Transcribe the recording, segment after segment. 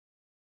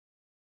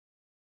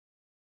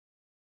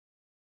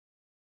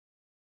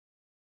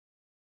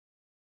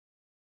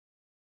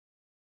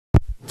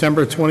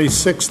September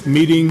 26th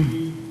meeting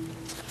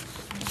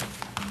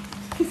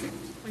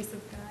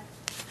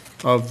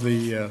of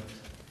the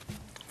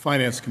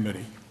Finance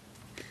Committee.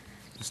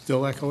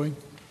 Still echoing?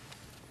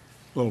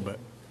 A little bit.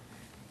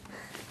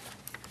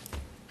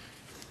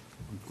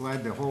 I'm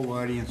glad the whole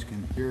audience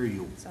can hear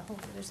you. So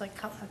hopefully there's like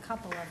a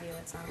couple of you,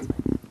 it sounds like,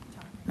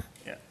 talking.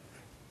 Yeah.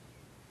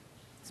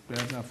 It's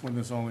bad enough when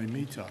there's only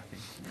me talking.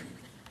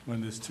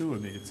 When there's two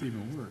of me, it's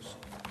even worse.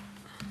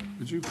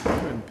 Would you go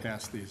ahead and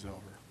pass these over?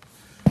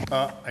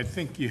 I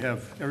think you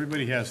have,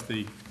 everybody has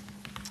the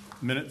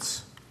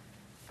minutes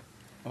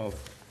of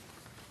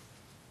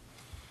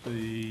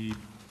the,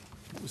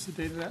 what was the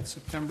date of that?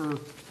 September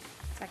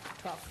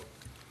 12th.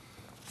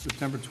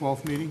 September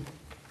 12th meeting?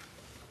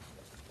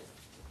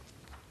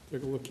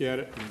 Take a look at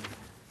it and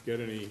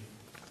get any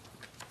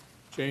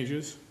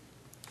changes.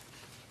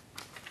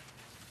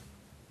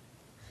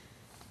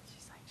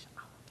 She's like,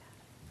 I'll look at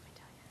it, let me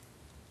tell you.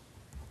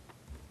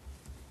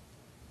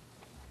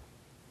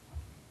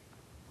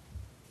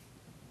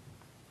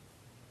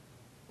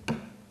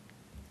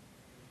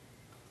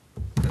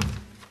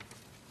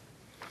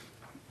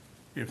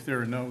 If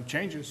there are no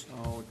changes,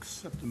 I'll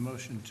accept a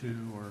motion to,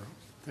 or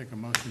take a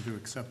motion to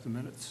accept the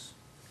minutes.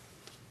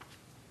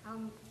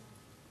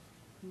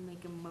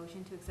 Make a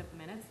motion to accept the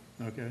minutes.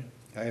 Okay.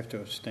 I have to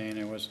abstain,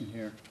 I wasn't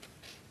here.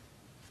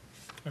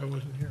 I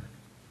wasn't here.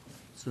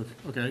 So,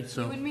 okay,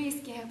 so, You and me,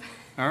 Skip.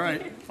 all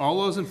right. All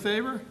those in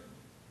favor?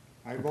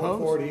 I vote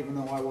for it even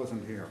though I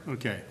wasn't here.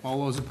 Okay.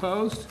 All those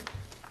opposed?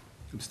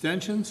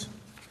 Abstentions?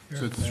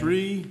 So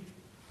Here.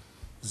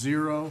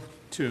 3-0-2.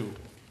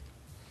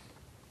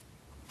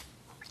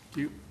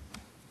 You.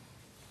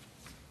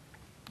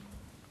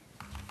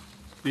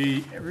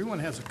 Everyone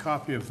has a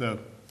copy of the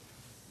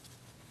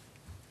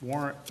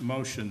warrant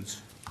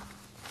motions, I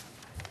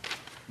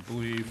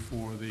believe,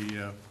 for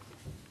the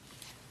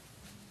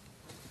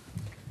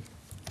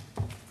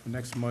for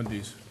next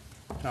Monday's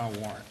town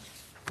warrant.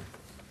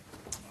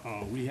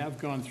 We have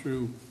gone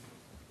through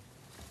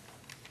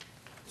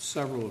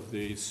several of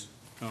these.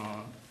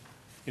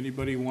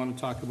 Anybody want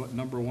to talk about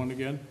number one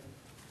again?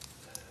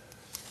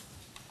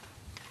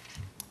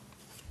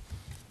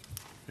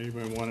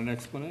 Anybody want an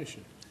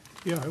explanation?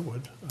 Yeah, I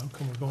would. How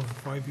come we're going from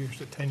 5 years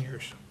to 10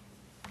 years?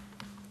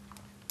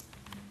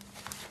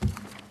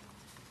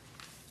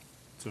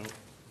 So,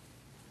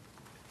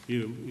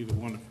 either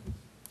one of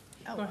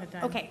Oh, Go ahead,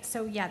 Diana. okay,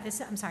 so yeah,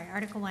 I'm sorry,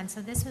 Article 1.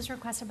 So this was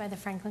requested by the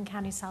Franklin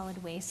County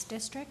Solid Waste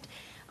District.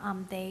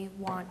 They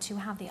want to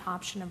have the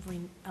option of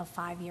a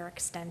 5-year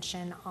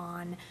extension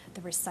on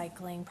the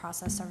recycling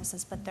process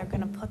services, but they're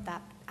going to put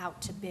that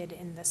out to bid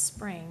in the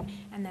spring,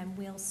 and then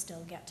we'll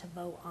still get to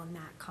vote on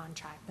that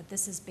contract. But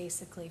this is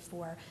basically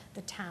for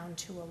the town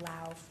to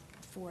allow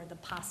for the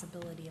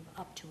possibility of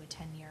up to a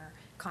 10-year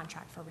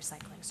contract for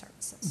recycling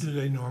services. Do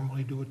they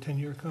normally do a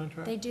 10-year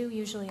contract? They do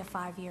usually a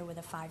 5-year with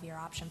a 5-year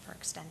option for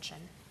extension.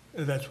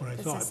 That's what I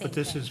It's the thought, same but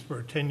this thing. is for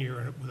a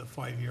 10-year with a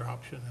 5-year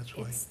option, that's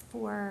why. It's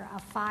for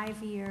a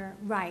 5-year,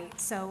 right,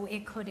 so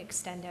it could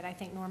extend it. I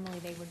think normally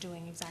they were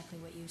doing exactly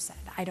what you said.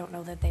 I don't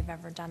know that they've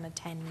ever done a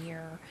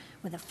 10-year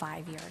with a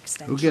 5-year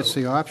extension. Who gets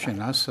the option,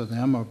 us or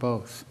them or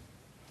both?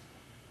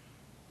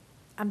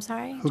 I'm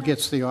sorry? Who Jeff?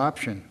 gets the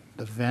option?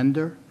 The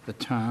vendor, the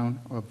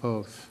town, or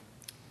both?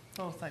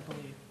 Both, I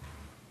believe.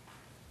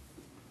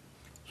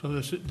 So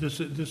this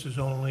is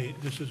only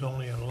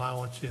an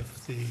allowance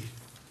if the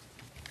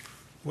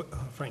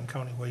Franklin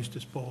County Waste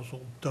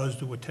Disposal does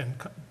do a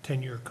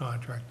 10-year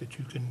contract that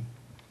you can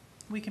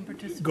We can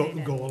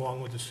participate go in.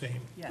 along with the same.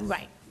 Yes.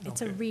 Right,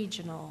 it's a Okay.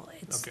 regional,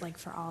 it's Okay. like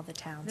for all the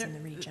towns in the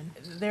region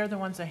They're the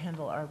ones that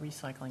handle our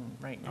recycling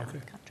right now. Okay.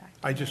 contract.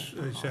 I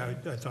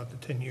thought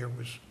the 10-year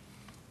was,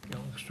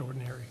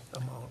 extraordinary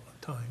amount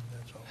of time,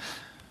 that's all.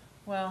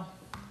 Well,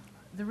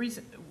 the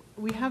reason,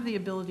 we have the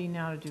ability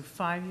now to do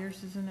 5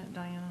 years, isn't it,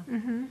 Diana?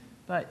 Mm-hmm.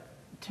 But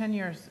 10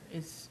 years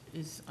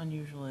is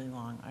unusually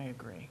long, I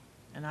agree.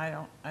 And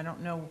I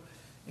don't know,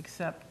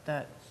 except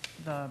that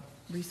the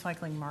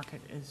recycling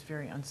market is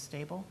very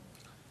unstable,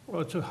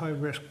 Well, it's a high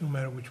risk no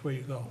matter which way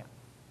you go. Yeah.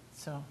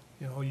 so.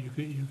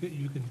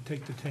 You can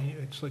take the 10-year,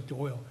 it's like the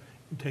oil.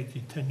 You can take the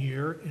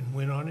 10-year and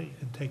win on it. You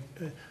can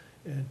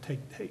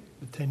take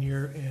the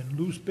 10-year and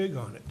lose big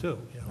on it too,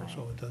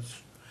 so it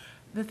does.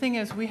 The thing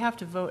is, we have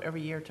to vote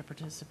every year to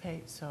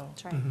participate, so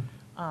That's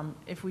right.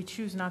 if we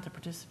choose not to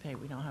participate,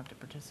 we don't have to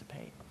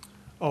participate.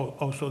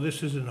 So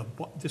this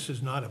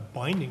is not a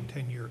binding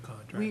 10-year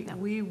contract?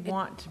 We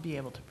want to be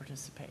able to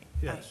participate.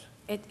 Yes.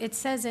 It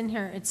says in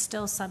here, it's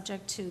still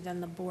subject to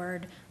then the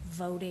board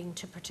voting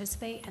to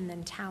participate and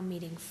then town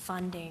meeting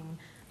funding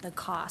the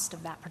cost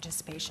of that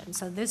participation.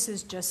 So this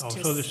is just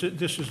to. So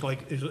this is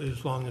like,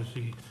 as long as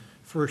the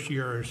first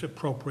year is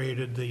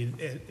appropriated,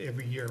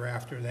 every year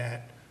after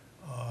that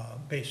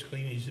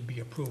basically needs to be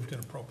approved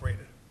and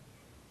appropriated.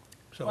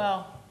 So.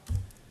 Well,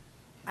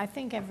 I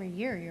think every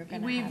year you're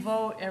going to we have.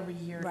 vote every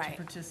year to Right.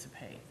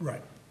 participate.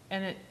 Right.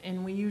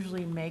 And we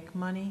usually make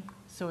money,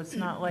 so it's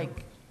not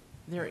like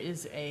there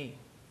is a,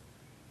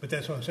 But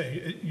that's what I'm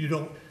saying. You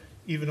don't,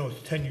 even though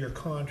it's a 10-year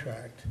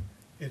contract,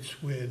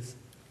 it's with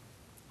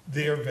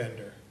their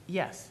vendor,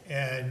 Yes,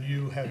 and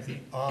you have the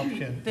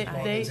option, as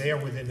long as they're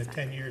within the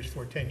 10 years,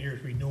 for 10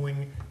 years,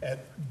 renewing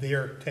at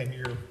their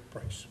 10-year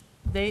price.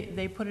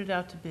 they put it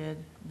out to bid,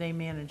 they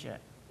manage it,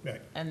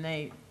 Right. and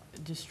they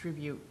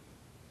distribute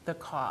the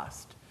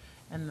cost.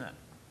 And the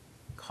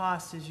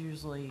cost is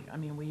usually, I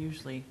mean, we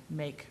usually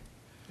make,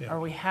 Yeah. or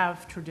we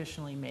have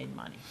traditionally made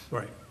money.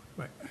 Right,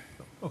 right.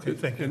 Okay,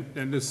 thank you.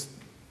 And this,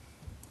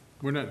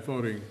 we're not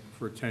voting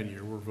for a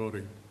 10-year, we're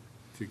voting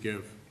to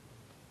give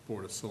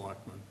Board of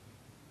Selectmen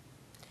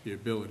the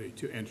ability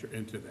to enter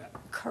into that.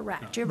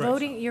 Correct. Yeah.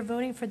 You're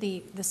voting for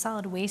the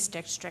solid waste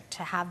district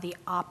to have the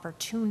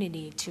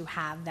opportunity to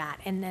have that,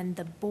 and then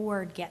the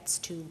board gets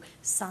to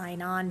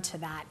sign on to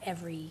that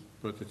every,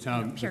 But the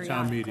town meeting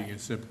periodically.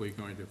 is simply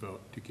going to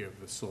vote to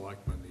give the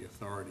selectmen the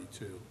authority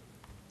to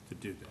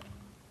do that.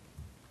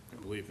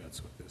 I believe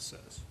that's what this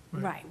says.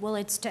 right. Well,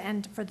 it's to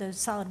end, for the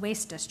solid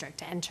waste district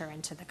to enter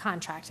into the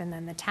contract, and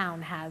then the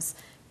town has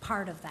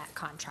part of that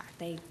contract.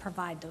 They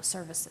provide those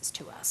services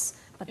to us.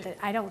 But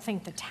I don't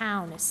think the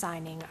town is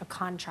signing a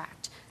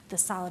contract. The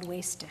solid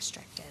waste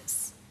district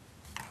is.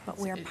 But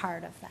we're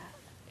part of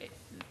that.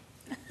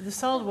 The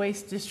solid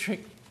waste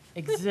district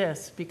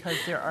exists because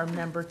there are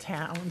member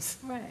towns.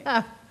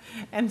 Right.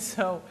 And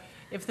so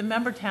if the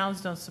member towns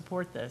don't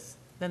support this,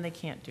 then they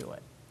can't do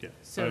it. Yeah,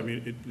 So- but I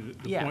mean,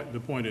 Yeah. the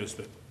point is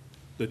that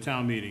the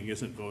town meeting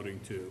isn't voting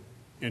to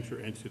enter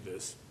into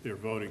this. They're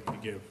voting to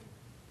give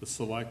the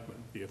selectmen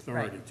the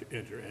authority Right. to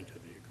enter into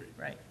the agreement.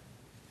 Right.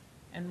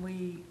 And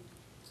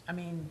I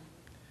mean,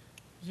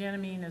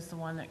 Janamine is the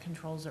one that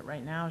controls it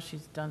right now.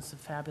 She's done a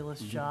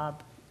fabulous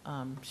job.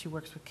 She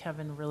works with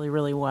Kevin really,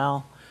 really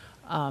well.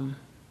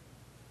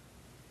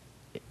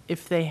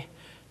 If they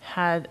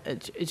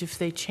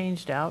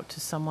changed out to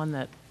someone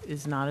that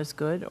is not as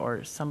good,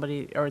 or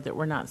somebody, or that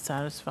we're not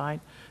satisfied,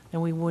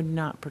 then we would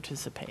not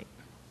participate.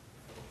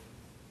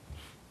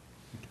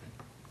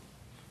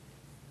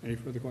 Any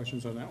further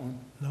questions on that one?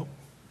 Nope.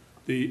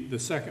 The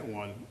second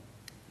one,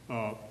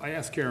 I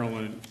asked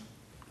Carolyn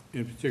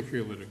in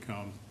particular to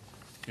come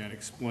and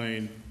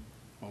explain,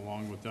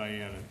 along with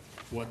Diana,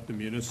 what the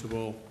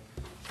municipal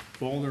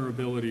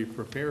vulnerability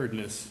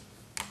preparedness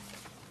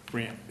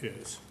grant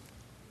is.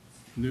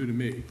 New to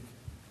me.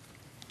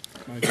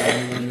 Am I the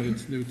only one that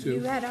it's new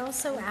You to? had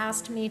also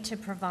asked me to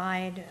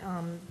provide,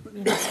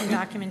 some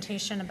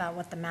documentation about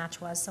what the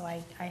match was, so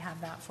I have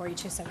that for you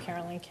too, so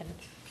Carolyn can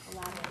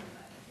elaborate.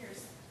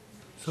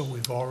 So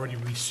we've already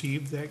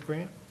received that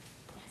grant?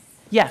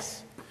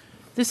 Yes.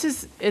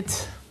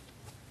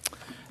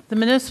 The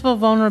Municipal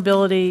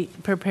Vulnerability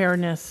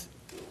Preparedness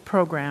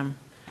Program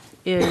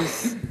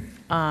is,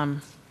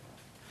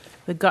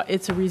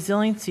 it's a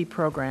resiliency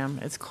program,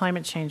 it's a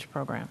climate change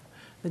program.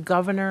 The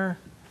governor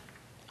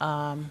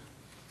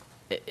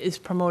is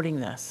promoting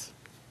this.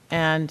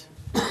 And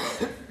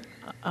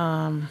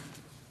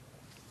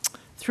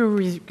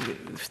through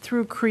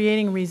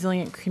creating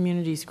Resilient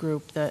Communities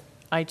Group that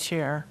I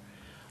chair,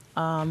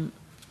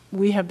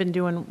 we have been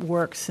doing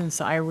work since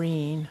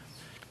Irene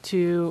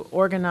to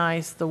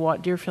organize the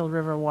Deerfield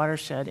River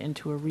watershed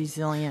into a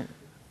resilient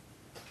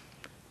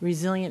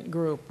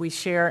group. We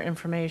share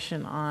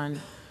information on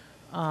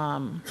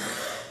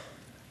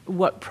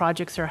what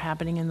projects are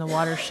happening in the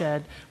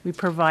watershed. We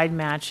provide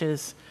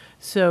matches.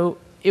 So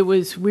we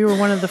were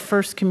one of the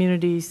first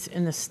communities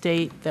in the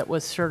state that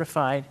was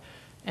certified.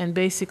 And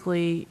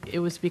basically, it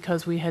was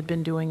because we had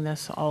been doing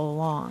this all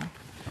along.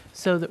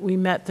 So that we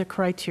met the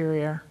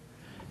criteria.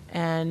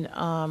 And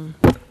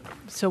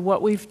so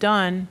what we've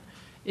done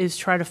is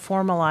try to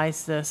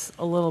formalize this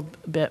a little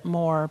bit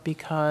more,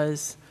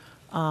 because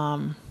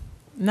not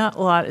a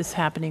lot is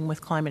happening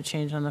with climate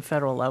change on the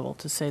federal level,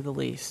 to say the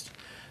least.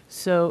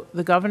 So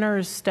the governor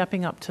is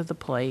stepping up to the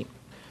plate.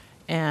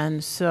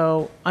 And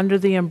so under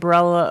the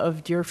umbrella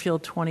of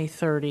Deerfield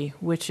 2030,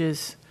 which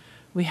is,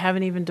 we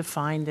haven't even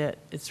defined it,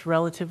 it's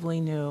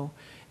relatively new,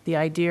 the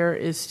idea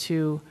is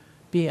to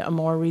be a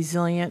more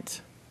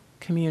resilient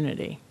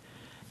community.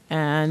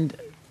 And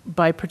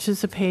by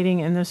participating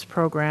in this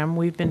program,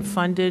 we've been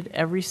funded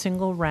every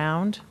single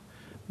round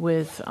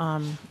with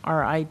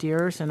our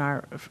ideas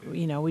and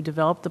we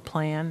developed the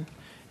plan,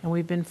 and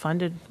we've been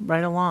funded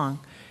right along.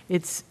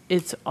 It's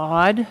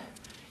odd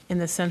in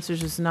the sense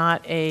there's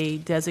not a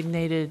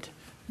designated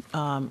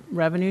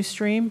revenue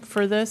stream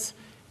for this.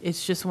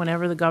 It's just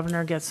whenever the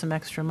governor gets some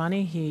extra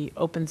money, he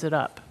opens it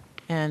up.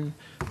 And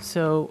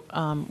so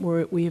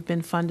we have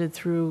been funded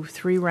through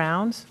 3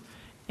 rounds.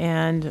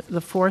 And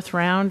the 4th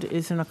round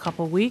is in a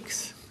couple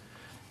weeks.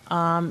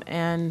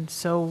 And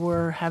so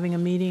we're having a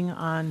meeting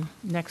on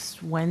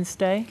next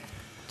Wednesday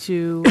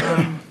to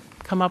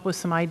come up with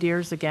some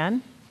ideas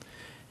again.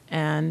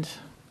 And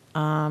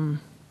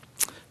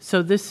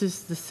so this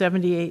is the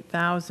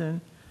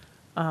 $78,000.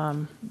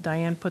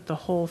 Diane put the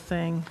whole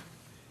thing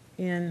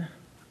in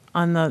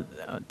on the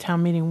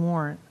town meeting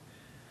warrant.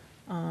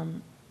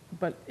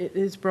 But it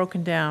is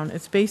broken down.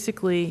 It's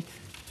basically,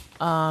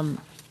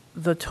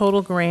 the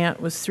total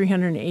grant was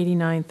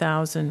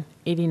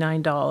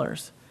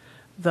 $389,089.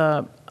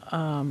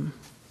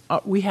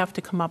 we have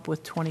to come up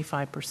with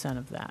 25%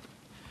 of that.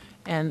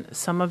 And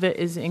some of it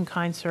is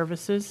in-kind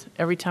services.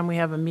 Every time we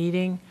have a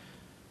meeting,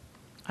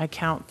 I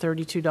count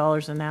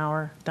 $32 an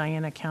hour.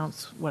 Diana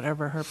counts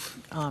whatever her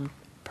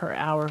per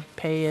hour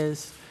pay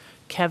is,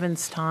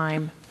 Kevin's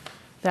time,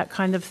 that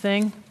kind of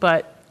thing.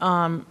 But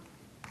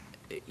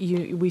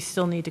we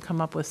still need to come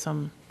up with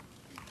some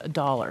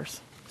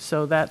dollars.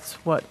 So that's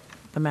what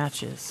the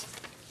match is.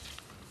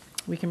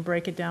 We can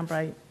break it down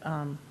by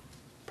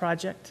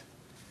project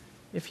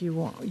if you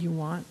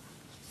want.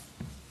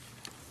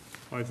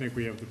 I think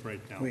we have the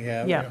breakdown. We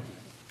have? Yeah.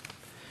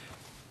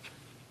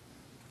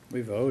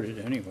 We voted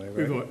anyway,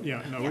 We right? voted,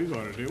 yeah, no, we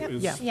voted. It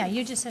was, Yeah. Yeah,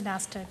 you just had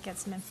asked to get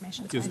some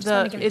information, so I Just- just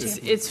want to give it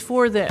to you. It's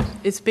for the,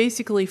 it's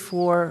basically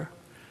for,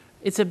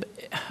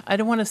 I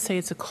don't want to say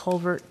it's a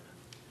culvert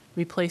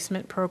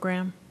replacement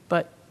program,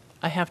 but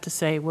I have to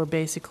say we're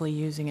basically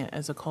using it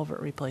as a culvert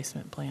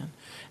replacement plan.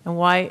 And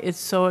why it's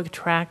so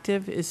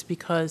attractive is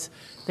because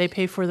they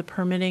pay for the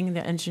permitting,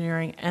 the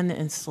engineering, and the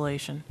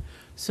installation.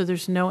 So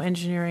there's no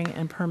engineering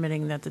and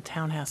permitting that the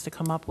town has to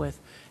come up with,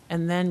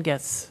 and then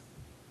gets,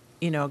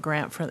 a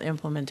grant for the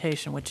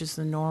implementation, which is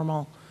the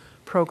normal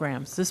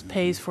programs. This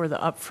pays for the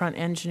upfront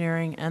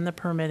engineering and the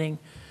permitting,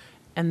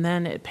 and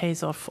then it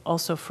pays off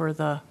also for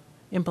the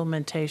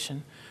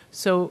implementation.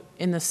 So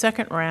in the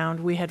second round,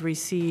 we had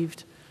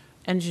received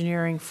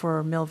engineering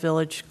for Mill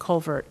Village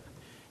Culvert.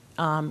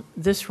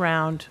 This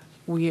round,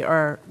 we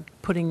are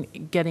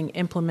getting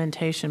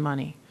implementation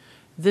money.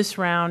 This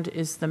round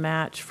is the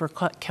match for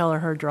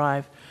Kelleher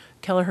Drive.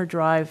 Kelleher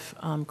Drive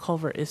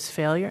culvert is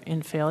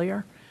in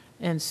failure,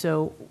 and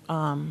so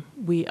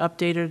we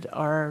updated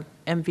our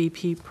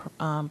MVP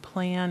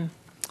plan.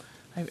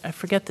 I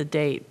forget the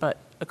date, but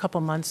a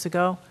couple months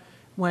ago,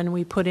 when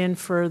we put in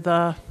for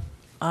the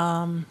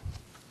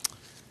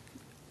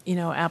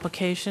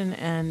application,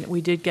 and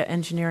we did get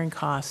engineering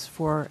costs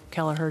for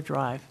Kelleher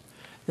Drive.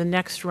 The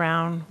next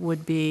round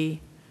would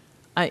be,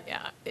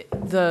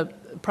 the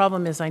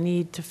problem is I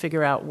need to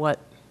figure out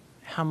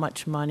how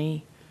much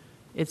money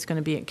it's going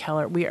to be at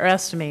Keller. We are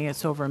estimating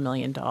it's over $1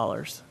 million. It's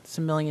 $1.2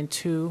 million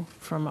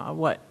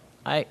from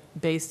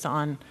based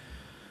on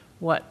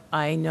what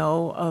I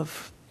know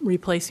of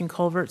replacing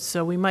culverts.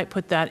 So we might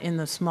put that in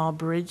the small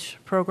bridge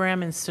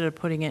program instead of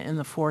putting it in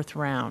the fourth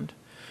round.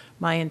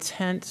 My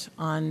intent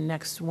on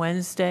next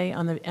Wednesday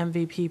on the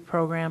MVP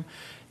program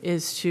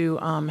is to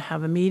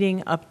have a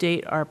meeting,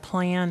 update our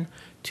plan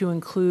to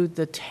include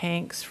the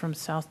tanks from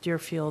South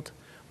Deerfield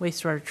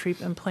wastewater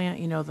treatment plant,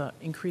 the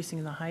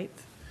increasing the height.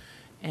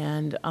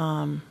 And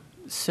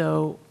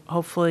so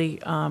hopefully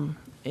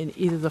in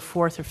either the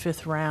fourth or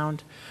fifth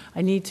round,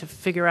 I need to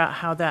figure out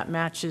how that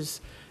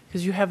matches,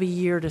 because you have a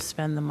year to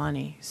spend the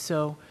money.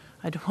 So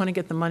I don't want to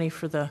get the money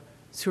for the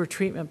sewer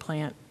treatment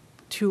plant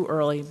too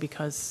early,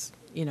 because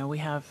we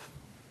have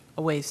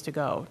a ways to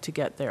go to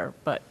get there.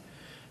 But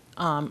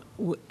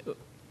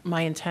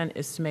my intent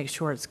is to make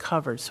sure it's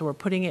covered. So we're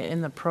putting it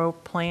in the pro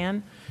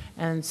plan,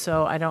 and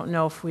so I don't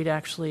know if we'd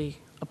actually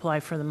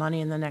apply for the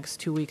money in the next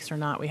 2 weeks or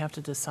not. We have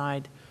to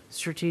decide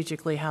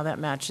strategically how that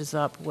matches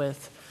up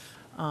with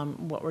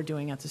what we're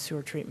doing at the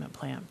sewer treatment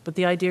plant. But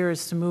the idea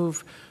is to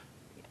move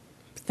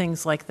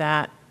things like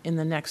that in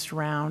the next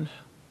round.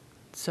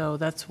 So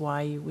that's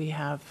why we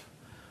have,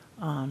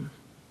 on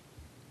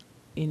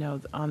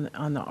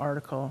the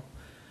article,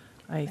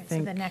 I Right, so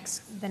think. the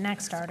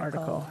next article,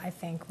 Article. I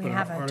think, we but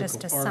have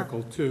just a.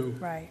 Article 2.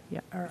 Right. Yeah.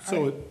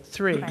 So,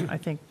 Three, Right. I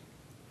think.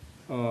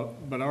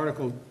 but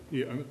Article,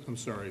 yeah, I'm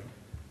sorry. Yeah,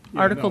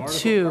 no, Article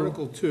 2.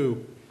 Article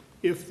 2,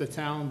 if the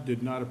town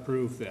did not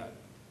approve that,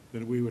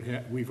 then we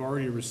would we've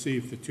already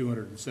received the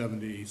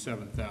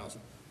 $277,000.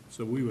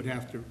 So we would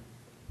have to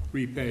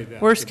repay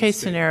that. Worst to the case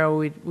state. scenario,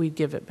 we'd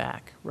give it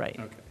back, right.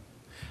 Okay.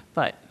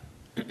 But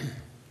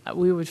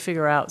we would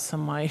figure out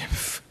some way.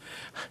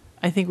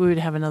 I think we would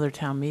have another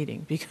town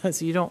meeting,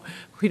 because we don't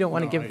want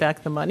to No, give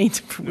back the money.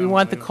 We No,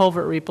 want I the don't-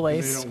 culvert They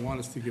replaced. don't want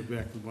us to give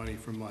back the money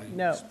from my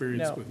No,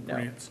 experience no, with no.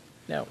 grants.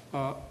 No.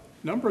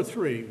 Number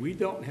 3, we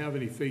don't have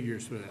any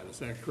figures for that, is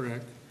that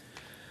correct?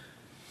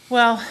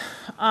 Well,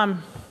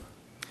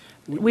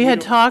 we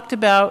had talked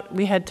about,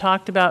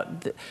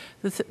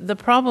 the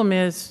problem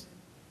is,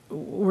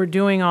 we're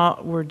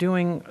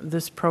doing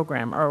this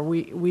program, or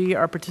we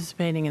are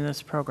participating in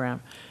this program,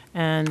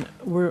 and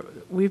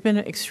we've been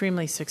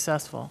extremely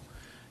successful.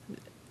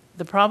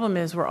 The problem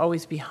is we're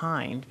always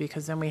behind,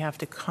 because then we have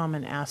to come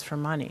and ask for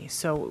money.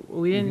 So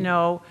we didn't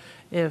know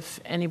if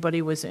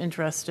anybody was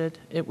interested.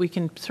 We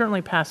can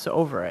certainly pass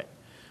over it.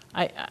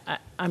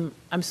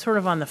 I'm sort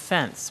of on the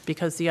fence,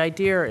 because the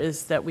idea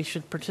is that we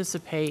should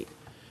participate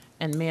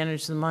and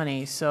manage the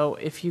money. So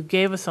if you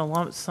gave us a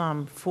lump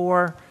sum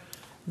for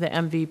the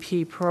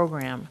MVP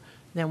program,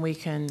 then we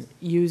can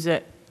use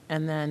it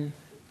and then,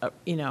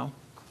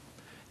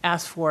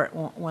 ask for it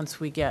once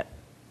we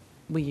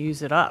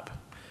use it up.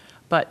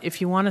 But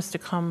if you want us to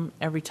come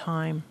every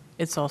time,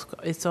 it's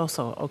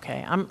also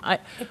okay.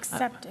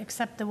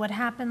 Except that what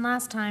happened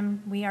last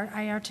time,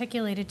 I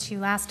articulated to you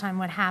last time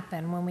what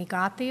happened. When we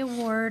got the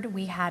award,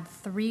 we had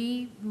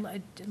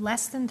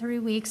less than 3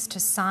 weeks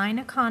to sign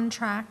a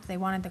contract. They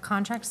wanted the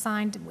contract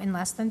signed in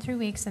less than 3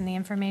 weeks, and the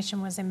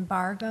information was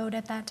embargoed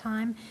at that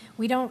time.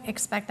 We don't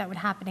expect that would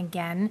happen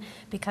again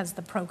because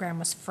the program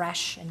was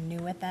fresh and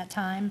new at that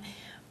time.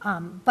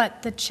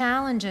 But the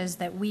challenges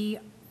that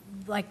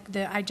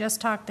I just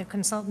talked, the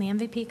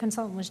MVP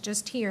consultant was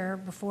just here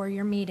before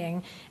your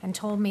meeting and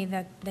told me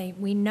that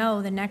we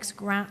know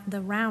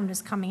the round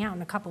is coming out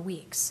in a couple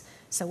weeks.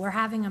 So we're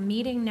having a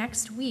meeting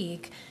next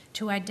week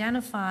to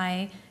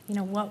identify,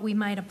 what we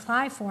might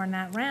apply for in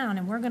that round,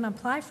 and we're gonna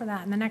apply for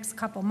that in the next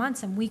couple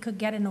months, and we could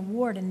get an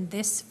award in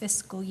this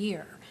fiscal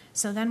year.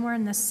 So then we're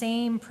in the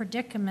same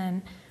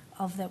predicament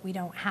of that we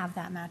don't have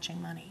that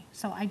matching money.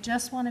 So I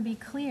just wanna be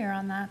clear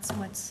on that's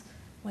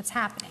what's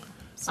happening.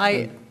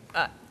 So-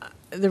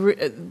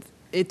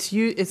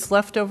 It's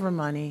leftover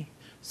money,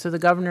 so the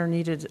governor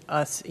needed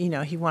us,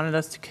 he wanted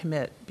us to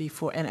commit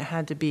before, and it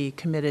had to be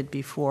committed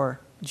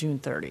before June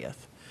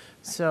 30th.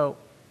 So,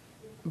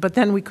 but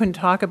then we couldn't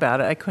talk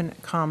about it. I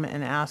couldn't come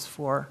and ask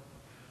for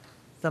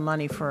the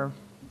money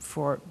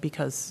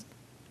because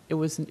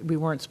we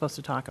weren't supposed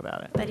to talk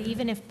about it.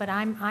 But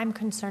I'm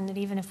concerned that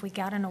even if we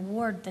got an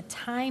award, the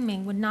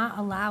timing would not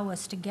allow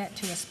us to get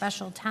to a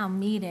special town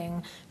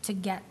meeting to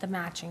get the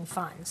matching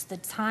funds. The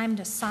time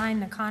to sign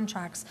the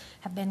contracts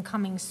have been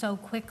coming so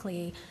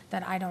quickly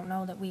that I don't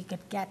know that we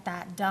could get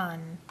that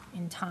done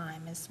in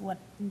time,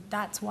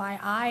 that's why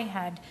I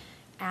had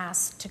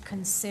asked to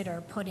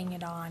consider putting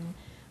it on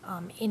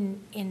in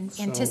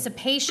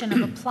anticipation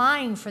of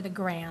applying for the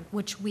grant,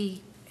 which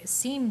we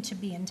seem to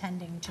be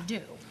intending to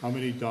do. How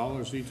many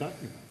dollars are you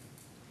talking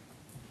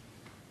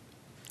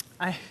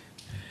about?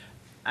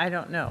 I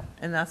don't know,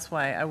 and that's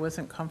why I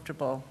wasn't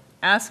comfortable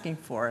asking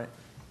for it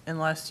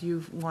unless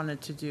you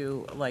wanted to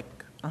do like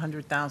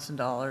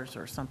 $100,000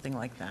 or something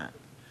like that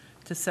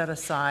to set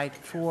aside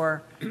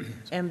for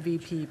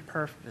MVP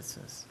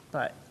purposes.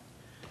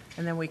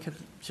 And then we could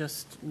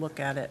just look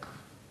at it,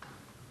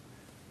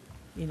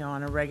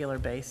 on a regular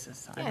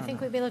basis. Yeah, I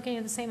think we'd be looking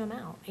at the same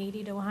amount,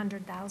 80 to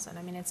 100,000.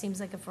 I mean, it seems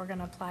like if we're going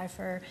to apply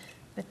for,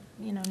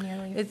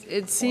 nearly.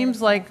 It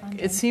seems like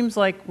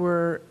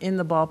we're in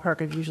the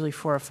ballpark of usually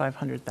 $400,000 or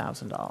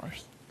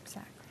 $500,000.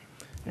 Exactly.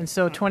 And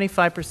so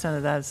 25%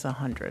 of that is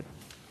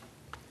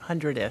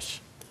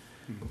 100-ish.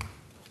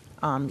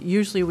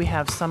 Usually we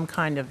have some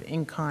kind of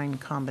in-kind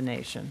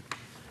combination,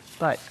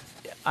 but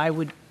I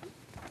would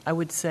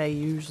say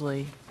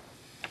usually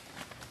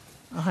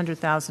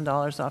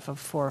 $100,000 off of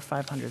 $400,000 or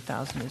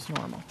 $500,000 is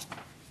normal.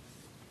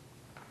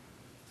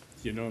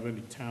 Do you know of any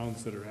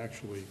towns that are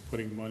actually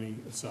putting money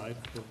aside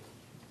for?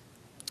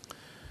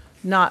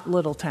 Not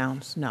little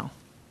towns, no.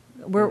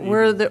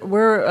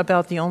 We're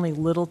about the only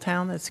little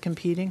town that's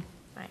competing.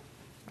 Right.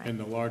 And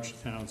the large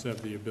towns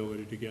have the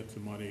ability to get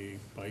the money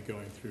by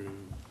going through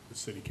the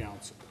city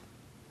council.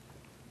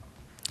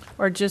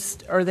 Or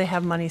they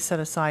have money set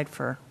aside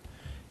for,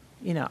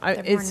 They're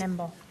more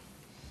nimble.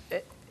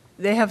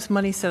 They have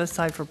money set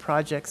aside for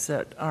projects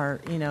that are,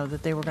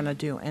 that they were going to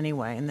do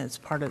anyway, and that's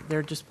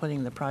they're just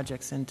putting the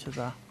projects into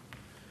the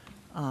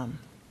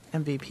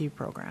MVP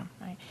program.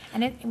 Right.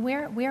 And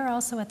we're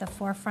also at the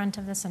forefront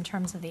of this in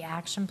terms of the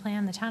action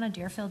plan. The town of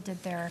Deerfield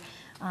did their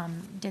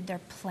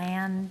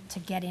plan to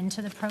get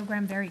into the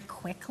program very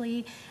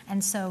quickly.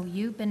 And so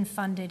you've been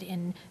funded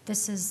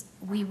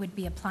we would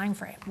be applying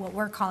for what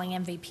we're calling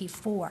MVP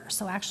 4.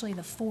 So actually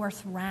the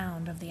 4th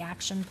round of the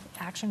action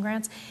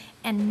grants.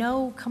 And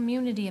no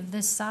community of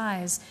this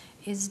size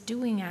is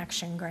doing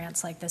action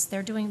grants like this.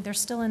 They're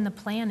still in the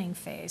planning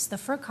phase. The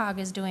FERCOG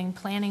is doing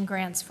planning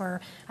grants for,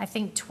 I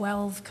think,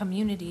 12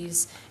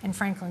 communities in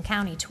Franklin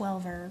County,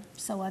 12 or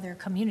so other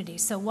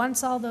communities. So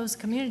once all those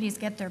communities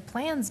get their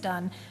plans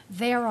done,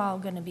 they're all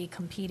going to be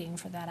competing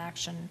for that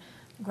action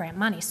grant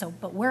money. So,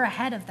 but we're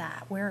ahead of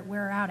that.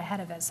 We're out ahead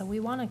of it. So we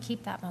want to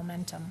keep that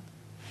momentum.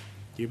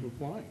 Keep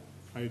applying.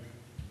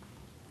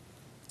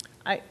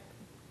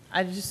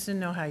 I just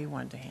didn't know how you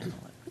wanted to handle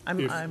it.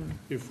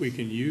 If we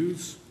can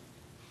use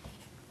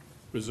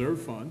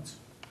reserve funds.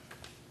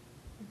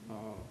 The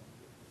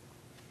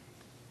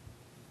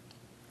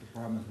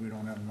problem is we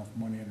don't have enough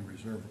money in the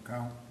reserve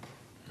account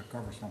to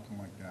cover something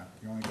like that.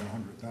 You only got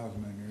 100,000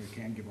 in there, you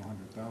can't give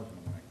 100,000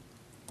 away.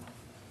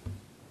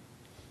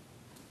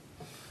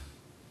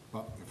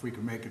 But if we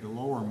can make it a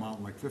lower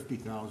amount, like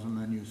 50,000,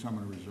 then use some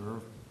of the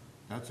reserve,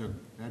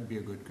 that'd be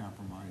a good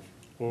compromise.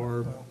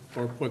 Or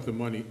put the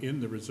money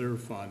in the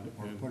reserve fund.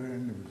 Or put it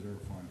in the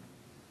reserve fund.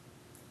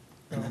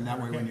 And then that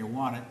way, when you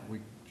want it, we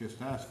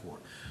just ask for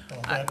it. Well,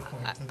 at that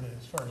point,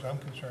 as far as I'm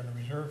concerned, the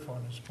reserve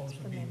fund is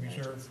supposed to be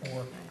reserved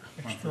for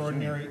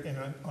extraordinary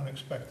and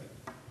unexpected.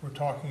 We're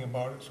talking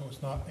about it, so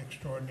it's not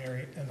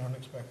extraordinary and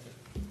unexpected.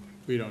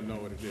 We don't know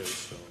what it is,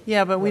 so.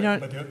 Yeah, but we Right,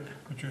 don't,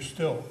 But you're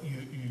still,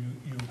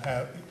 you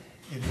have,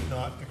 it is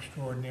not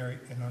extraordinary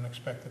and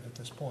unexpected at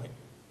this point.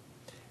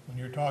 When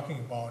you're talking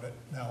about it,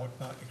 now it's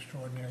not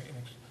extraordinary,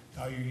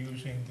 now you're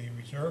using the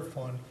reserve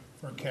fund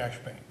for a cash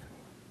bank.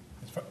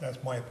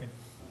 That's my opinion.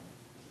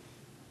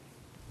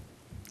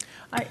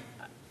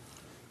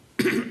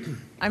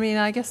 I mean,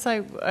 I guess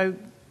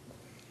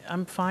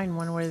I'm fine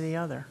one way or the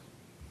other.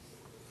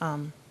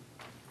 I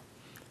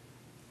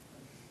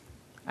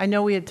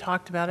know we had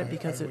talked about it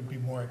because I would be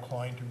more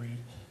inclined to,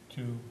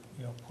 you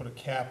know, put a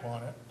cap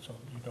on it, so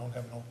you don't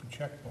have an open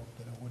checkbook,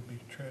 than it would be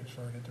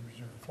transferred into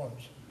reserve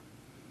funds.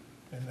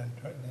 And then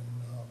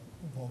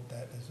vote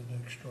that as an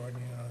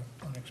extraordinary,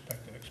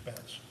 unexpected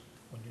expense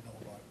when you know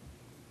about it.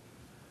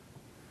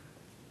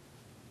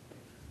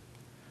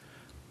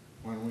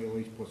 Why don't we at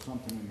least put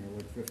something in there,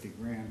 like 50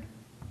 grand?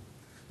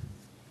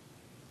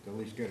 To at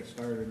least get it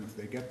started, and if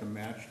they get the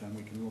match, then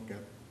we can look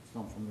at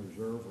some from the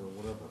reserve or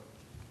whatever.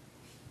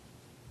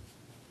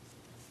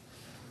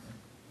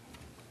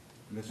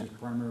 And this is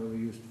primarily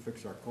used to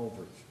fix our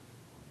culverts.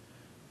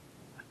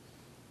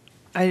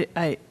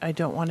 I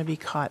don't want to be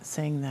caught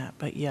saying that,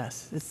 but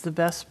yes, it's the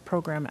best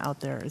program out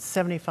there. It's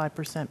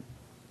 75%.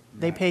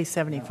 They pay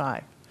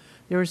 75.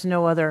 There is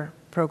no other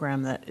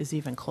program that is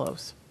even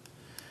close.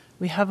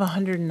 We have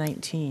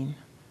 119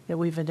 that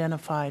we've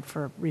identified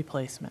for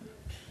replacement.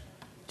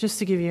 Just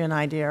to give you an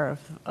idea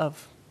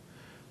of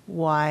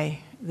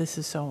why this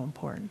is so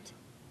important.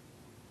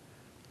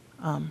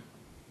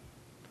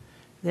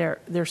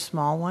 They're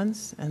small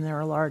ones and there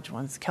are large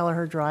ones.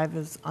 Kelleher Drive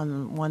is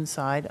on one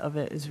side of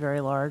it is very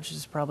large.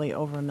 It's probably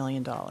over $1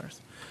 million.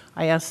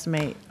 I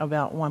estimate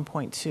about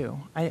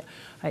 1.2.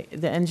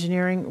 The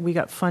engineering, we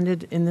got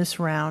funded in this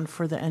round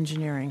for the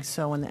engineering.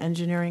 So when the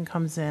engineering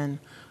comes in,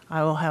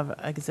 I will have an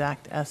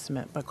exact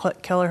estimate.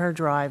 But Kelleher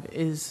Drive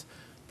is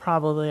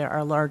probably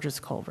our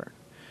largest culvert.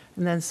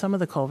 And then some of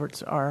the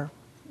culverts are,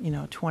 you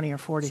know,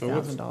 $20,000 or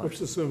 $40,000. So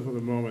let's assume for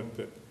the moment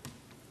that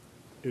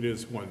it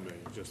is 1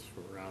 million, just for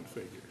round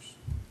figures.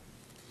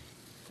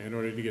 In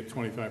order to get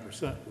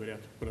 25%, we'd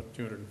have to put up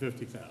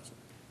 250,000.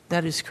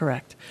 That is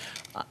correct.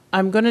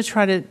 I'm going to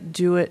try to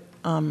do it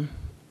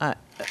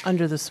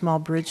under the small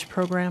bridge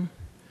program,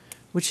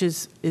 which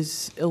is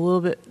a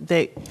little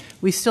bit,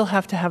 we still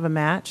have to have a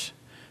match,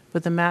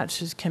 but the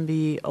matches can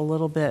be a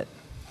little bit,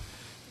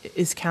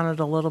 is counted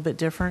a little bit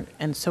different,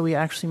 and so we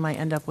actually might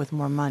end up with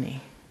more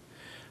money.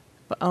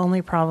 But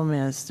only problem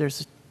is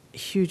there's a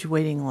huge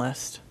waiting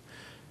list,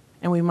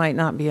 and we might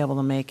not be able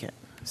to make it.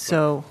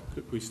 So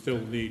But we still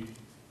need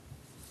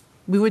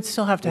we would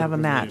still have to have a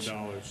over $1 match.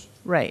 million.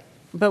 Right,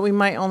 but we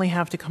might only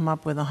have to come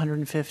up with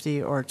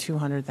 150 or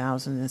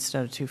 200,000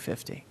 instead of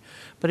 250.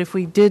 But if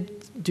we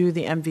did do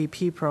the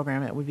MVP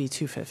program, it would be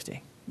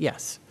 250.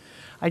 Yes,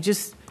 I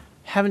just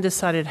haven't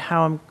decided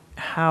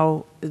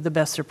how the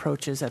best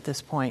approach is at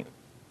this point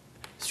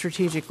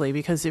strategically,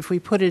 because if we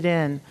put it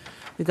in,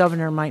 the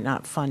governor might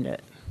not fund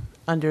it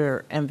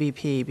under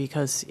MVP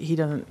because he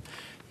doesn't.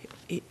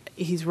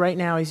 He's right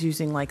now he's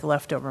using like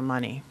leftover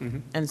money,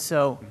 and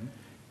so.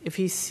 If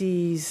he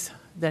sees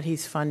that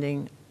he's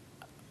funding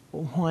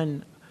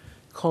one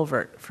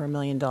culvert for $1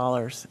 million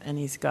and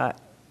he's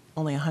got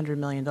only $100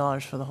 million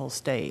for the whole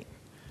state,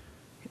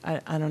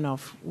 I don't know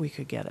if we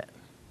could get it,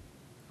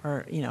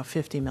 or, you know,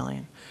 50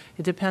 million.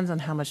 It depends on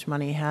how much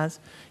money he has.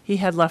 He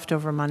had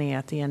leftover money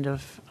at the end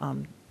of,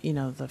 you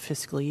know, the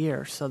fiscal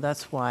year, so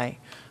that's why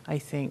I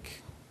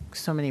think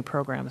so many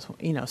programs,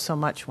 you know, so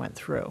much went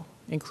through,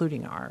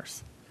 including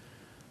ours.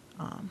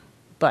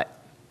 But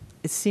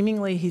it's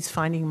seemingly he's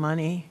finding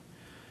money.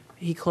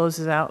 He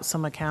closes out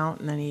some account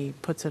and then he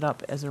puts it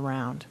up as a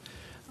round.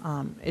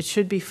 It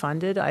should be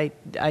funded. I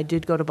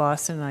did go to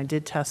Boston and I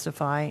did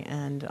testify,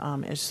 and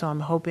so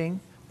I'm hoping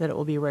that it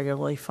will be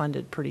regularly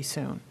funded pretty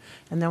soon.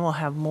 And then we'll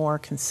have more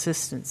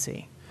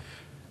consistency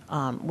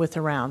with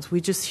the rounds. We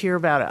just hear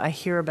about it. I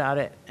hear about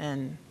it,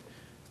 and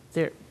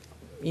there,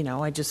 you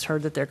know, I just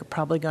heard that they're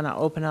probably going to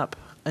open up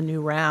a new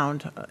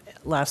round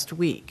last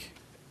week.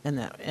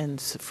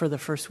 And for the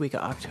first week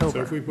of October.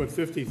 So if we put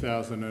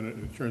 50,000 in it,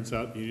 and it turns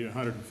out you need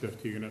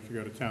 150, you're going to have to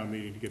go to town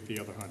meeting to get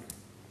the other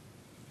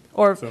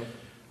 100.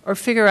 Or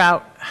figure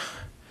out.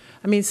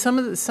 I mean, some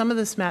of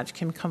this match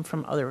can come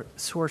from other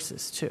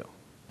sources too.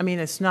 I mean,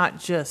 it's not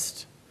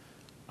just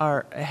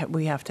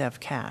we have to have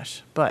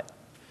cash, but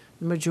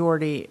the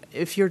majority.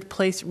 If you're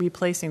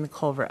replacing the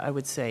culvert, I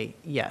would say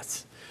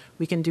yes.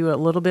 We can do a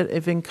little bit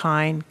of in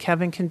kind.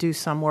 Kevin can do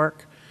some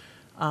work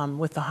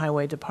with the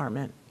highway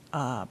department,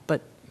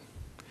 but.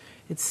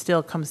 It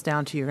still comes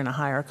down to you're going to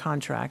hire a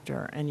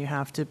contractor, and you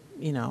have to,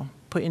 you know,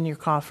 put in your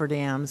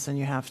cofferdams, and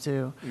you have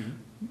to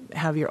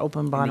have your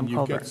open bottom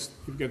culvert.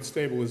 You've got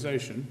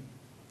stabilization.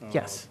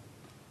 Yes,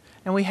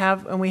 and we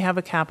have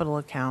a capital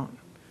account.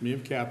 You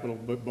have capital,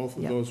 but both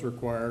of those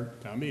require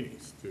town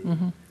meetings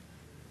to.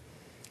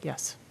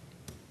 Yes.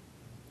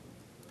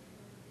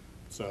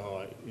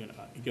 So you know,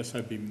 I guess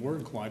I'd be more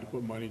inclined to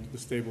put money into the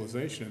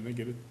stabilization and then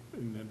get it,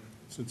 and then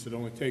since it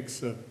only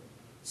takes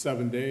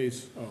 7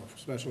 days of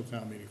special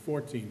town meeting,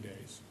 14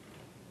 days.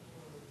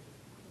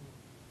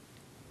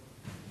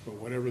 But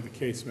whatever the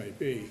case may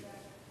be.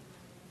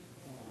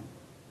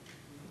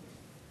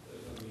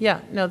 Yeah,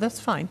 no, that's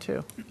fine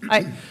too.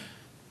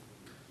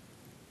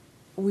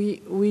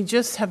 We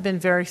just have been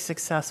very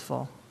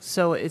successful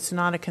So it's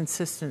not a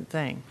consistent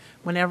thing.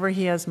 Whenever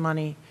he has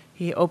money,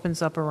 he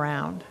opens up a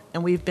round,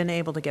 and we've been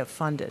able to get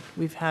funded.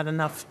 We have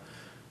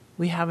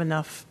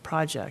enough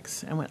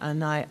projects and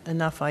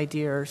enough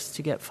ideas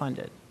to get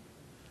funded.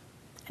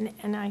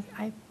 And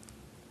I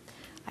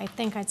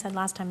think I said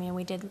last time,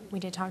 we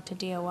did talk to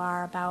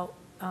DOR about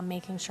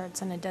making sure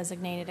it's in a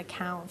designated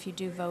account if you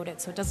do vote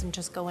it, so it doesn't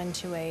just go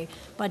into a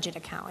budget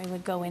account. It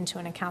would go into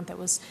an account that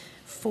was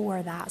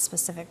for that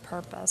specific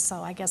purpose. So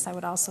I guess I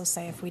would also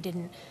say if we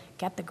didn't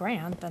get the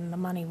grant, then the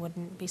money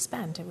wouldn't be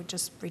spent. It would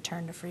just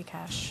return to free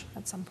cash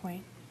at some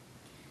point.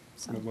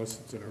 So, Unless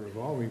it's in a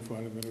revolving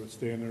fund, and then it would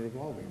stay in the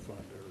revolving fund.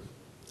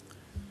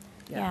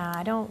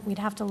 yeah, we'd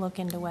have to look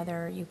into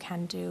whether you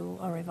can do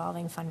a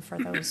revolving fund for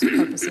those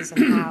purposes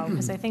and how,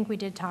 because I think we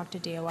did talk to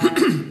DOR.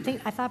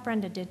 I thought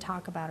Brenda did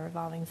talk about a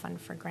revolving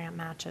fund for grant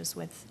matches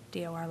with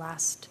DOR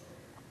last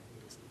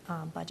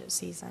budget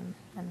season,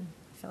 and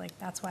I feel like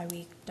that's why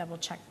we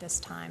double-checked this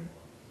time.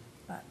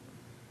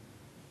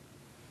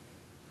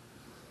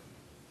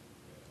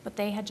 But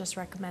they had just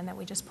recommended that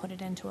we just put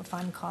it into a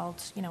fund called,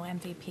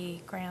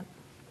 MVP grant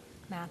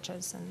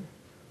matches, and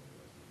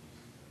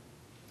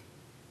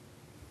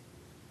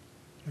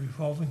The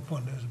revolving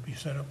fund has to be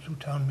set up through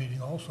town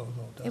meeting also,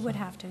 though, doesn't it? it would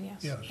have to,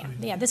 yes. Yeah, so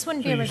you- Yeah, this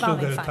wouldn't so be a you still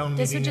revolving get a town fund.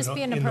 This would meeting just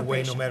be an in the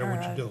way, no appropriation. matter or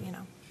what you a, do.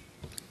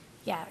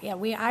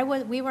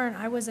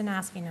 I wasn't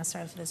asking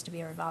necessarily for this to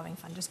be a revolving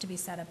fund, just to be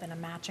set up in a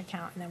match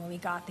account, and then when we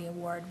got the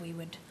award, we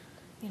would,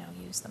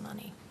 use the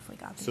money if we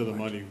got the So award. the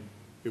money,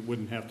 it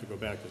wouldn't have to go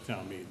back to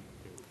town meeting.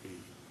 It would be,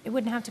 It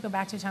wouldn't have to go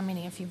back to town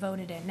meeting if you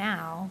voted it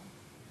now,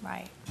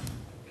 right?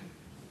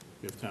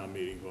 if town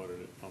meeting voted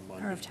it on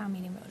Monday. Or if town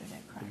meeting voted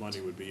it, correct. The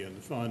money would be in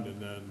the fund,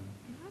 and then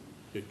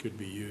it could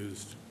be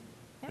used.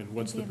 Yep, And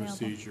what's the it'd be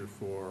available. procedure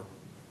for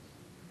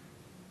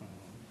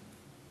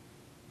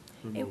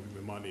removing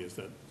the money? Is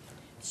that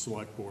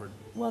select board?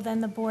 Well, then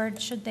the board,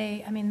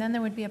 then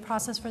there would be a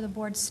process for the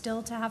board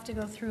still to have to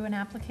go through an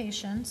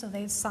application, so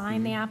they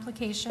sign the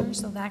application,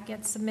 so that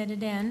gets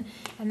submitted in,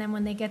 and then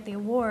when they get the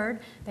award,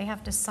 they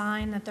have to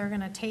sign that they're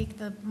gonna take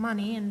the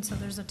money, and so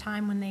there's a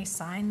time when they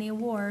sign the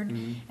award,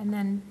 and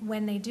then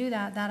when they do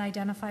that, that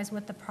identifies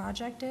what the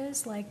project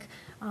is, like,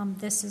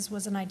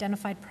 was an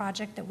identified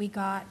project that we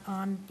got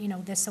on,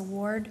 this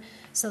award,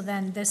 so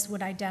then this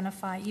would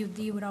identify,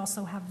 you would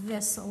also have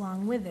this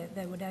along with it,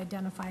 that would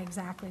identify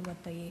exactly what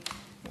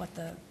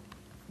the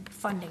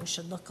funding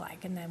should look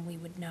like, and then we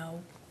would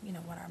know,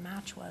 what our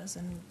match was,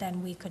 and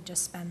then we could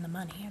just spend the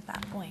money at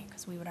that point,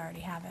 because we would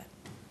already have it.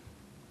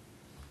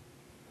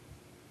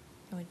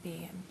 It would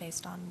be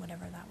based on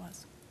whatever that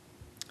was.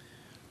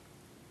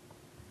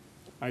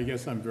 I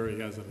guess I'm very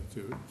hesitant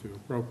to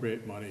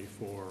appropriate money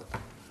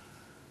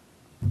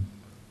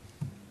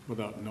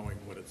without knowing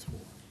what it's for.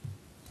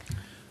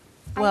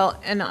 Well,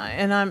 and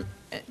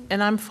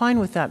I'm fine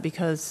with that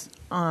because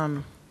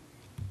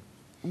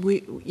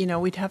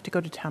we'd have to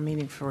go to town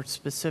meeting for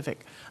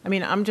specific.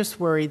 I'm just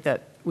worried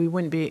that we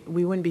wouldn't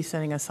be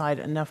setting aside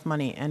enough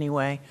money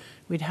anyway.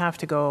 We'd have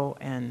to go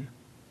and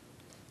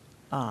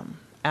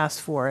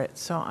ask for it.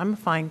 So I'm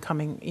fine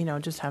coming,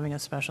 just having a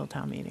special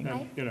town meeting.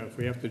 And, if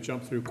we have to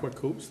jump through quick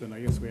hoops, then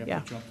I guess we have Yeah.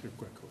 to jump through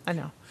quick hoops. I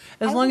know.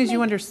 As I long would as you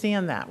make-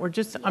 understand that.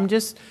 I'm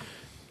just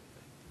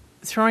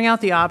throwing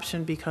out the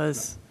option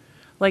because,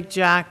 like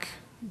Jack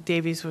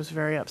Davies was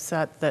very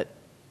upset that,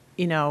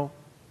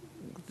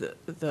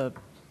 the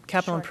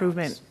capital Short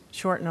improvement, notice.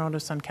 short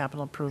notice on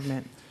capital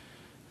improvement.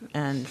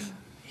 And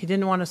he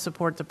didn't want to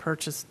support the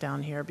purchase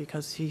down here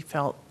because he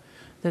felt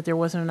that there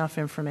wasn't enough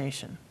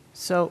information.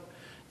 So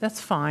that's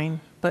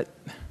fine, but,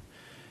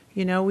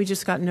 we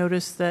just got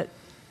notice that,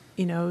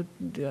 the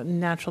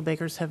Natural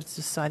Bakers have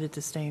decided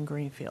to stay in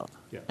Greenfield.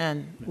 Yeah.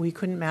 And we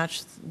couldn't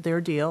match their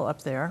deal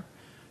up there,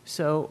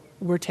 so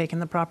we're taking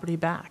the property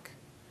back.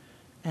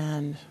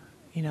 And,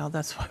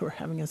 that's why we're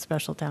having a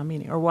special town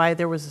meeting, or why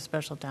there was a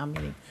special town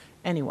meeting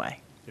anyway.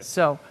 Yeah.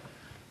 So,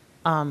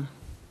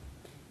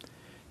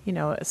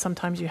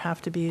 sometimes you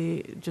have to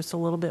be just a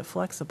little bit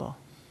flexible.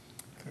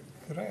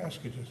 Could I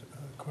ask you just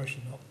a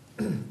question, though?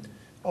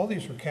 All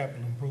these are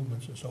capital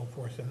improvements and so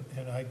forth,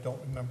 and I don't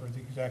remember the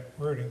exact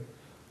wording,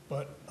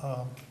 but,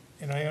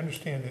 and I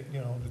understand that,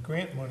 the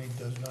grant money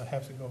does not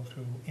have to go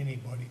through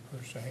anybody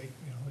per se,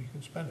 you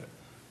can spend it.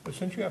 But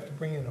since you have to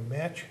bring in a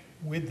match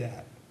with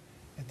that,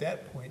 at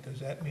that point, does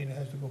that mean it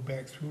has to go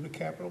back through the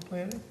capital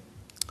planning?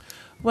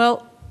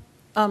 Well,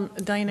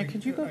 Diana,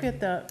 could you go get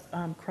the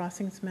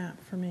crossings map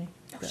for me?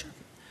 Oh, sure.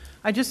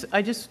 I just,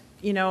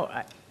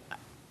 I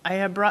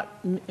have brought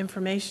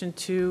information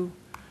to,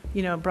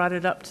 brought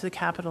it up to the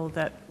Capitol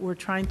that we're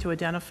trying to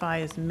identify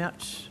as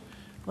much,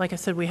 like I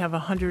said, we have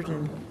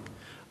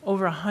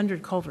over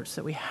 100 culverts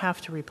that we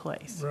have to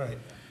replace. Right.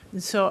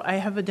 And so I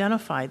have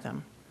identified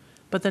them,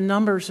 but the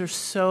numbers are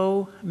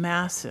so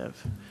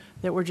massive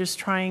that we're just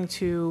trying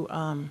to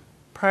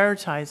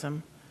prioritize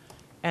them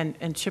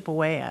and chip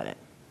away at it.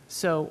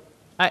 So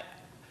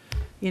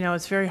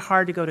it's very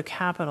hard to go to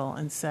Capitol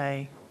and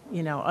say,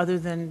 other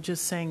than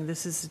just saying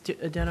this is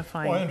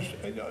identifying.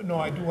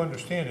 Well, I do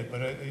understand it,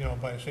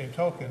 but, by the same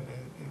token,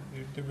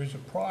 there is a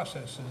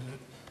process,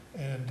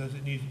 and does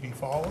it need to be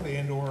followed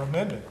and/or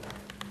amended?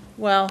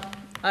 Well,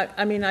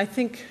 I mean, I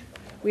think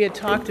we had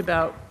talked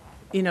about,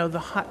 you know,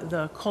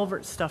 the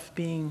culvert stuff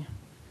being,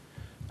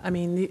 I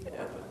mean,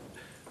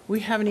 we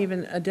haven't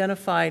even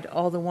identified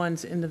all the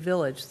ones in the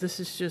village. This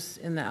is just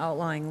in the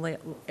outlying,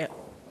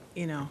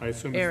 you know, I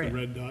assume it's area. the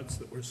red dots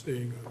that we're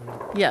seeing.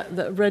 Yeah,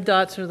 the red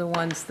dots are the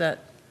ones that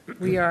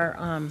we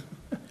are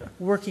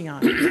working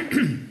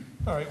on.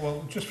 All right,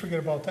 well, just forget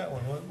about that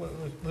one.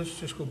 Let's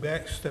just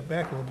step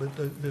back a little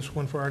bit, this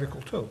one for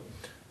Article 2.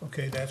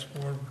 Okay, that's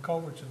for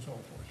culverts and so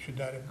forth. Should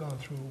that have gone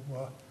through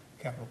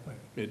capital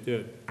planning? It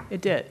did,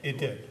 It did. It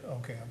did,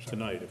 okay, I'm sorry.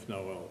 tonight, if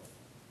no else.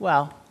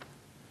 Well,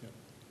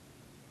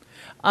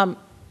 Whoa.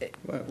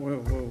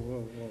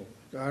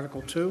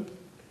 Article 2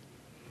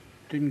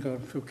 didn't go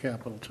through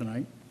capital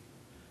tonight.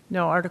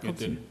 no, Article It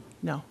 2. didn't?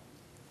 No,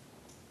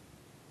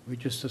 We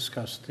just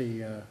discussed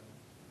the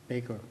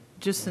Baker.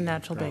 just the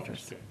natural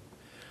bakers. Okay.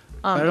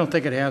 I don't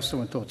think it has to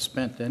until it's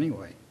spent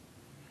anyway,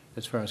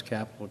 as far as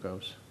capital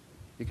goes.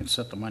 You can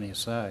set the money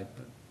aside,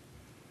 but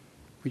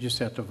we just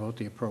have to vote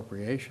the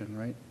appropriation,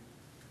 right?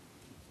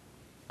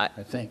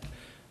 I think.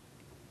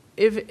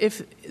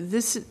 If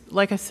this,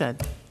 like I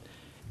said,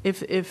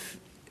 if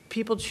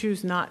people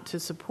choose not to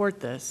support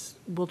this,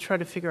 we'll try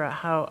to figure out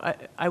how,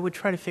 I would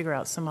try to figure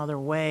out some other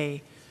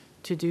way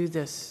to do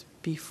this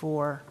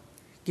before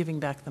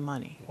giving back the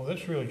money. Well,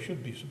 this really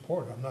should be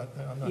supported. I'm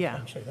not Yeah.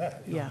 trying to say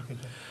that. You know, Yeah.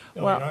 because,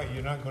 you know, Well-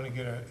 you're not going to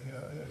get a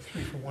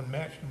 3-for-1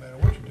 match no matter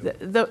what you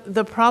do.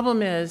 The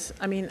problem is,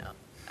 I mean,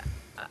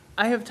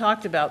 I have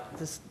talked about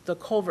this, the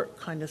culvert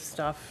kind of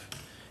stuff,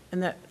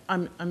 and that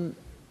I'm,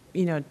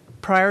 you know,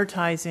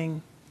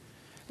 prioritizing.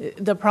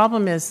 The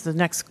problem is the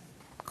next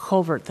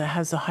culvert that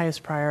has the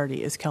highest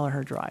priority is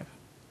Kelleher Drive.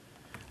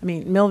 I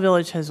mean, Mill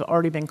Village has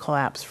already been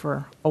collapsed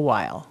for a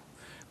while.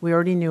 We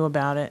already knew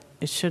about it.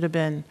 It should have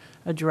been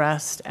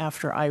addressed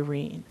after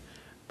Irene.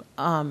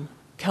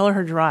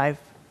 Kelleher Drive,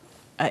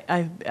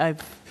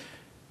 I've,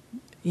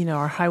 you know,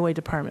 our highway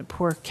department,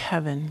 poor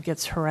Kevin,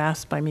 gets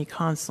harassed by me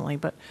constantly.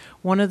 But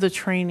one of the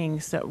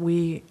trainings that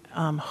we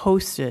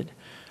hosted,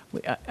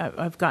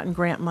 I've gotten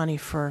grant money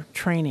for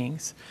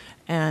trainings,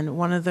 and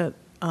one of the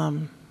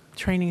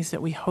trainings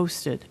that we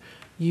hosted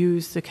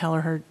used the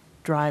Kelleher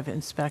Drive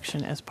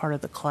inspection as part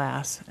of the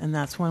class, and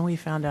that's when we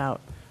found out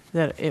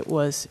that it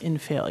was in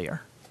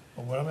failure.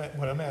 But what I'm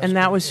asking. And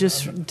that was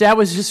you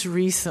know, just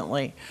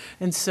recently.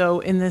 And so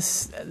in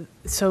this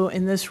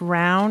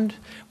round,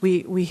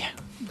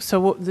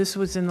 this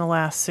was in the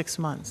last 6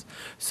 months.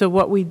 So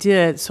what we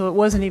did, so it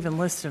wasn't even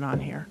listed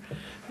on here.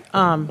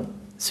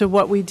 So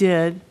what we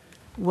did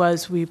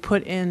was we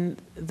put in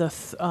the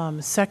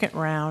third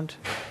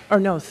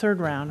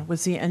round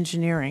was the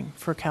engineering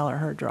for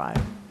Kelleher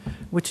Drive,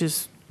 which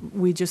is,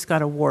 we just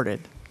got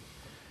awarded.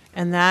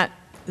 And that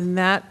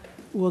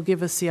will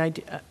give us the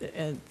idea,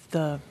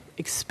 the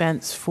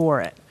expense for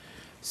it.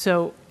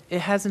 So it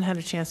hasn't had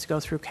a chance to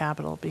go through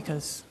capital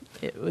because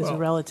it was Well-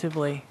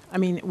 relatively, I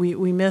mean,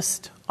 we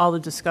missed all the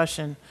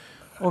discussion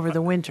over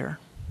the winter.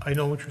 I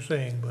know what you're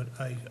saying, but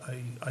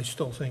I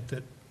still think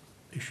that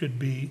there should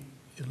be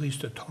at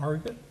least a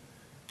target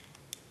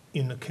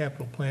in the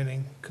capital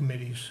planning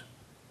committees,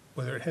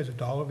 whether it has a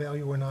dollar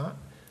value or not,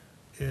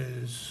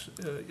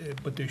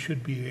 but there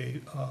should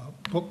be a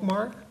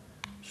bookmark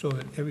so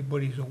that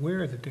everybody's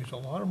aware that there's a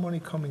lot of money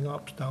coming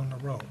up down the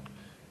road.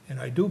 And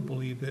I do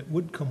believe that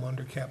would come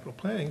under capital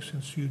planning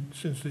since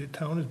the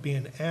town is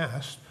being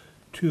asked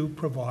to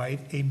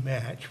provide a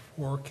match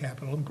for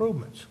capital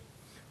improvements.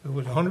 If it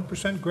was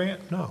 100%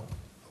 grant, no,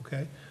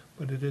 okay?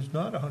 But it is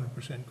not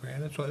 100%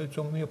 grant, it's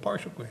only a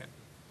partial grant.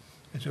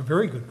 It's a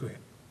very good grant.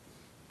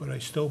 But I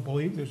still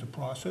believe there's a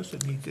process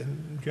that needs,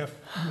 and Jeff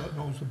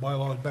knows the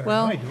bylaws better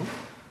than I do.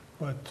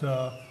 But,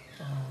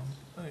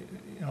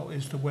 you know,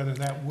 as to whether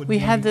that would be.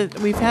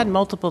 We've had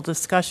multiple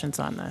discussions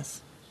on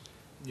this.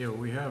 Yeah,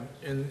 we have,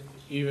 and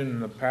even in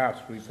the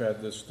past, we've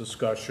had this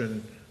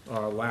discussion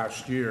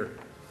last year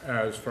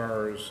as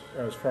far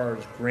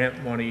as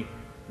grant money,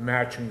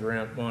 matching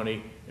grant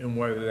money, and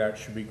whether that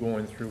should be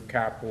going through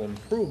capital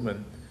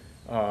improvement,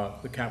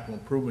 the capital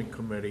improvement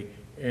committee,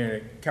 and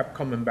it kept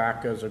coming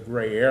back as a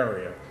gray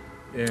area.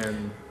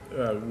 And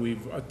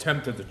we've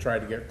attempted to try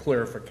to get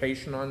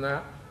clarification on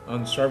that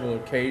on several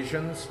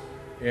occasions,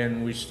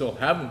 and we still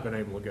haven't been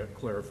able to get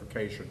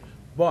clarification.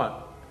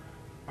 But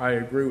I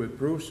agree with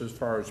Bruce as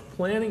far as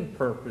planning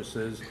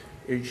purposes,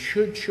 it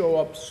should show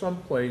up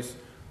someplace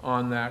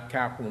on that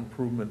capital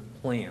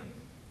improvement plan.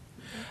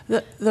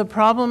 The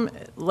problem,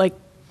 like,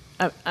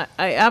 I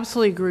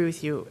absolutely agree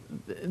with you.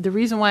 The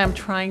reason why I'm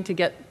trying to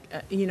get,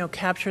 you know,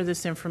 capture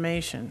this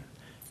information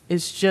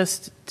is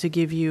just to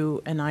give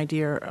you an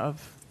idea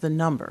of the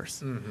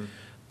numbers. Mm-hmm.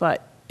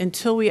 But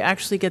until we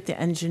actually get the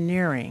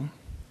engineering,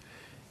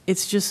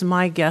 it's just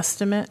my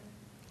guesstimate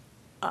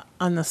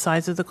on the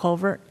size of the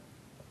culvert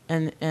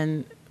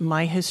and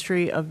my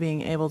history of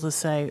being able to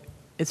say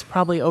it's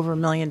probably over $1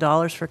 million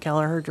for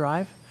Kelleher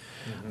Drive.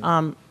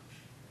 Mm-hmm.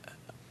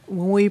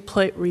 When we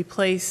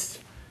replaced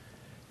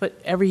But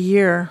every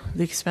year,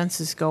 the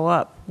expenses go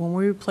up. When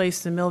we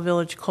replaced the Mill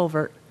Village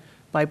culvert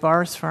by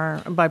Barr's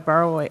Farm, by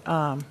Barway,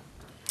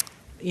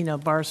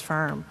 Barr's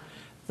Farm,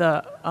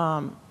 the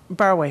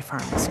Barway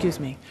Farm, excuse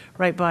me,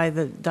 right by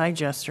the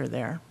digester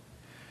there,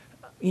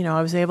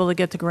 I was able to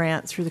get the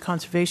grant through the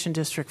Conservation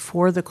District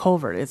for the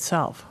culvert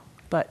itself.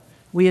 But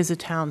we as a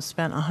town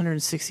spent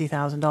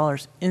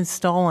 $160,000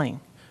 installing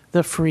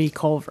the free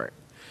culvert.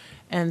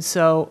 And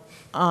so,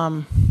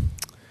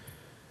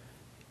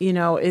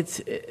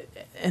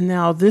 and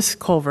now this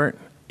culvert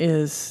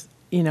is,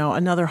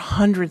 another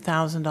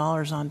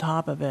 $100,000 on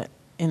top of it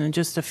in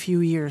just a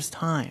few years'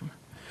 time.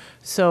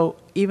 So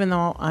even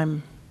though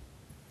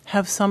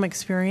have some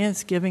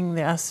experience giving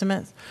the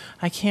estimates,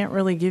 I can't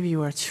really give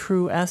you a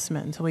true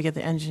estimate until we get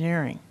the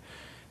engineering.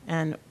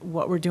 And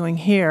what we're doing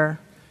here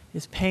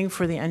is paying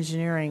for the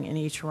engineering in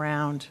each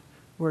round.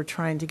 We're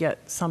trying to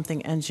get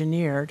something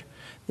engineered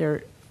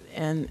there,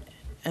 and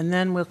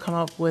then we'll come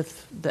up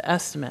with the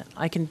estimate.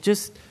 I can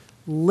just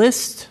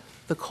list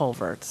the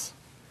culverts,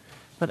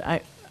 but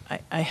I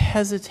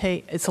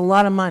hesitate. It's a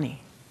lot of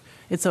money.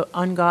 It's an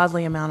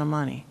ungodly amount of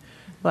money,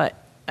 but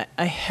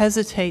I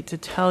hesitate to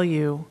tell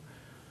you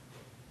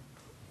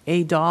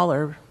a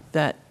dollar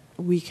that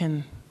we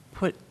can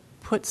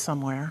put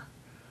somewhere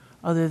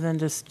other than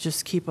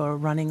just keep a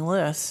running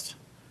list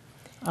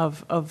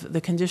of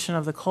the condition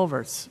of the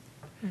culverts.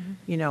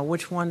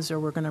 Which ones are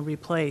we're going to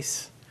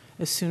replace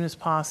as soon as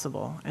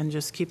possible, and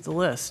just keep the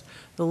list.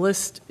 The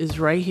list is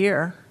right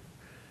here,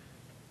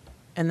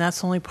 and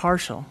that's only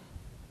partial.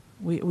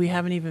 We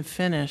haven't even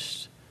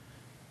finished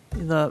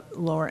the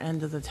lower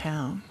end of the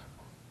town.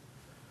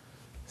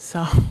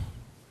 So.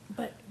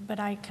 But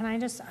I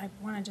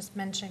want to just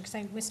mention, because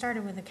we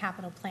started with the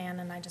capital plan,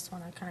 and I just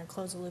want to kind of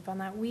close the loop on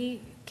that.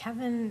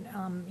 Kevin,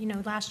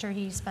 last year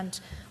he spent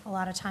a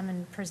lot of time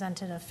and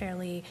presented a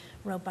fairly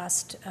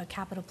robust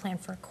capital plan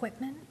for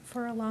equipment,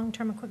 for a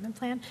long-term equipment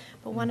plan.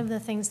 But one of the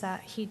things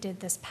that he did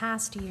this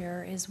past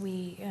year is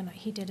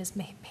he did his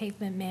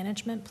pavement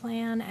management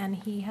plan, and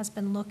he has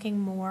been looking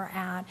more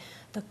at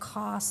the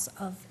costs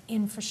of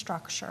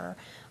infrastructure,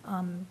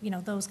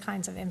 those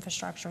kinds of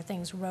infrastructure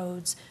things,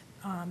 roads,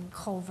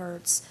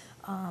 culverts,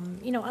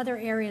 other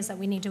areas that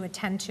we need to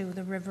attend to.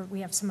 The river, we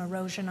have some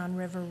erosion on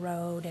River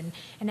Road, and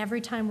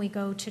every time we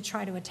go to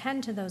try to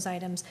attend to those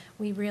items,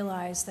 we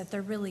realize that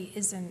there really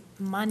isn't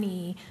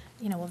money,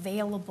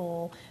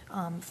 available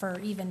for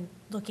even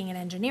looking at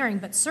engineering,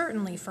 but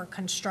certainly for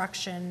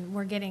construction.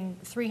 We're getting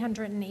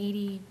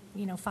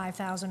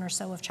 $385,000 or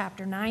so of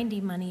Chapter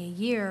 90 money a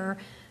year.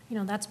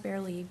 That's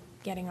barely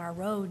getting our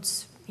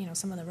roads,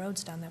 some of the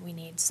roads done that we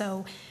need.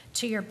 So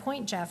to your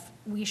point, Jeff,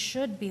 we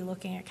should be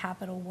looking at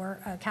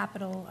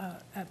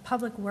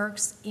public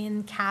works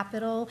in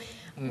capital.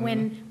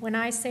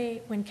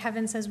 When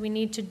Kevin says we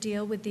need to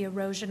deal with the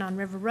erosion on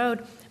River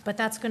Road, but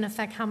that's going to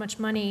affect how much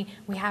money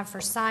we have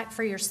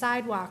for your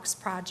sidewalks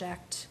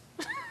project,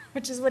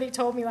 which is what he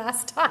told me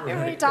last time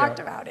when we talked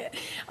about it.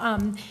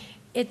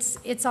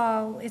 It's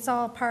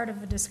all part of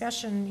the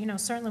discussion.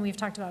 Certainly we've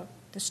talked about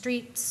the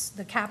streets,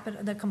 the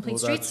complete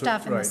street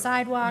stuff, and the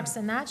sidewalks,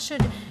 and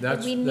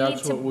we need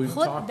to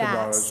put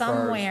that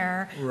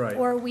somewhere,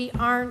 or we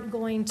aren't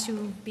going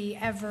to be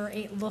ever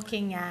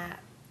looking at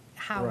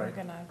how we're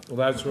going to. Well,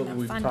 that's what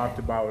we've talked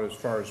about as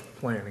far as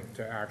planning,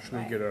 to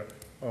actually get a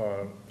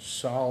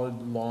solid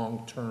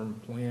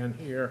long-term plan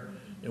here,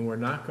 and we're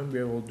not going to be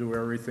able to do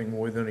everything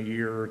within a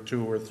year or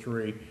two or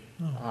three.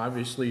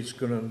 Obviously, it's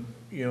going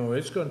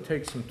to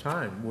take some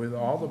time with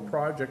all the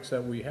projects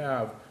that we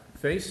have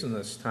facing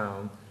this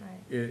town.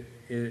 It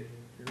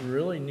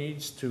really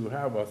needs to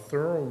have a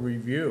thorough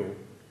review,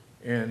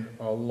 and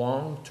a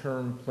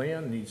long-term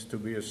plan needs to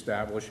be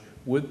established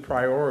with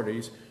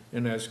priorities,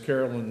 and as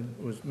Carolyn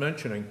was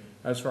mentioning,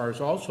 as far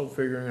as also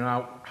figuring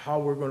out how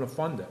we're going to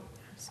fund it.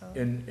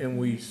 And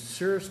we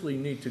seriously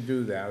need to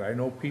do that. I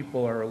know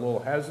people are a little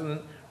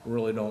hesitant,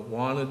 really don't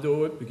want to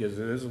do it because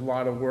it is a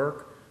lot of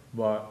work,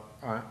 but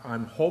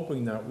I'm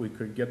hoping that we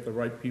could get the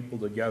right people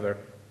together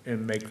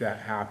and make that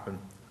happen.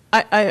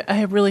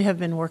 I really have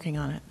been working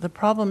on it. The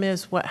problem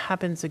is what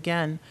happens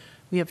again,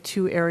 we have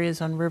two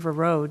areas on River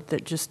Road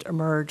that just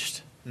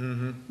emerged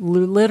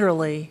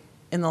literally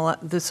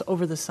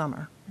over the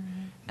summer.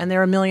 And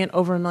they're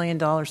over $1 million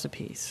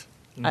apiece,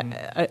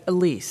 at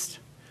least.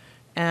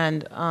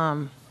 And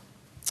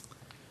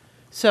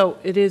so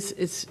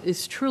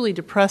it's truly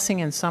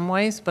depressing in some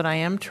ways, but I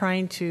am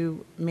trying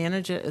to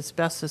manage it as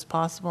best as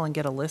possible and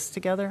get a list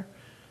together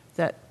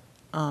that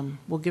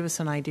will give us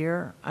an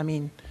idea. I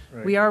mean,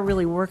 we are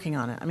really working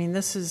on it. I mean,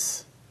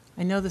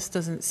 I know this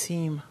doesn't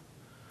seem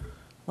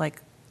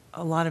like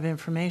a lot of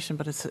information,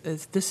 but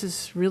this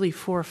is really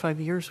 4 or 5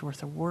 years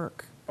worth of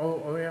work.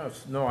 Oh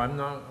yes. No,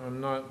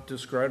 I'm not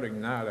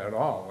discrediting that at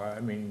all. I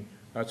mean,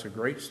 that's a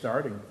great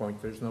starting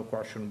point. There's no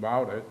question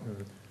about it.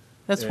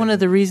 That's one of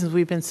the reasons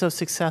we've been so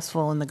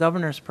successful in the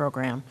governor's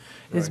program,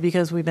 is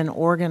because we've been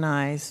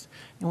organized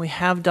and we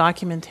have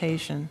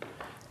documentation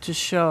to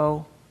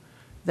show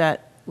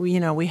that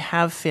we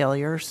have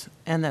failures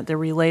and that they're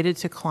related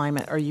to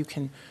climate, or you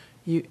can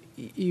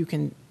you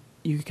can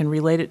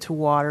relate it to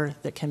water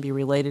that can be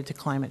related to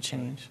climate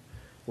change.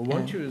 Well,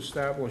 once you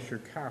establish your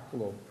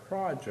capital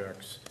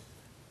projects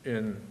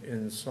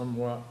in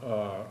somewhat,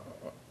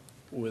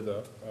 with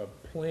a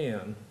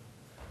plan,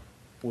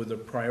 with a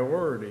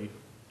priority,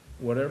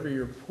 whatever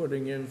you're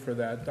putting in for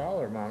that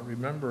dollar amount,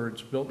 remember,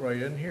 it's built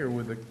right in here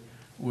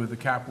with the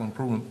capital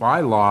improvement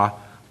bylaw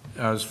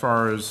as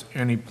far as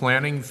any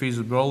planning,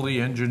 feasibility,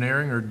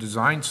 engineering, or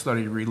design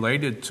study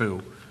related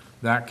to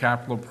that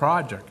capital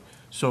project.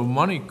 So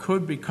money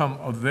could become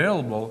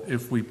available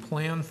if we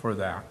plan for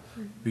that,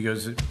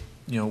 because,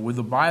 with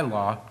the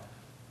bylaw,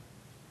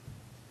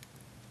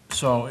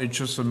 so it's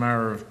just a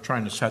matter of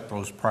trying to set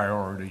those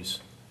priorities.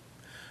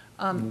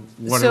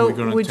 What are we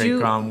going to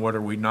take on? What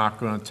are we not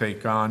going to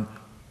take on?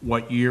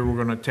 What year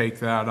we're going to take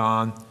that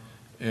on?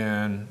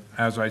 And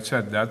as I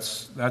said,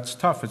 that's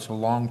tough. It's a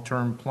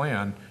long-term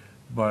plan,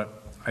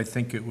 but I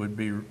think it would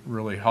be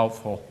really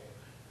helpful.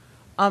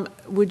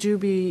 Would you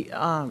be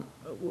open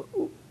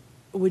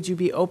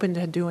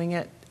to doing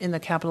it in the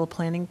capital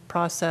planning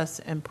process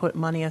and put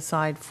money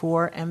aside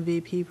for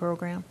MVP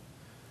program?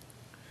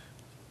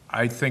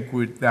 I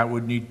think that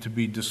would need to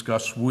be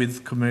discussed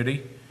with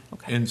committee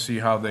and see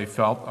how they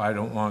felt. I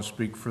don't want to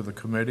speak for the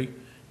committee.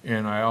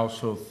 And I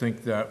also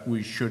think that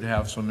we should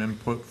have some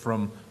input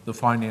from the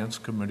finance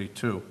committee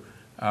too,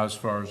 as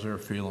far as their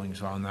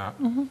feelings on that.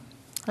 Mm-hmm.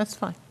 That's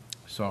fine.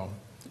 So,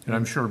 and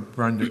I'm sure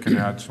Brenda can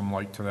add some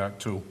light to that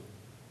too.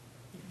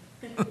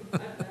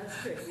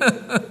 That's good.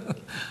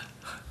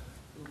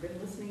 We've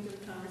been listening to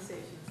the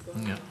conversations. Go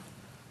on. Yeah.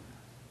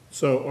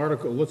 So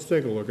let's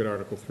take a look at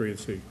Article 3 and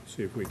see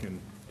if we can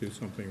do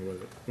something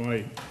with it.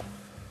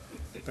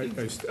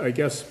 I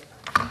guess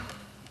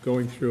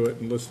going through it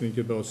and listening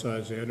to both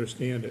sides, I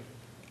understand it.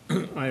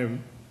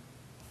 I'm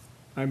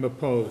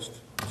opposed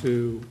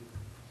to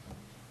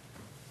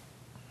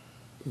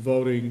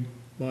voting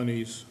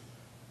monies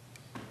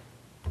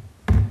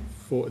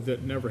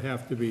that never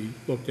have to be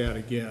looked at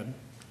again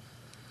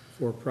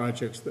for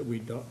projects that we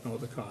don't know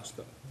the cost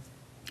of.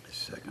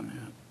 Second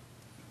that.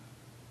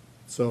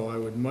 So I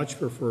would much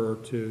prefer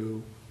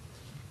to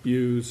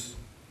use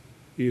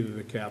either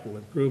the capital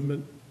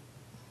improvement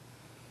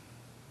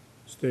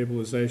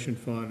stabilization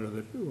fund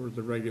or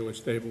the regular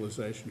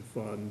stabilization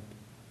fund.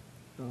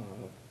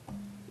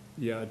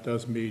 Yeah, it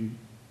does mean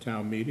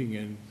town meeting,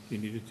 and you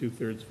need a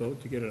 2/3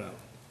 vote to get it out.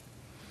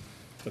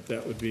 But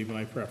that would be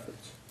my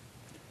preference.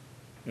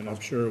 And I'm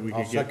sure we I'll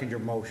could get. second your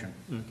motion.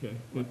 Okay,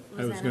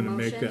 I was gonna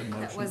make that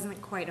motion. That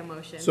wasn't quite a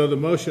motion. So the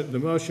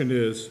motion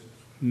is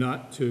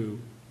not to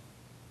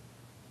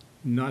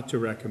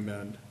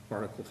recommend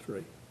Article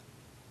 3.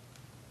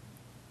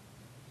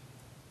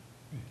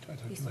 I thought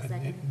He's you had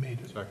second. made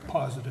a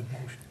positive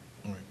motion.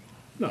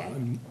 No, Okay.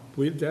 and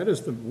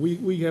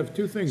we have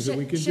two things that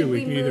we can Should do. We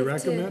we can either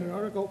move to- recommend an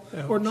article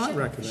or not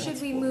recommend. Should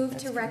we move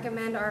to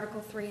recommend Article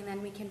 3 and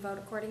then we can vote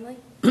accordingly?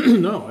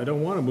 No, I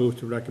don't want to move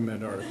to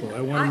recommend article. I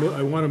want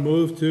to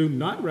move to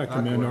not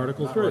recommend Not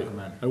Article not 3.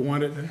 recommend. I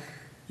want it,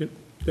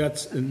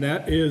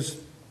 that is,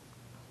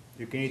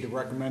 You can either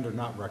recommend or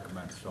not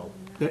recommend, so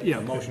yeah.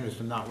 the motion is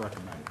to not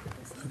recommend.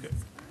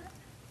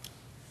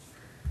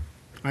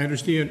 I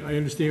understand what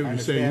you're saying.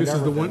 understand This is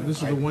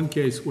everything. the one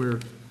case where,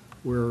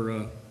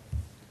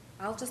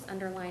 I'll just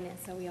underline it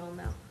so we all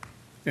know.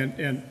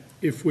 and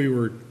if we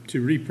were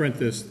to reprint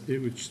this, it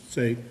would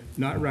say,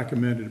 not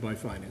recommended by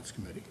Finance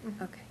Committee.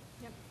 Okay.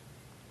 Yep.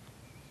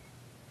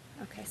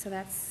 Okay, so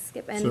that's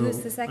Skip. And So who's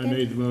the I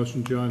made second? the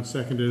motion, John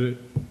seconded it.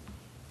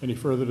 Any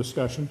further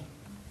discussion?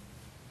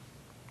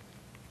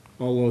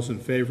 All those in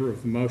favor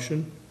of the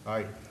motion?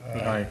 Aye.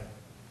 Aye.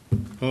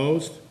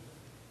 Opposed?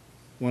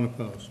 One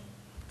opposed.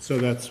 So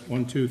that's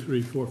 1, 2,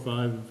 3, 4,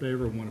 5 in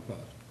favor, one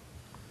opposed.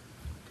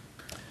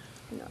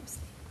 No,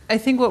 abstain. I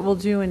think what we'll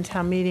do in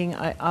town meeting,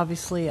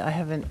 I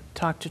haven't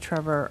talked to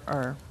Trevor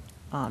or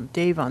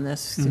Dave on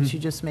this since you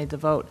just made the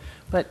vote,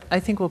 but I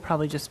think we'll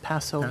probably just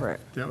pass over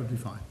it. That would be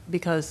fine.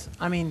 Because,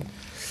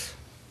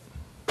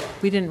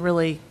 we didn't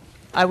really,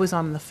 I was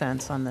on the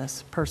fence on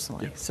this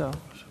personally, so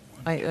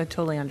I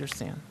totally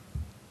understand.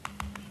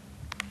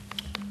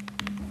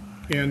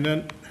 And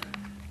then,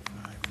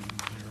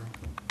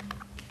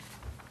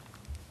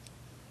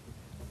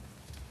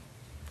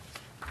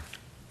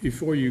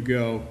 before you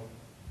go,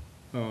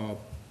 I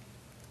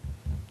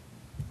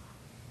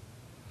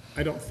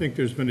don't think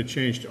there's been a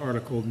change to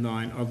Article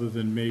 9 other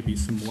than maybe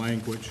some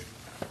language.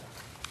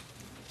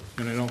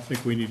 And I don't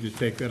think we need to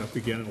take that up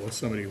again unless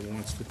somebody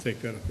wants to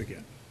take that up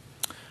again.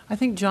 I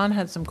think John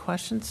had some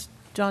questions.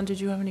 John, did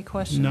you have any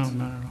questions?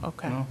 No.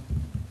 Okay. No.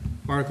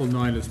 Article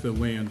 9 is the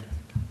land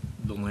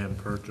The land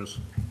purchase.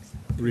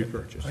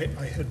 repurchase. I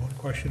had one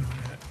question on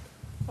that.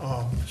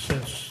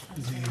 Since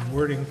the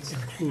wording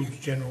includes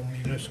general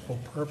municipal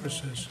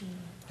purposes,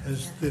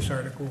 has this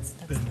article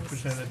been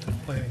presented to the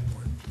planning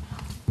board?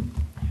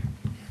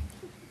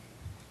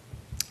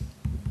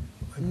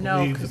 No, I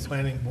believe 'cause- the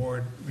planning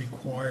board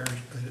requires,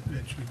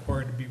 it's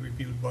required to be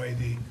reviewed by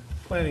the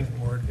planning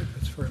board if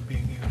it's for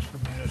being used for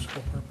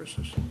municipal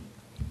purposes.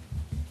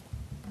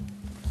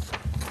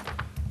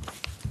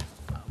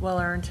 Well,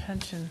 our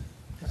intention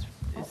is.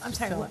 Oh, is I'm to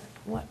sorry, sell it.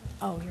 what,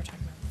 oh, you're talking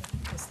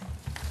about this thing.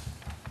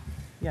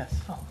 Yes.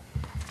 Oh,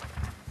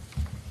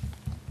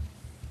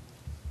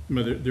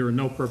 But there are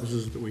no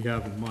purposes that we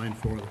have in mind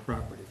for the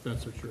property, if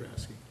that's what you're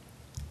asking.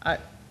 No,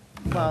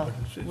 Well, but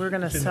it's- we're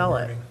going to it's in the sell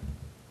it. wording.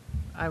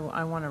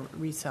 I want to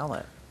resell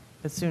it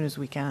as soon as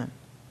we can.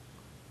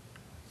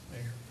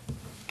 There.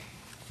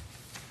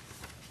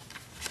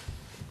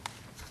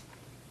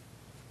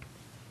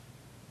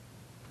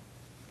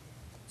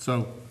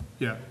 So,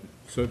 yeah,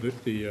 so that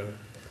you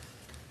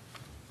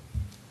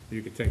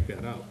could take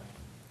that out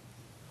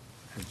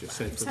and just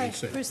say for sorry, the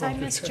sake. Bruce, I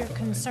missed your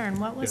concern.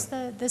 What was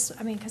Yeah.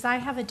 I mean, because I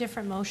have a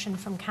different motion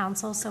from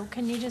council, so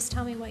can you just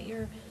tell me what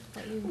you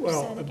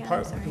Well, said again?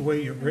 part, I'm sorry. the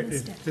way you've I written,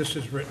 missed it. this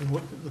is written,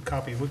 the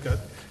copy we got,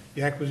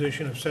 the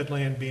acquisition of said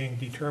land being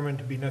determined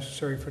to be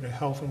necessary for the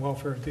health and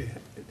welfare of the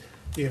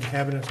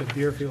inhabitants of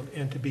Deerfield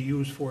and to be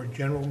used for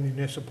general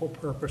municipal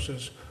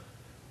purposes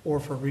or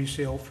for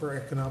resale for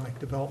economic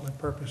development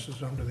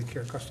purposes under the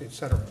care, custody, et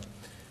cetera.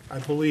 I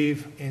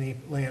believe any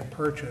land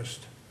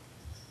purchased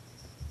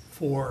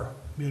for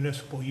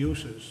municipal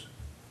uses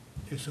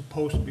is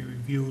supposed to be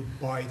reviewed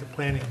by the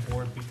planning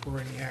board before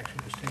any action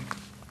is taken.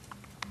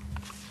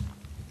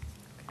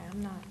 Okay,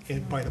 I'm not.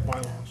 And by the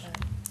familiar with bylaws. that,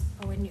 but-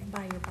 Oh,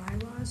 by your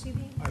bylaws, you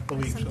mean? I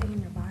believe so. Something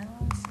in your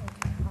bylaws?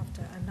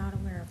 Okay, I'm not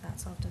aware of that,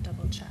 so I'll have to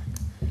double check.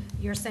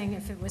 You're saying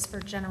if it was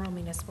for general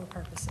municipal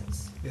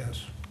purposes,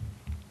 Yes.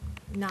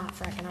 not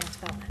for economic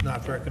development?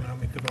 Not for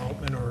economic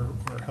development or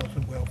health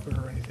and welfare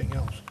or anything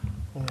else,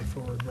 only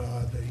for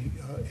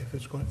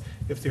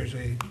if there's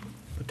a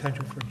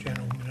potential for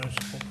general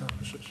municipal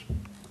purposes.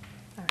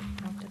 All right,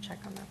 I'll have to check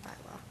on that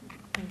bylaw.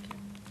 Thank you.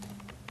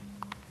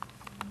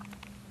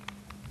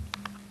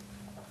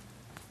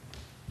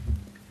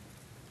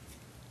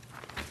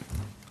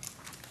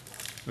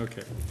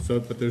 Okay, so,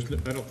 but I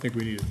don't think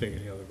we need to take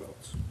any other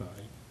votes. No.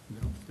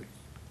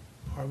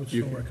 I would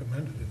You still can-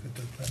 recommend it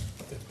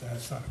if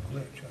that's not a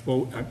glitch.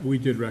 Well, we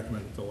did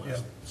recommend it the Yeah.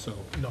 last, so.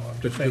 No, I'm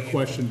The just saying.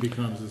 question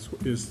becomes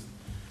is,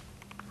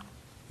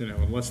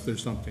 unless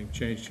there's something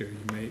changed here,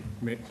 we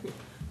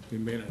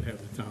may not have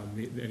the town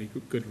meet, any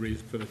good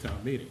reason for the town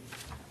meeting.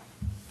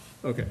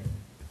 Okay.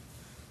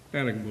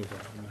 And I can move on.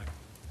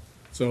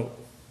 So,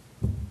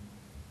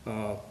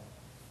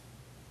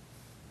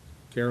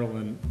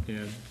 Carolyn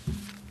and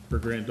her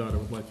granddaughter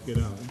would like to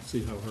get out and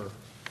see how her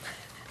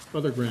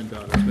other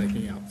granddaughter's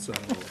making out, so.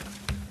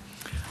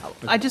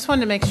 I just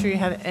wanted to make sure you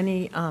had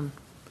any,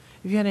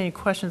 if you had any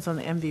questions on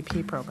the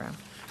MVP program.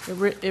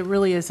 It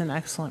really is an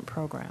excellent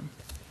program.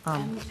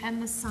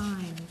 And the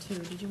sign, too.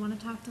 Did you want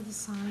to talk to the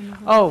sign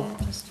a Oh, little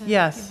bit? Just to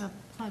yes. give a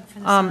plug for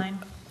the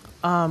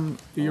sign?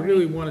 Do you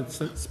really want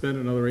to spend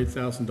another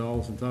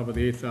 $8,000 on top of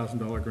the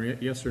 $8,000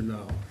 grant, yes or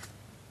no?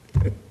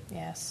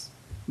 Yes.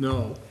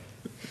 No.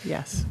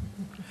 Yes.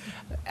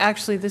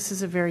 Actually, this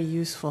is a very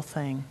useful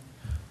thing.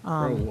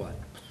 Or what?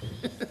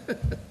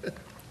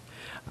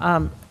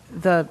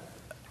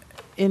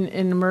 In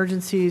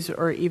emergencies,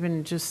 or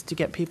even just to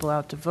get people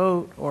out to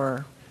vote,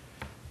 or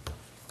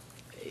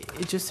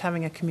just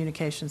having a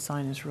communication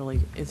sign is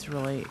really,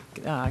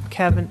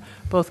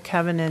 both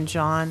Kevin and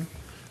John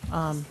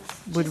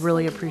would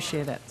really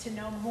appreciate it. To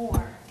know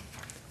more.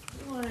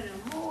 You want to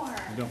know more.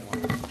 I don't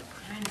want to.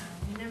 I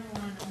know, you never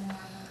want to know more.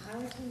 I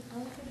like to know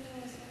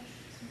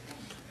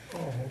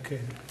Oh, okay.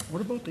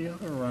 What about the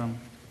other,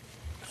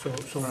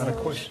 So my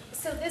question,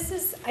 So this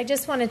is, I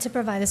just wanted to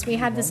provide this, we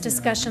had this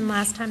discussion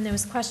last time, there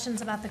was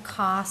questions about the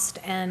cost,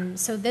 and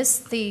so this,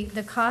 the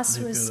cost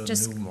was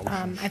just,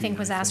 I think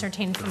was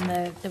ascertained from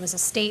there was a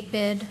state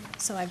bid,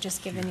 so I've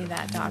just given you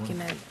that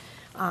document.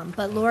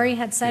 But Lori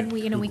had said,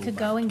 we could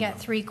go and get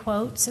 3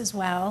 quotes as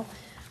well,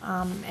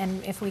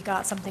 and if we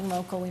got something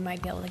local, we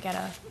might be able to get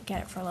it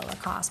for a lower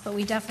cost, but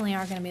we definitely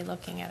are gonna be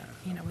looking at,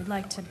 we'd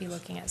like to be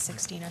looking at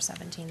 16 or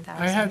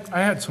 17,000. I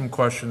had some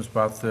questions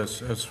about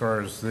this as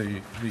far as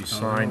the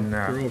sign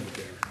They're that, over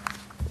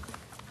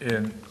there.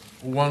 and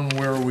one,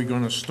 where are we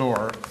gonna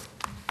store it?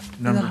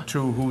 Number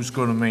 2, who's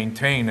gonna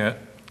maintain it?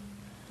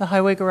 The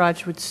highway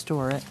garage would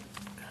store it.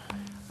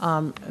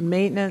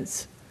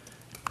 Maintenance,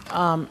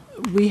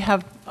 we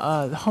have,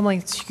 the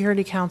Homeland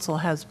Security Council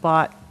has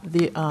bought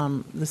the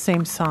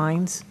same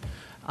signs,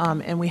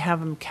 and we have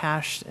them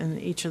cached in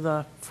each of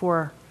the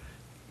 4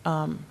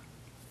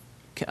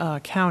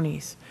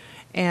 counties.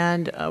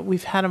 And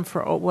we've had them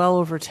for well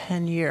over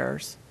 10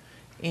 years,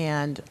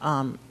 and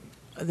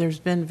there's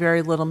been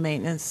very little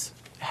maintenance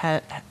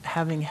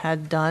having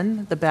had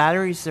done. The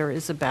batteries, there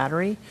is a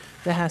battery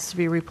that has to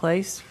be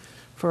replaced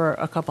for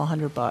a couple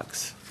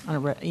 $100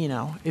 on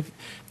a, if,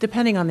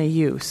 depending on the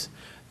use.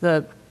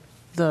 The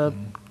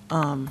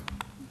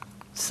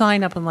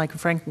sign up in like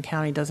Franklin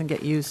County doesn't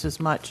get used as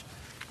much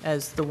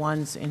as the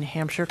ones in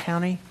Hampshire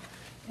County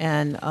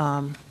and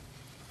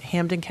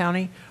Hampden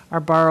County are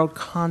borrowed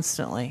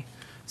constantly.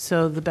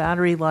 So the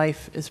battery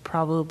life is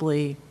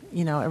probably,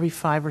 every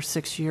 5 or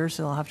 6 years,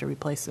 they'll have to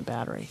replace the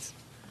batteries.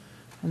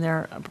 And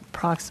they're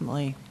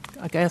approximately,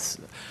 I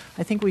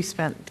think we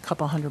spent a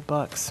couple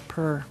 $100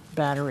 per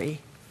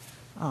battery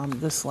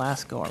this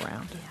last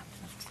go-around. Yeah,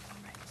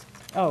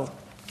 that's right. Oh,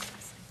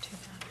 Two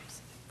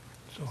batteries.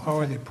 So how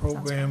are they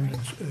programmed?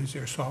 Is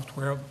there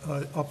software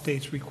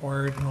updates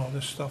required and all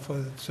this stuff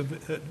that's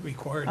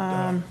required?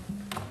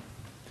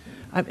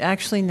 I've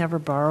actually never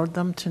borrowed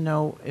them to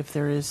know if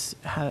there is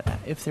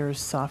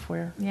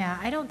software. Yeah,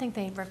 I don't think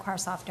they require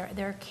software.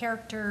 They're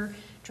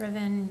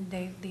character-driven.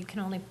 They can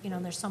only,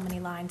 there's so many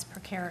lines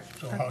per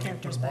So how do you put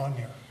characters. them on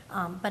there?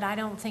 But I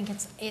don't think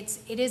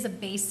it is a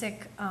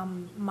basic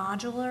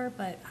modular,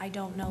 but I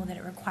don't know that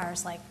it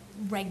requires like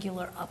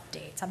regular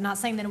updates. I'm not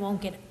saying that it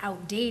won't get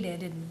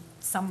outdated in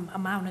some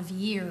amount of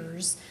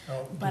years,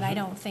 Oh, but does I it-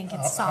 don't think how-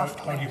 it's how-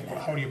 software.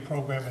 How do you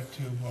program it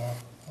to,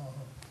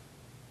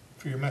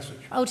 for your message?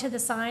 Oh, to the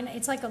sign,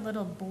 it's like a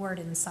little board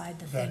inside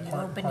the Is that thing. You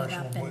part open and it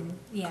up parcel and, what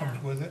yeah.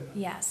 comes with it?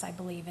 Yes, I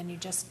believe, and you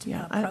just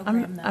Yeah,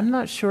 program the. I'm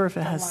not sure if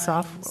it the has lines.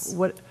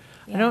 software.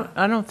 Yeah.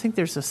 I don't think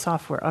there's a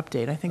software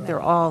update. I think they're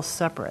all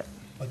separate.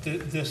 But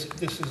this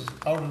is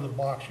out of the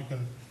box, you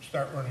can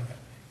start running it.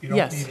 You don't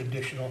Yes. need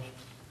additional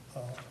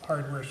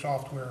hardware,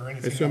 software, or I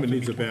anything. assume it else in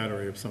needs a between.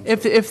 battery of some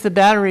If, sort. if the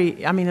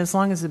battery, I mean, as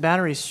long as the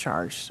battery's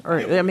charged, or,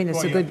 Yeah, I mean, it's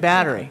well, a yeah, good yeah.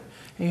 battery.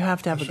 You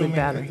have to have a good Assuming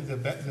battery. the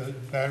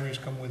batteries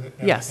come with it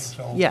and Yes,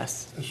 everything, so.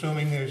 yes.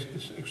 Assuming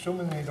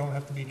they don't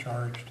have to be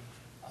charged,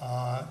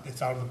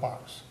 it's out of the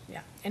box. Yeah,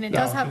 and it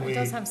Now, does have, do it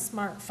does we- have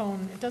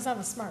smartphone, it does have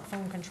a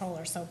smartphone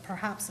controller, so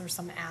perhaps there's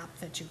some app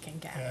that you can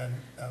get.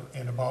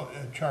 And about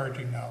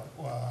charging now,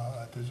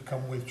 does it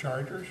come with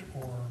chargers,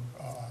 or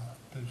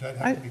does that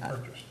have to be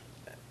purchased?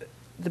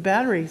 The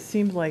battery,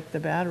 seemed like the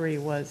battery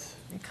was,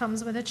 It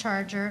comes with a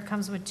charger, it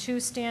comes with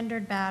 2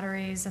 standard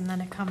batteries, and then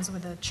it comes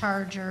with a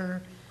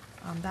charger.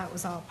 That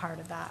was all part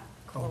of that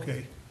quote.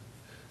 Okay.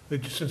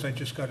 Since I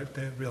just got it,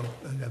 I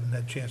haven't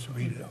had a chance to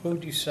read it. Who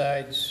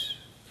decides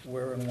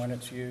where and when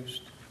it's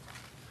used?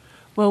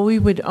 well, we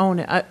would own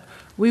it.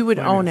 We would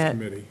own Finance it.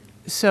 Committee.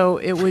 So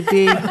it would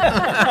be,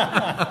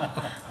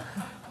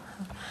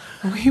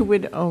 we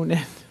would own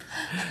it.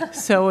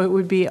 So it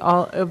would be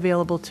all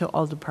available to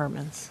all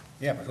departments.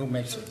 Yeah, but who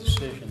makes the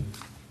decision?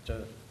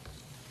 Do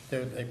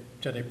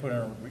they put in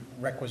a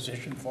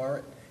requisition for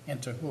it,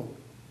 and to who?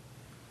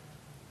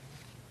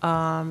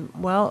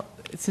 Well,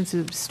 since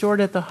it's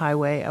stored at the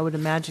highway, I would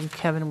imagine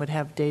Kevin would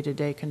have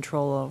day-to-day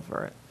control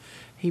over it.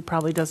 He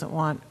probably doesn't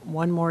want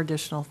one more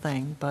additional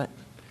thing, but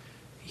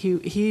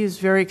he is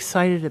very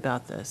excited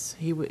about this.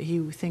 He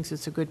thinks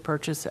it's a good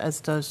purchase, as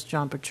does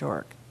John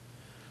Pachork.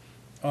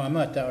 Oh, I'm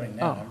not doubting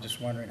that, Oh. I'm just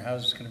wondering how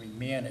it's gonna be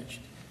managed.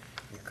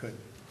 It could,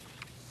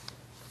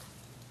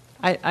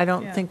 I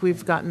don't Yeah. think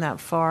we've gotten that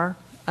far.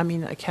 I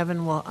mean,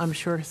 I'm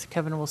sure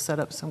Kevin will set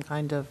up some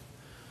kind of,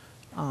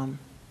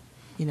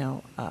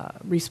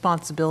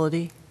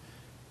 responsibility,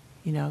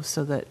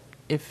 so that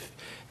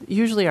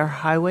usually our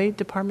highway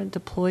department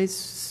deploys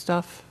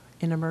stuff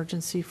in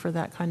emergency for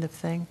that kind of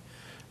thing.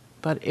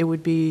 But it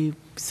would be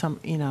John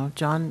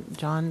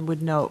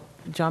would know,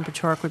 John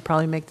Pachork would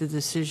probably make the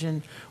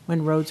decision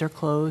when roads are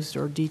closed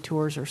or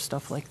detours or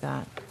stuff like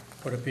that.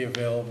 would it be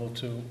available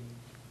to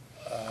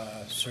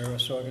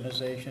service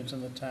organizations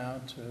in the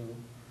town to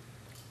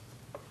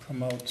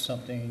promote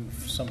something,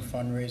 some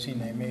fundraising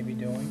they may be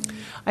doing?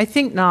 I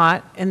think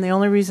not, and the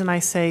only reason I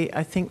say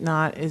I think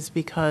not is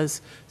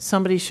because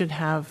somebody should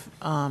have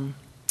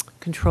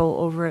control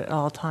over it at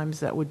all times.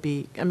 That would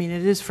be, I mean,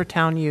 it is for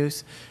town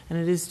use, and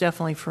it is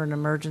definitely for an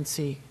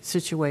emergency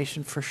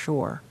situation for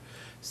sure.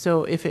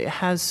 So if it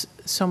has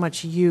so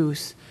much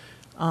use,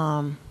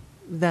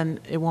 then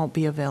it won't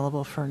be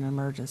available for an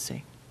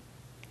emergency.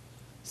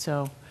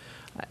 So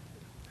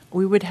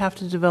we would have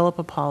to develop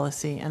a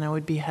policy, and I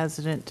would be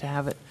hesitant to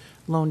have it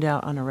loaned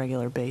out on a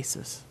regular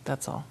basis,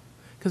 that's all.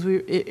 Because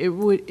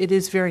it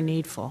is very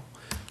needful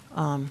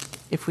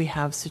if we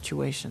have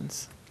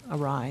situations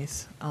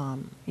arise,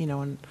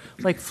 and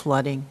like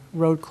flooding,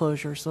 road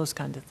closures, those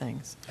kind of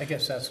things. I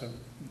guess that's a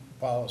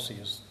policy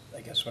is,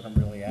 I guess what I'm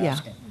really Yeah.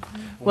 asking.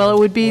 Well, it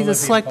would be Will the there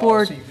select a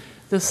board, policy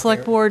the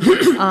select there? board,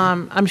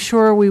 I'm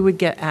sure we would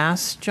get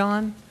asked,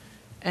 John,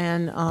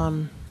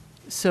 and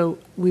so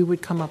we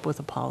would come up with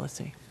a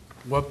policy.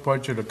 What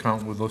budget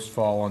account would this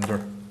fall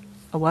under?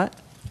 A what?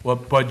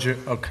 What budget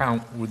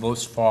account would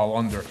this fall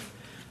under?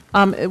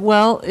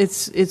 Well,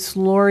 it's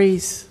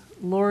Lori's,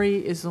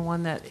 Lori is the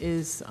one that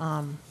is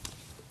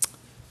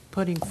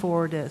putting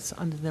forward as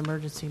under the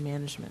emergency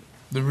management.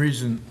 The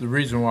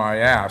reason why I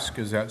ask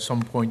is at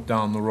some point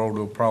down the road,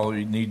 it'll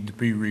probably need to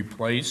be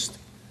replaced.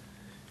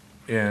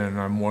 And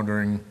I'm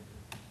wondering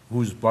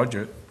whose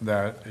budget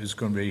that is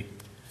going to be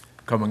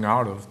coming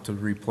out of to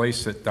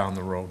replace it down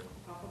the road.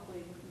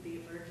 Probably the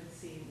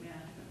emergency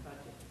management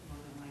budget, more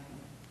than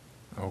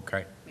likely.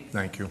 Okay, Makes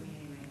thank sense you. to me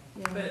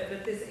anyway.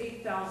 But this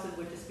 8,000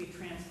 would just be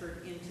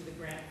transferred into the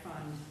grant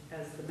fund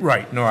as the.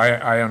 Right, no,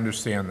 I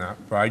understand that,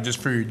 but I just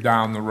figured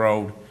down the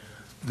road,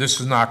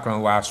 this is not going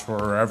to last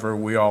forever,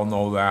 we all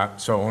know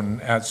that. So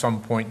at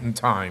some point in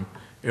time,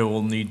 it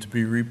will need to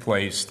be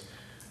replaced.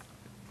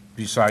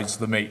 Besides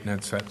the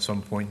maintenance, at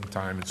some point in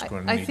time, it's going to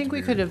need to be I replaced. think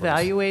we could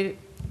evaluate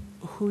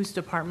whose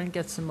department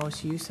gets the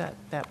most use at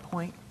that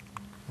point.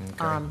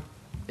 Okay.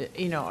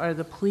 You know, are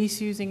the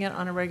police using it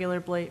on a regular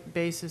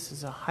basis?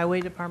 Is the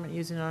highway department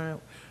using it on a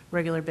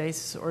regular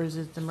basis? Or is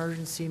it the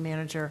emergency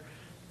manager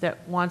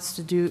that wants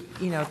to do,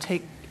 you know,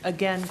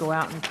 go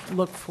out and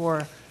look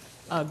for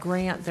a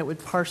grant that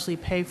would partially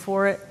pay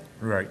for it?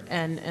 Right.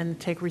 And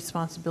take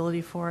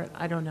responsibility for it?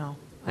 I don't know.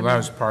 Well, that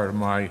was part of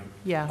my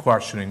Yeah.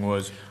 questioning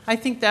was, I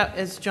think that,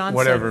 as John said.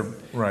 Whatever,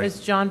 right. As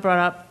John brought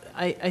up,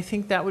 I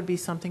think that would be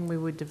something we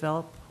would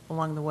develop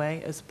along the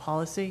way as a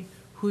policy,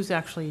 who's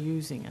actually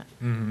using it.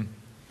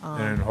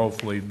 and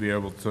hopefully be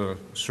able to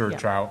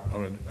search Yeah. out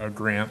a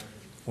grant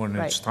when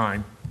it's Right.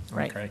 time.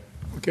 Right. Okay.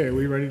 Okay, are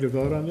we ready to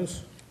vote on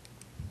this?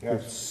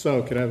 Yes.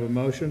 So, can I have a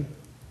motion?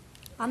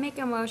 I'll make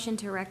a motion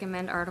to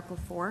recommend Article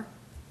 4.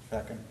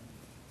 Second.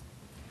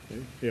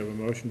 Okay, you have a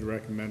motion to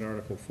recommend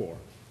Article 4.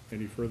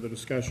 Any further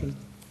discussion?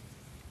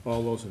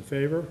 All those in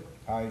favor?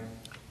 Aye.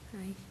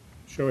 Aye.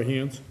 Show of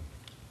hands.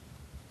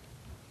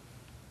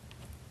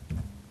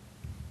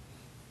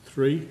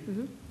 3?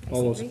 I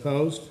All see those 3.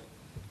 opposed?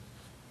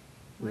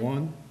 One.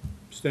 1.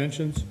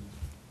 Abstentions?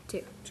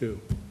 2.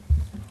 2.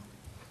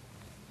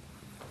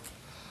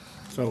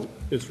 So,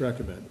 it's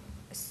recommended.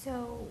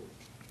 So,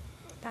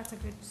 that's a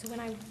good, so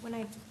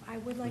I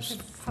would like to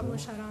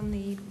publish that on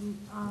the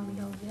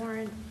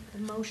warrant, the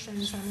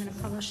motions, I'm gonna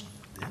publish,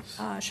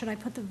 should I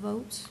put the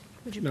votes?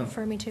 Would you No.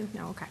 prefer me to?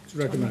 No, okay. It's Just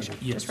wanna make recommended. sure.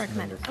 Yes, Just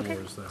recommended, number okay,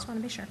 4 is that. just wanna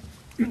be sure.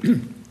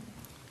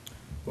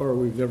 Or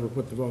we've never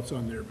put the votes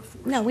on there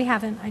before. No, we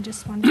haven't, I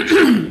just wanted to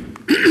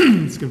be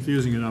sure. It's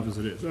confusing enough as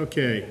it is.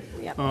 Okay.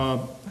 Yep. Uh, I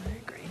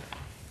agree.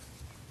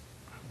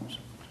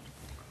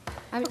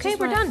 I Okay, just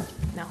we're wanna- done.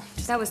 No,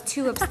 That was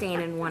 2 abstain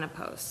and 1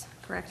 oppose,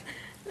 correct?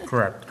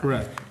 Correct.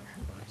 Correct.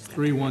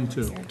 3, 1,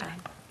 2. you're done.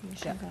 You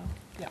should go.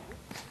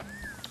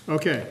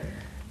 Okay,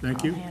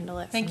 thank you. I'll handle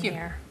it from Thank you.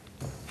 here.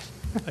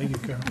 Thank you,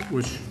 Carol.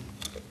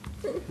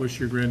 Wish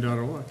your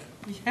granddaughter luck.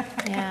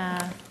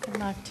 Yeah, good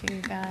luck to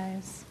you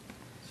guys.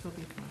 She'll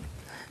be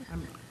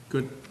fine.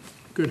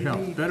 Good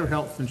health, better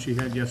health than she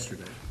had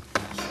yesterday.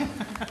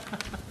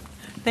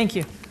 Thank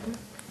you.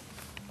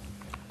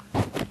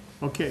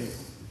 Okay.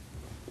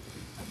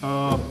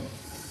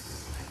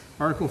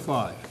 Article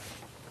 5.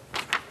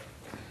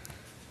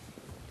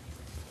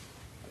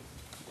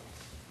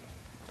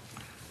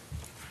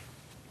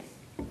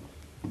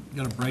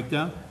 Got a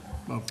breakdown?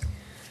 Oh,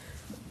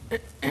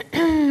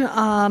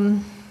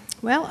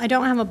 Well, I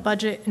don't have a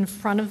budget in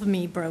front of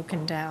me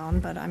broken down,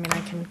 but I mean,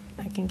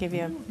 I can give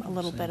you a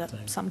little bit of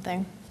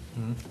something.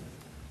 Do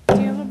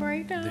you have a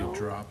breakdown? They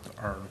dropped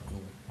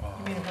Article, You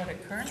mean what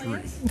it currently 3.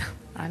 is?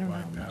 I don't know,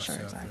 I'm not bypass sure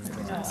that.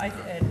 exactly. No,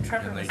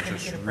 Trevor And was they going to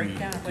just get a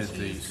breakdown of what redid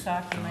he's these.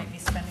 thought he might be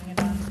spending it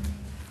on.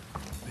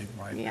 They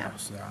Yeah.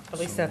 bypassed that. At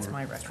least so that's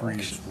we're- my 3 is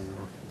recollection.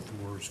 4,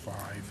 4 is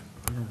 5.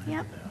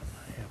 Yep.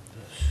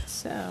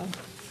 So,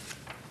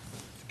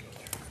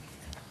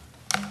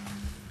 Can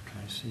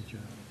I see, Joe?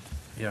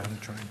 Yeah, I'm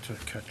trying to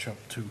catch up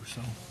too,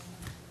 so.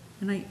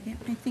 And I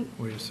think,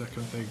 Wait a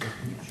second, they got.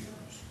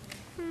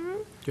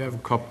 Do you have a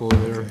couple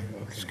there,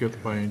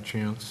 Skip, by any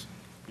chance?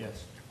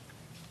 yes.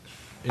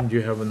 And do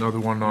you have another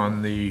one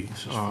on the,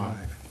 This is 5. Oh,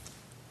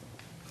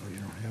 you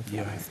don't have 5?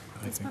 yeah, I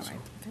that's think about so. right.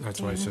 That's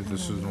why I said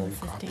this is an old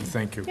copy. 15.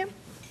 Thank you. Yep.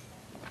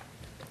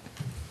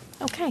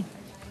 Okay. Okay,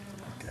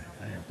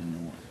 I have the new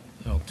one.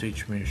 It'll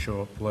teach me to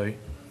show up late.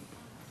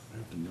 I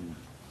have the new one.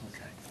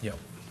 Okay. Yep.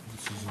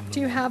 This is Do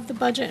you have the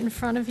budget in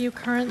front of you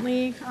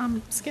currently,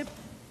 Skip?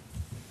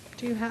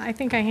 Do you have, I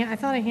think I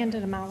thought I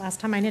handed them out last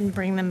time. I didn't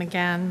bring them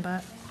again,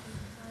 but,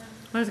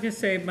 I was gonna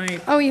say, my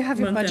oh, you have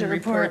your month-end budget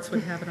report. reports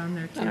would have it on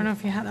there too. I don't know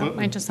if you have, that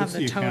might just have What's the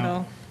the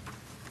account?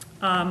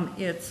 total.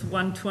 It's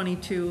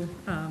 122,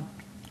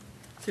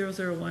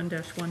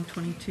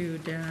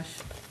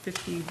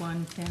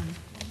 001-122-5110.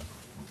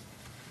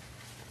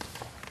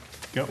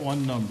 Got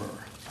one number.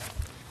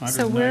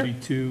 So we're-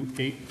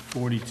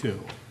 192,842.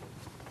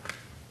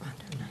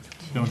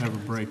 Don't have a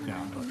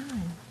breakdown, but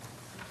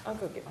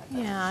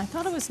Yeah, I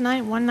thought it was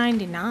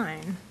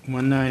 199.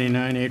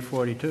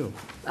 199,842.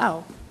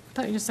 Oh, I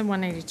thought you just said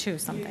 182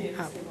 something.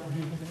 Oh,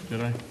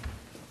 did I?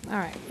 all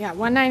right, yeah,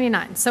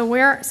 199. So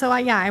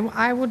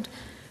I would,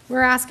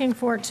 we're asking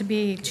for it to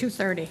be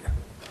 230.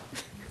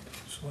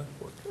 Select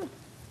board.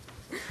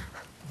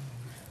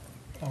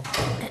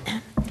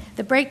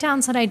 The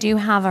breakdowns that I do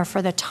have are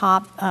for the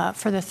top,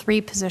 for the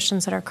 3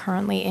 positions that are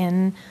currently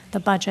in the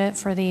budget,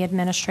 for the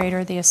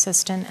administrator, the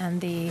assistant,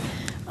 and the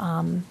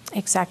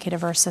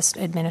executive or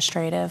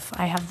administrative.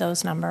 I have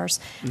those numbers.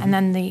 And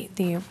then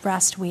the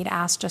rest, we'd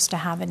asked just to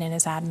have it in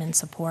as admin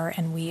support,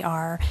 and we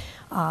are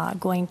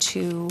going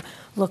to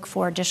look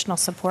for additional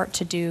support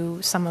to do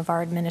some of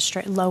our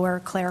lower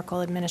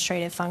clerical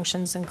administrative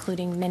functions,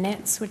 including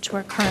minutes, which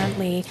we're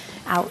currently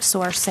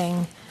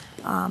outsourcing.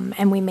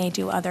 And we may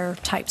do other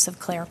types of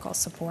clerical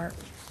support.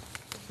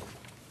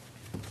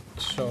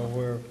 So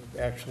we're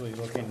actually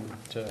looking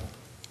to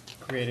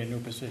create a new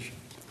position.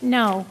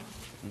 No,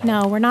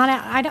 we're not,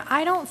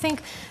 I don't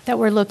think that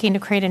we're looking to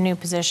create a new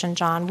position,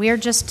 John. We're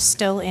just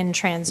still in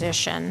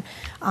transition.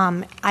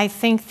 I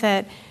think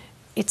that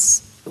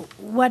it's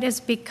what has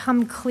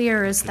become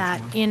clear is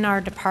that in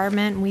our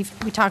department, we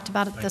talked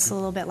about this a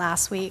little bit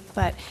last week,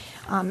 but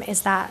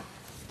is that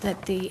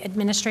the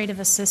administrative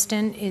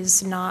assistant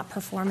is not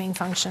performing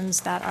functions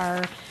that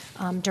are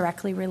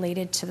directly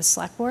related to the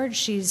select board.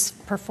 She's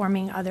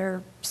performing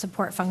other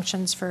support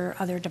functions for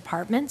other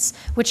departments,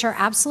 which are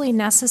absolutely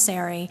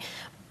necessary,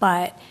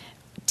 but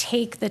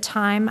take the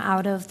time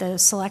out of the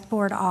select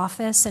board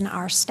office and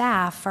our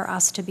staff for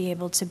us to be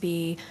able to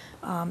be,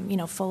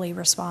 fully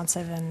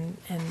responsive and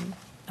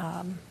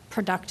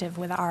productive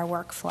with our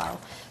workflow.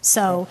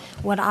 So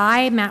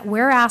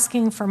we're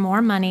asking for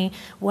more money.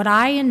 What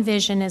I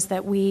envision is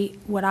that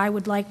what I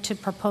would like to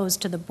propose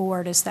to the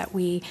board is that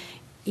we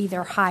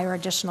either hire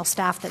additional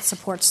staff that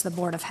supports the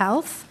Board of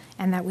Health,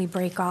 and that we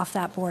break off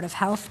that Board of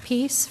Health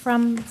piece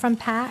from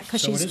Pat,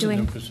 because she's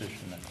doing. So it is a new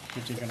position then,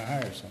 because you're going to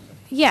hire somebody.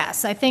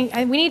 Yes, I think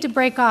we need to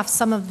break off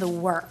some of the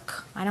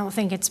work. I don't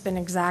think it's been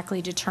exactly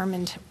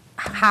determined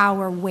how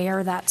or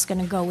where that's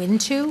going to go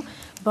into,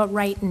 but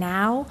right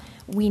now,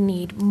 we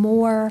need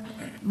more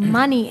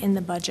money in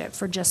the budget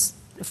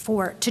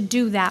to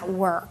do that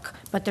work,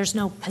 but there's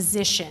no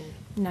position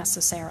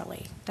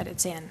necessarily that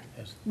it's in.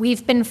 Yes.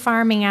 We've been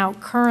farming out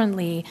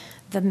currently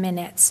the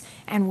minutes,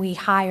 and we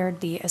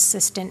hired the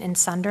assistant in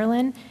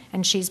Sunderland,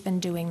 and she's been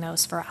doing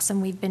those for us,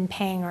 and we've been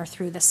paying her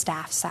through the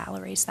staff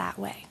salaries that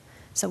way.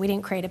 So we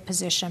didn't create a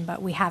position,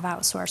 but we have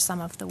outsourced some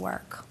of the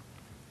work.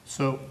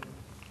 So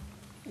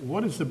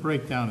what is the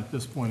breakdown at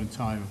this point in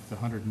time of the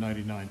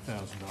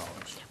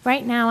 $199,000?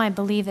 Right now, I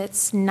believe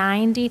it's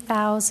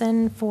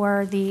 $90,000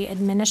 for the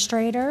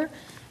administrator.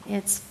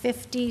 It's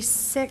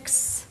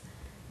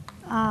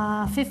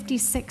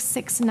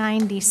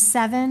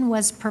 $56,697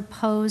 was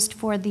proposed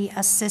for the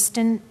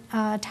assistant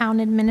town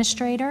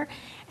administrator.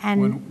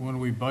 And When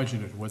we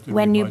budgeted, what did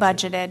we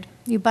budget? when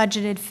you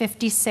budgeted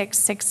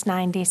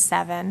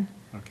 $56,697.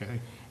 Okay,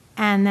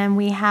 And then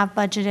we have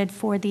budgeted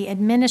for the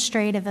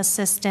administrative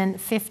assistant,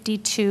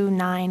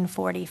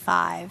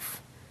 $52,945.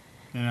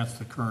 and that's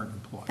the current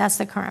employee. That's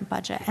the current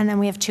budget. And then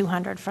we have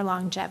 $200 for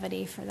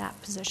longevity for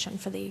that position,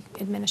 for the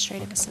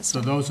administrative So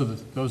assistant. those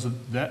are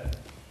that,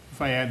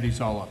 if I add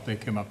these all up, they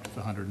come up to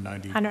the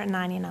 190.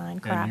 199,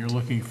 And you're correct.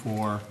 looking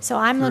for So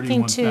I'm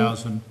looking to,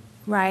 31,000.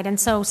 right, and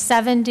so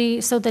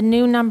 70, so the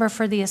new number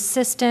for the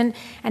assistant,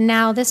 and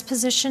now this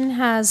position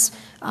has,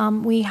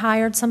 we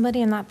hired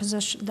somebody, and that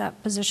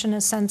position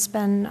has since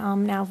been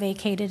now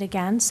vacated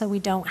again, so we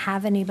don't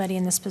have anybody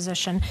in this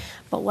position.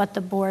 But what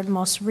the board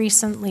most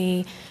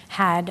recently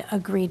had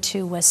agreed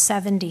to was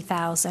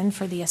 70,000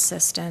 for the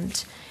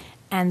assistant,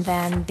 and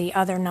then the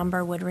other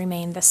number would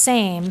remain the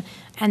same,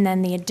 and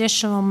then the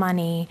additional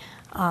money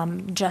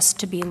just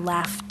to be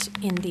left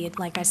in the,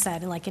 like I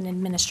said, like in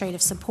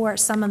administrative support.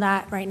 Some of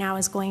that right now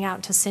is going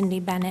out to Cindy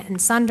Bennett in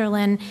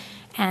Sunderland,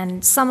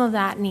 and some of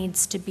that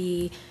needs to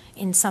be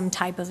in some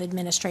type of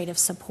administrative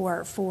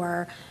support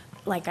for,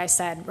 like I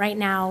said, right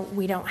now,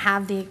 we don't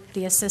have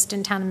the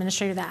assistant town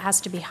administrator. That has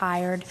to be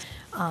hired,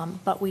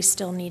 but we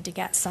still need to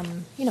get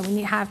some,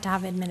 we have to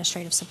have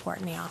administrative support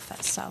in the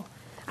office. So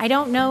I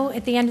don't know,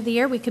 at the end of the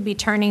year, we could be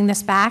turning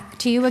this back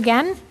to you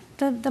again,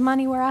 the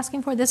money we're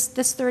asking for. This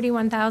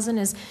 31,000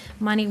 is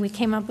money, we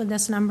came up with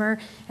this number,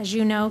 as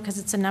you know, because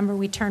it's a number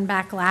we turned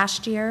back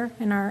last year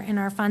in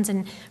our funds,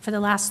 and for the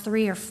last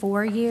 3 or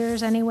 4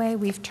 years anyway,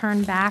 we've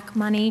turned back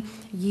money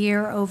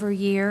year over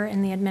year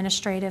in the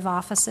administrative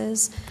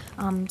offices.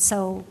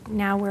 So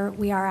now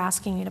we are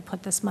asking you to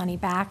put this money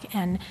back,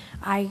 and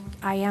I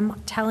am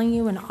telling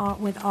you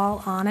with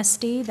all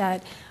honesty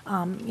that,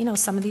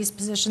 some of these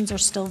positions are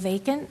still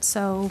vacant,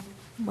 so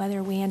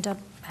whether we end up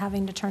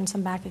having to turn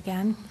some back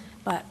again,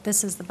 but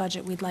this is the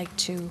budget we'd like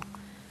to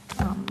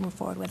move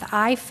forward with.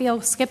 I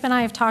feel, Skip and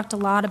I have talked a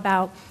lot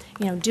about,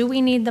 do we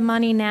need the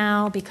money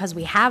now because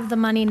we have the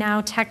money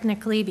now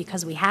technically,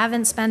 because we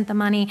haven't spent the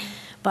money,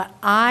 but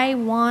I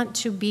want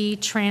to be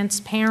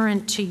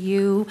transparent to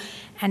you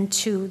and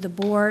to the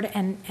board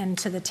and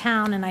to the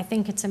town, and I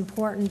think it's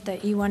important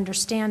that you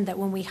understand that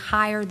when we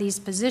hire these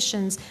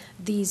positions,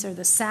 these are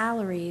the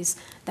salaries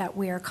that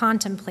we are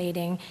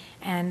contemplating,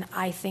 and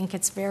I think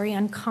it's very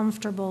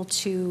uncomfortable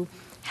to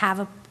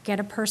get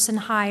a person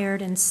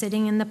hired and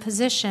sitting in the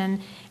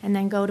position, and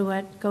then go to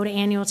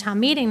annual town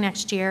meeting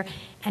next year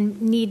and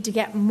need to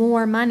get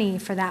more money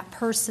for that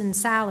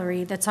person's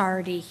salary that's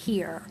already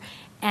here.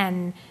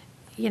 And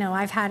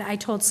I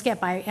told Skip,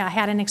 I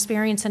had an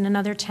experience in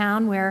another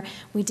town where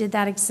we did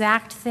that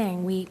exact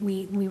thing.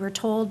 We were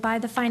told by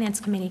the finance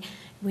committee,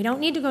 we don't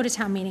need to go to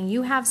town meeting,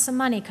 you have some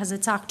money because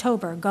it's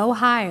October, go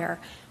hire.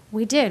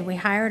 We did, we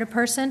hired a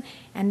person,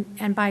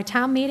 and by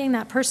town meeting,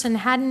 that person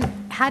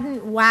hadn't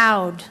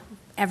wowed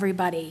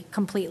everybody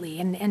completely,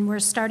 and we're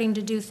starting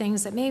to do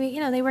things that maybe,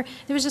 there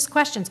was just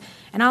questions,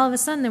 and all of a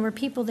sudden there were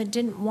people that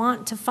didn't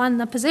want to fund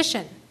the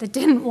position, that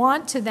didn't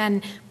want to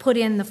then put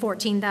in the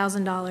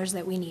 $14,000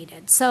 that we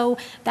needed. So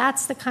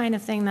that's the kind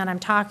of thing that I'm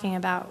talking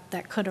about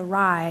that could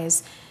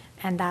arise,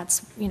 and that's,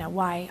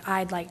 why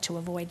I'd like to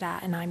avoid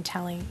that, and I'm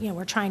telling,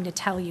 we're trying to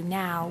tell you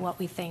now what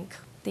we think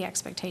the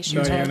expectations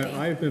will be. Diana,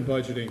 I've been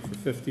budgeting for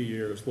 50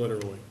 years,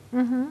 literally.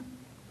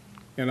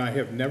 and I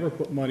have never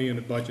put money in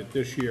a budget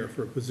this year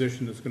for a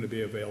position that's gonna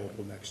be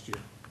available next year.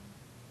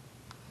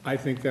 I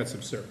think that's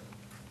absurd.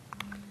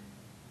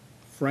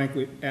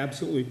 Frankly,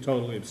 absolutely,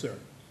 totally absurd.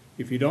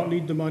 If you don't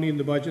need the money in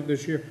the budget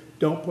this year,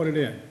 don't put it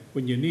in.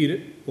 When you need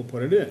it, we'll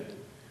put it in.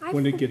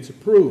 When it gets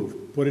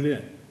approved, put it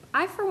in.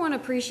 I, for one,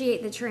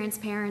 appreciate the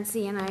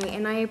transparency,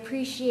 and I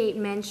appreciate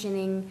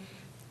mentioning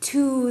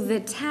to the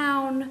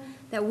town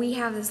that we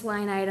have this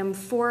line item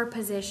for a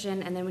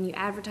position, and then when you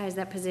advertise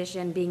that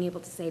position, being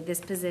able to say this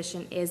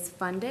position is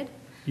funded.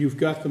 You've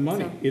got the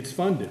money, So- it's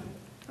funded.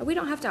 We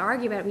don't have to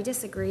argue about it, we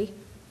disagree.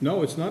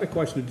 No, it's not a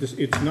question of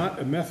it's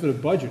not a method of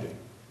budgeting.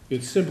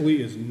 It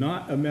simply is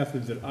not a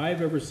method that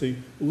I've ever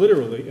seen,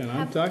 literally, and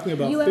I'm talking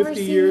about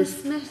 50 years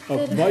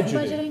of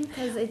budgeting.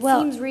 Because it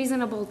Well- seems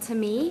reasonable to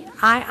me.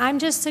 I'm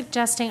just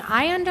suggesting,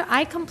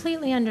 I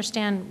completely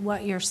understand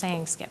what you're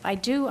saying, Skip. I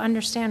do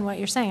understand what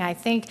you're saying. I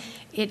think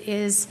it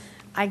is,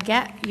 I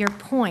get your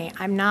point.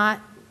 I'm not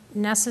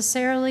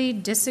necessarily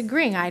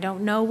disagreeing. I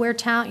don't know where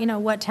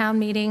what town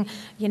meeting,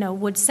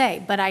 would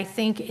say. But I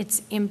think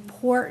it's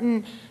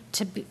important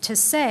to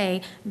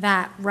say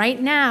that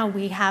right now,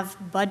 we have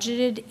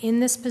budgeted in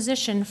this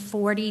position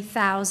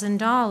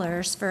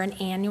 $40,000 for an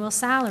annual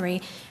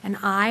salary, and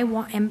I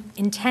am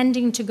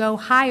intending to go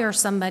hire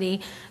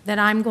somebody that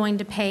I'm going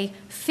to pay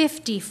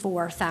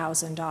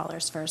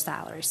 $54,000 for a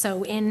salary.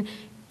 So in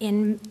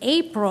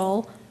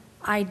April,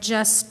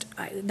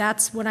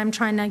 that's what I'm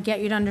trying to get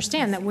you to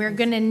understand, that we're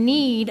going to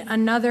need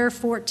another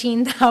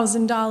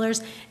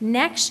 $14,000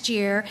 next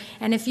year.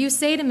 And if you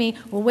say to me,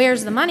 well,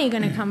 where's the money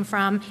going to come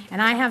from?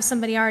 And I have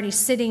somebody already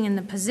sitting in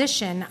the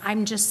position,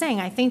 I'm just saying,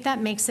 I think that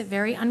makes it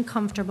very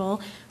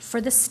uncomfortable for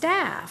the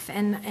staff.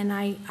 And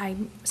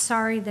I'm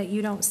sorry that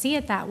you don't see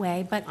it that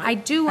way, but I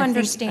do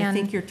understand. I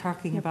think you're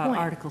talking your about point.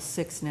 Article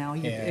 6 now.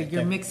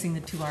 You're mixing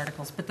the two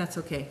articles, but that's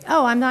okay.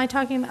 Oh, I'm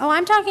talking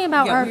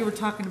about Yeah, our. we were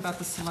talking about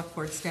the select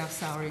board staff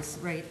salaries,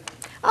 right?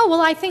 Oh,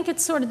 well, I think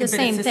it's sort of the But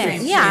same it's the thing.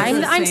 same- Yeah, it's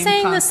the I'm same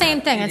saying the same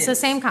concept. thing. It It's the is.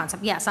 same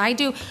concept. Yes, I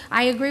do.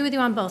 I agree with you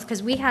on both,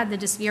 because we had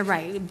you're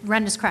right,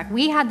 Brenda's correct.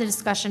 We had the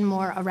discussion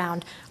more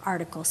around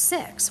Article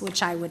 6, which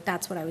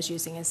that's what I was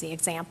using as the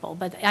example.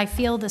 But I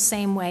feel the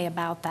same way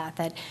about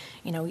that,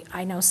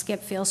 I know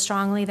Skip feels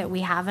strongly that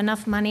we have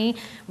enough money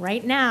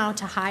right now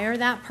to hire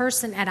that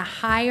person at a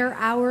higher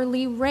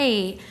hourly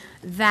rate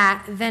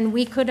than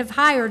we could have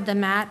hired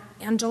them at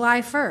on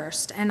July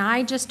 1st. And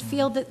I just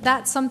feel that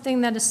that's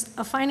something that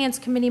a finance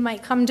committee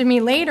might come to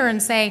me later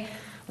and say,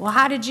 well,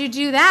 how did you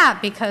do that?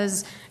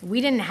 Because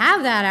we didn't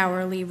have that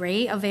hourly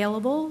rate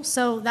available.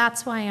 So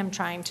that's why I'm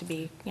trying to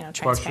be,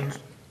 transparent. Questions?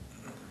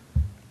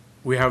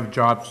 We have a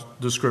job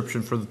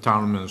description for the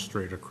town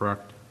administrator,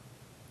 correct?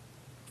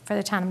 For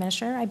the town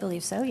administrator, I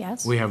believe so,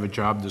 yes. We have a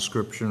job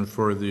description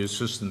for the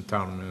assistant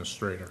town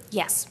administrator.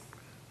 Yes.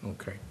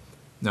 Okay.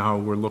 Now,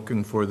 we're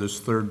looking for this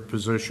third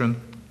position.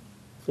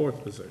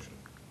 Fourth position.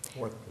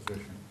 Fourth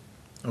position.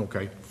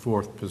 Okay,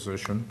 fourth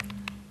position.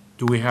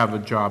 Do we have a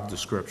job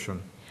description?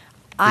 Do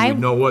I- we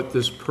know what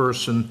this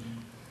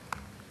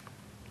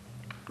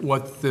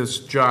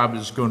job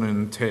is going to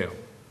entail?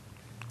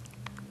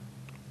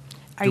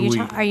 Are Do you, we-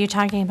 are you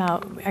talking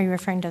about, are you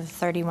referring to the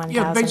 $31,000?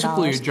 Yeah,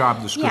 basically a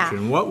job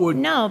description. What would?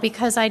 No,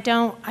 because I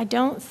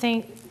don't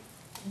think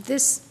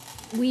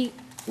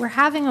we're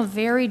having a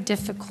very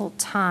difficult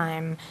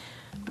time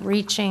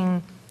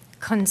reaching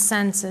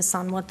consensus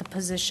on what the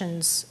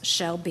positions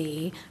shall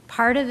be.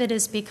 Part of it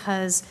is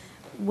because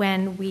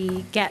when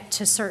we get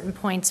to certain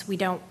points, we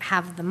don't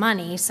have the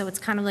money, so it's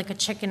kind of like a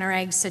chicken or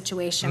egg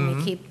situation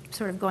we keep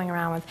sort of going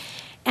around with.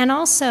 And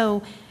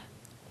also,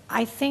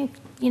 I think,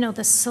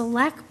 the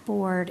select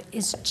board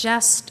is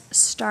just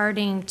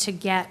starting to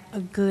get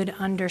a good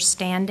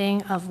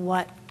understanding of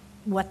what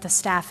the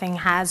staffing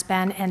has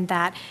been, and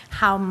that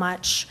how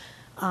much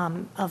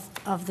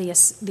of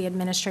the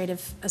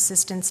administrative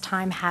assistant's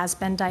time has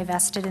been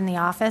divested in the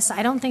office.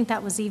 I don't think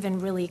that was even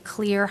really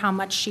clear how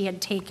much she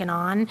had taken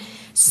on.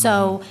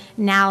 So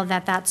now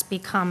that that's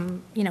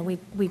become,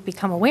 we've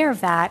become aware of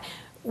that,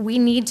 we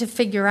need to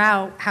figure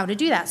out how to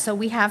do that. So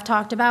we have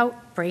talked about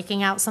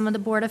breaking out some of the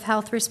Board of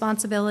Health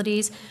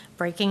responsibilities,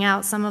 breaking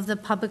out some of the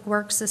Public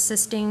Works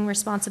assisting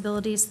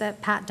responsibilities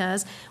that Pat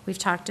does. We've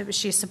talked about,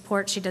 she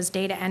does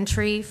data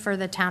entry for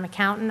the town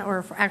accountant,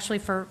 or actually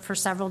for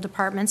several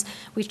departments.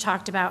 We've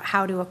talked about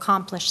how to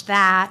accomplish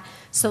that.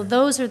 So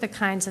those are the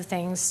kinds of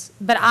things.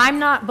 But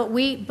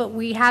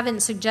we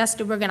haven't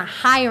suggested we're gonna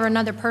hire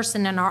another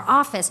person in our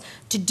office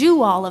to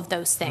do all of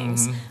those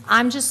things.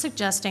 I'm just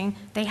suggesting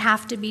they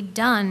have to be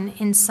done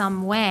in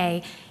some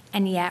way,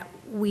 and yet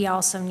we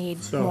also need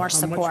more So how much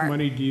support.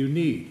 money do you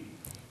need?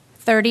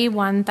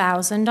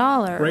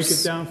 $31,000. Break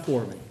it down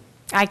for me.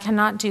 I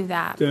cannot do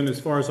that. Then, as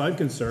far as I'm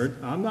concerned,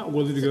 I'm not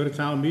willing to go to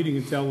town meeting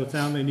and tell the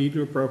town they need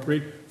to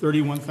appropriate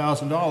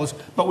 $31,000,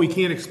 but we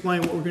can't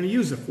explain what we're gonna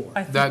use it for.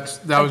 That was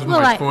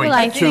Well, my I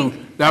point too.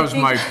 think- That was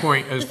my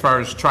point as far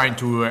as trying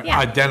to Yeah.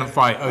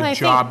 identify Well, I a think-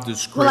 job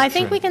description. Well, I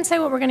think we can say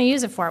what we're going to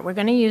use it for. We're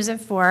going to use it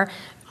for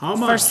How for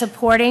much?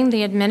 supporting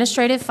the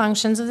administrative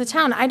functions of the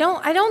town. I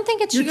don't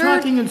think it's You're your.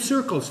 talking in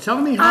circles. Tell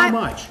me how I-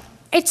 much.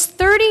 It's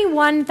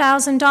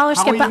 $31,000, How are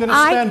Skip, you but gonna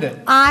spend it?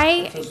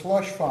 It's a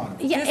slush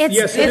fund. Yeah,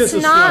 Yes, it it's is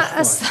a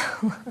not slush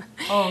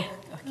Oh,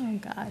 oh,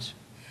 gosh.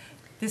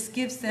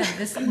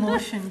 this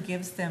motion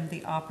gives them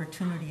the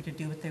opportunity to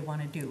do what they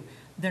want to do.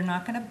 They're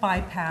not going to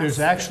bypass. There's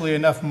actually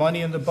enough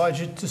money in the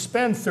budget to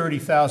spend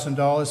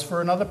 $30,000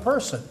 for another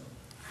person.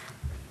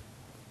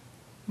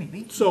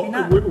 Maybe, So maybe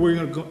not. we're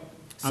going to go,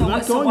 I'm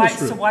not going this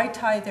So route. why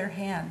tie their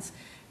hands?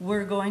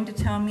 We're going to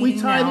town meeting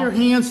We now. tie their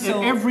hands at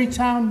so- every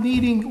town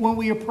meeting when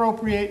we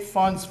appropriate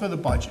funds for the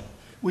budget.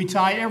 We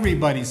tie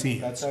everybody's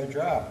hands. That's our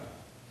job.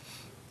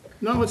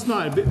 No, it's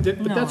not, but No,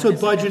 that's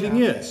it what isn't our budgeting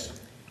job. is.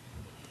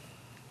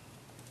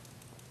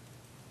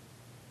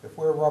 If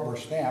we're rubber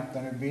stamped,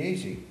 then it'd be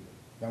easy.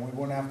 Then we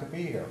wouldn't have to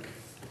be here.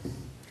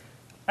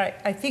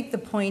 I think the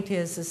point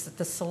is that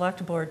the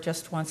select board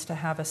just wants to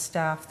have a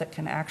staff that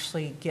can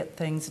actually get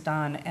things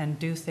done and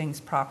do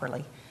things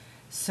properly.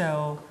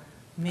 So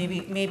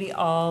maybe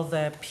all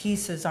the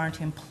pieces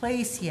aren't in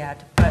place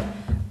yet,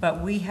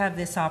 but we have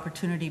this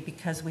opportunity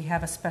because we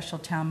have a special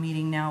town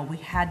meeting now. We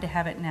had to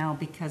have it now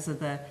because of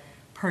the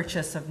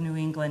purchase of New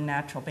England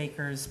Natural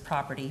Bakers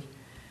property.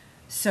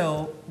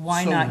 So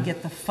why So not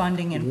get the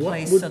funding in what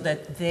place would- so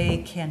that they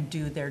can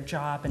do their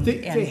job and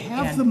They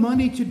have and the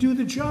money to do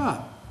the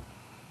job.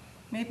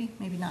 maybe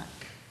not.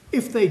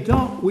 If they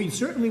don't, we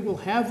certainly will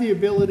have the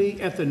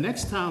ability at the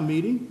next town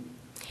meeting,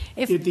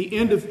 If, at the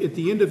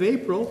end of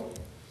April,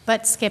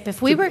 but Skip,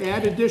 if we to were,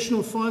 add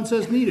additional funds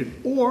as needed.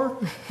 Or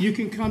you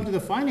can come to the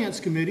finance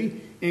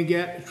committee and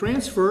get a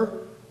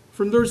transfer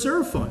from the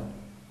reserve fund.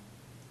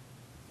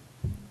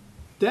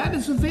 That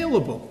is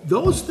available.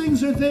 Those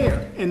things are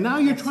there. And now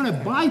you're trying to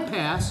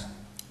bypass,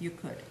 You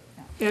could,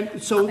 yeah.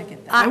 and so I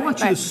get that. I want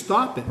you to Right.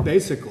 stop it,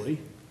 basically.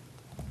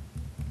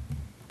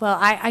 well,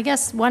 I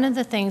guess one of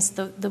the things,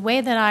 the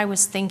way that I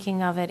was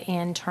thinking of it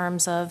in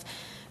terms of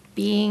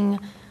being,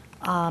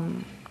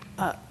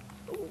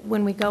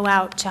 when we go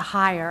out to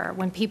hire,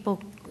 when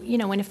people,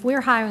 if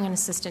we're hiring an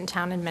assistant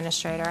town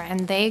administrator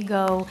and they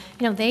go,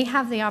 they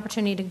have the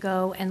opportunity to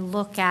go and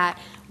look at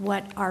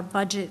what our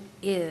budget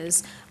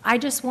is, I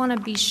just want to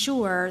be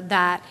sure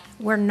that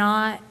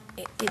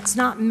it's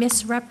not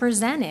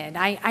misrepresented.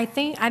 I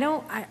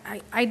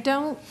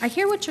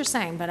hear what you're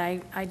saying, but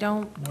I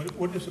don't,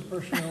 What does the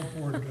personnel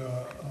board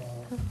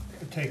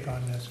take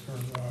on this for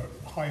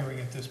hiring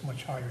at this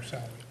much higher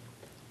salary?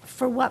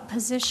 for what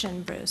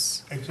position,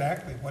 Bruce?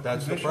 Exactly, what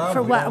That's the position? problem.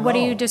 For we what, don't what are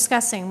know. you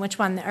discussing? Which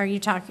one are you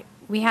talking,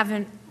 we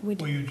haven't,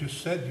 Well, you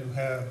just said you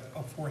have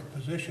a fourth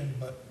position,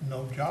 but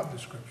no job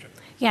description.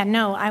 yeah,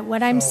 no,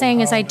 what I'm So saying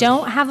is how I does-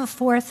 don't have a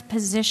fourth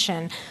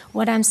position.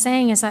 What I'm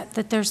saying is that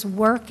there's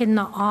work in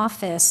the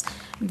office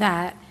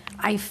that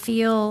I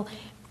feel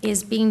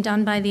is being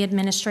done by the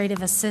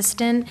administrative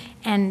assistant,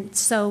 and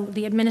so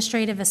the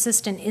administrative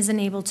assistant isn't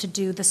able to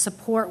do the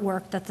support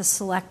work that the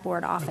select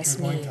board office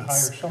you're needs. going to hire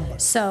somebody.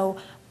 So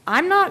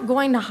I'm not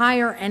going to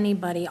hire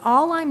anybody.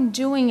 All I'm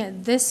doing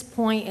at this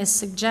point is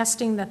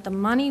suggesting that the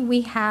money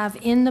we have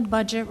in the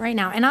budget right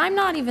now, and I'm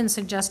not even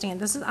suggesting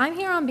it, I'm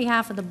here on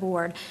behalf of the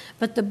board,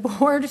 but the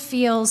board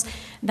feels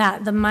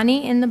that the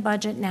money in the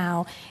budget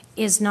now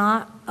is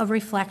not a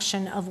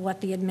reflection of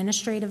what the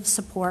administrative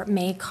support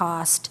may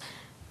cost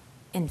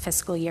in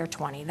fiscal year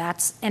 '20.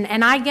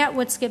 And I get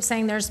what Skip's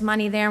saying, there's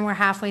money there and we're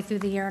halfway through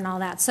the year and all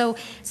that. So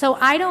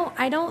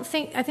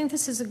I think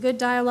this is a good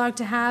dialogue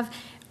to have.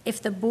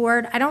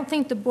 I don't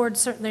think the board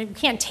certainly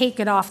can't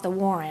take it off the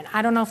warrant.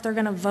 I don't know if they're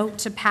going to vote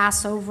to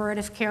pass over it.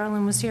 If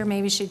Carolyn was here,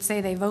 maybe she'd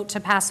say they vote to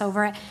pass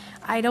over it.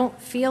 I don't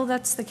feel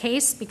that's the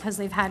case because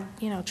they've had,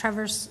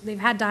 they've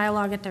had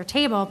dialogue at their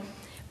table.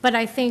 But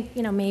I think,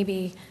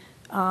 maybe,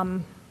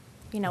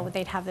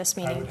 they'd have this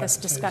I meeting, would have this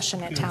to say-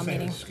 discussion at you know, town say to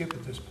meeting. Skip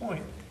at this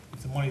point,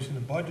 if the money's in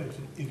the budget,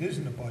 it is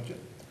in the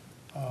budget.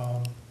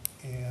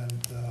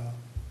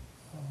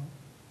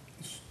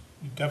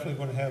 You're definitely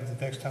going to have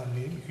the next town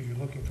meeting because you're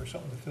looking for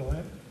something to fill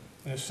in.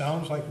 And it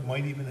sounds like we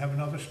might even have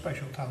another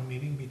special town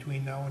meeting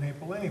between now and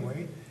April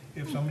anyway,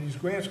 if some of these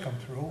grants come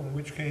through, in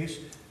which case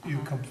you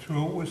come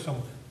through with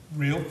some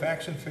real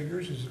facts and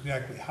figures, is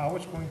exactly how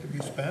it's going to be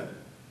spent.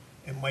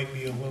 It might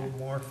be a little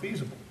more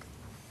feasible.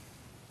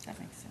 That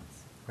makes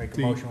sense. Make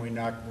a motion, we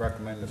not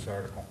recommend this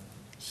article.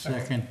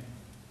 Second.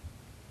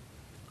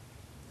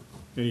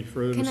 Any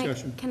further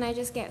discussion? Can I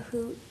just get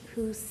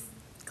who's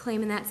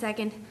claiming that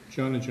second?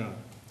 John and John.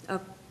 Oh,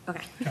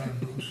 okay, John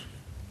and Bruce,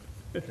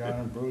 John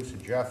and Bruce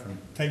and Jeff, and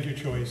take your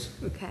choice.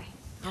 okay,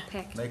 I'll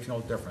pick, makes no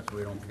difference,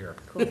 we don't care.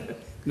 cool.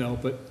 No,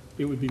 but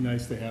it would be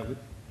nice to have it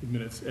in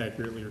minutes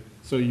accurately.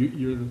 So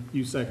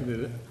you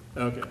seconded it?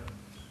 Okay.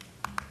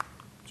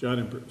 John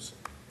and Bruce.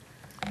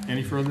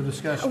 Any further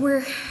discussion?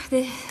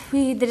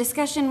 The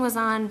discussion was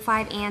on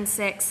 5 and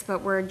 6,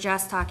 but we're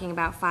just talking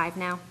about 5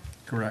 now,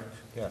 Correct.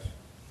 Yes.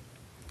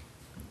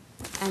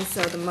 and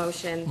so the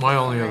motion. My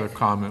only other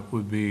comment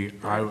would be,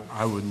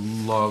 I would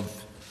love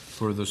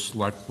for the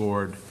select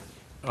board,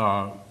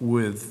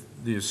 with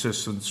the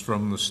assistance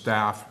from the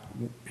staff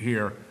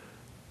here,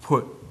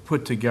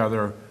 put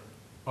together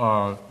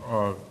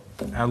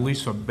at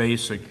least a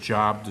basic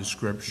job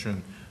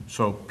description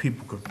so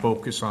people could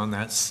focus on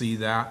that, see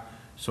that,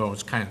 so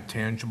it's kind of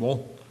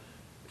tangible.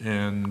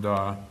 And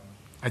I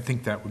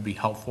think that would be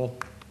helpful,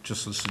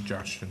 just a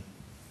suggestion.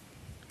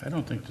 I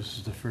don't think this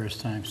is the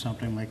first time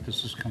something like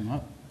this has come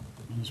up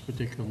on this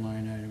particular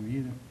line item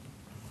either.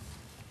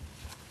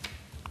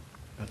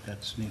 But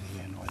that's neither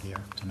here nor there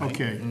tonight.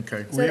 Okay.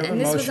 Okay. So, We have a and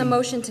this was a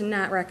motion. motion to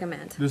not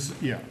recommend. This,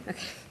 yeah. Okay.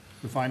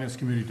 The Finance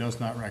Committee does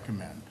not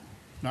recommend.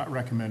 Not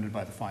recommended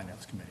by the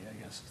Finance Committee, I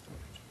guess is the word.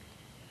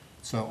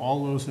 So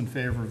all those in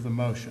favor of the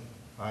motion?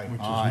 Aye.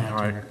 Which is Aye. not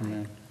Aye. to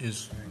recommend.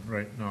 Is,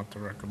 right, not to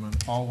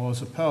recommend. All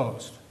those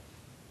opposed?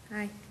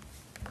 Aye.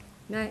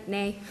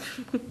 Nay.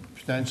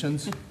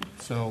 Abstentions?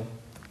 So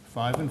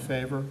 5 in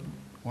favor,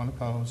 1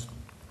 opposed,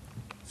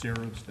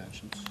 0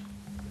 abstentions.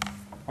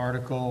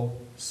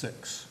 Article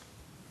 6.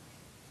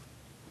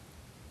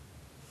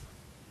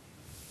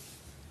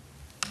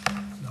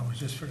 Now, is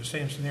this for the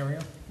same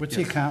scenario? What's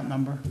the account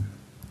number?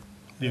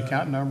 The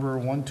account number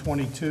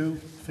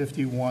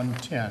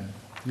 122-5110.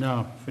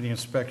 No, for the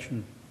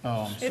inspection.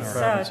 Oh, I'm It's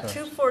sorry.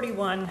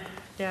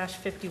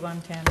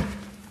 241-5110.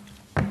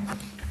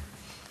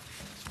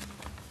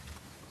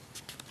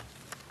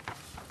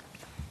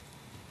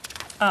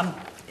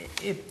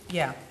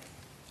 Yeah.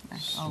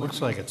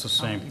 Looks like it's the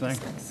same thing.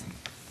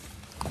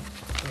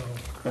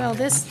 Well,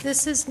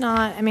 this is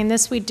not, I mean,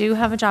 this, we do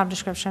have a job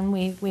description.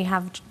 We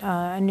have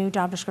a new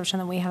job description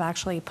that we have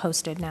actually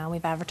posted now.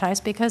 We've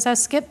advertised because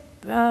as Skip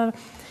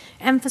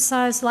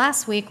emphasized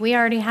last week, we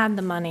already had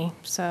the money.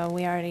 So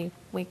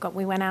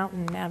we went out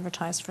and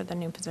advertised for the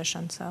new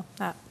position. So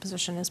that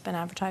position has been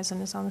advertised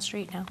and is on the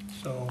street now.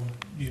 So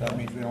you That don't,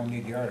 means we don't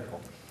need the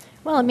article.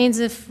 Well, it means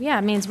it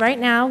means right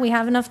now we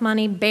have enough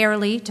money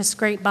barely to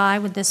scrape by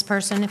with this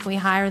person if we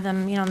hire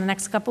them, in the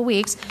next couple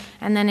weeks.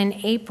 And then in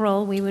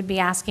April, we would be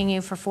asking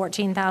you for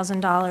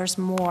 $14,000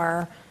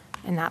 more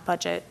in that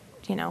budget,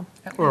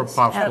 Or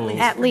possible.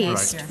 at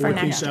least right. for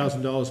next year.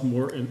 $14,000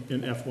 more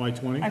in FY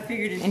 '20? I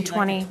figured it'd In be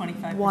like a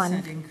 21.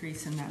 25%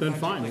 increase in that Then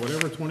budget. fine,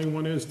 whatever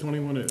 21 is,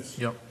 21 is.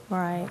 Yep.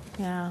 Right,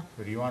 yeah.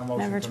 So do you want a motion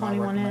Whatever to not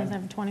 21 is, recommend?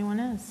 whatever 21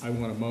 is. I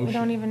want a motion. We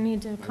don't even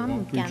need to come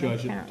won't again, prejudge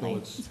it apparently. till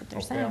it's- That's what they're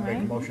Okay, I'll saying, make a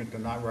right? motion to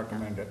not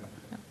recommend it.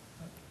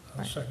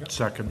 I'll second.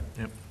 Second,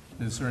 yep.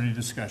 Is there any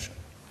discussion?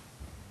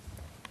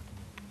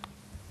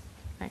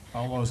 Right.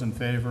 All those in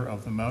favor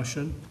of the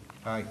motion?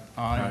 Aye.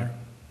 Aye.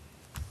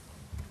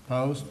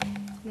 Opposed?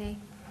 Nay.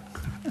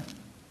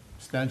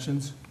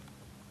 Abstentions?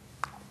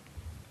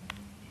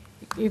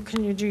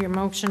 Can you do your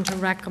motion to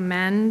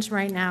recommend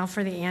right now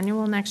for the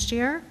annual next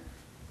year?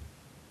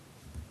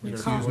 You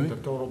See call- what the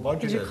total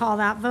budget Did you is. call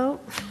that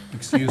vote?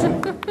 Excuse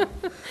me?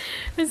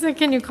 I said,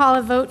 can you call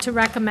a vote to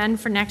recommend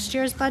for next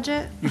year's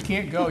budget? You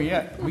can't go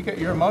yet. We got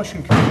your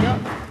motion coming up.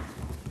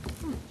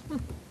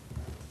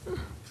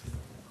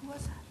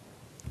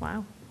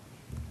 Wow.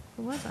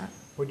 Who was that?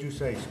 What'd you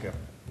say, Skip?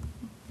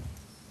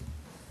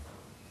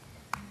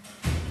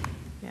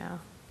 Yeah,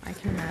 I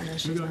can imagine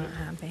she's go not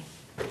ahead. happy.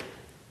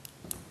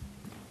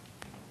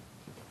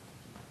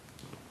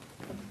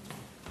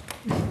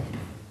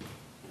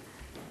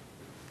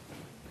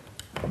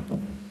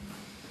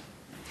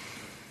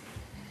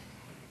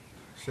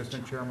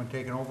 Assistant Chairman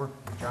taking over?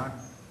 John?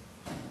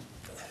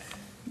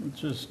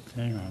 Just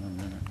hang on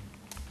a minute.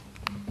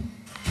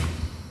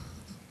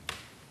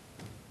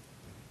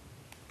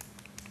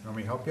 You want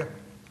me to help you?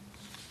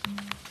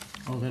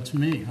 Oh, that's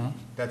me, huh?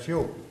 That's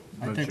you.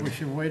 I think we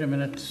should wait a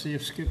minute to see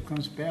if Skip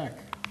comes back.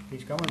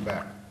 He's coming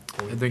back.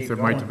 So we I think keep there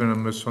might have going.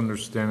 been a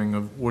misunderstanding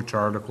of which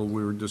article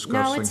we were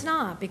discussing. No, it's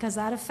not, because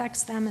that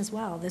affects them as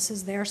well. This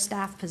is their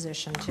staff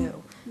position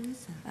too.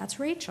 That's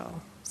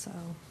Rachel, so,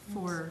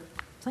 For,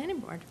 planning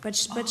board, but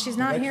she's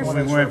not here. one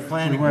for- is We weren't for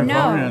planning. voting No,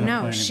 on the no,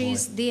 planning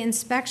she's, board. the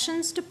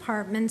inspections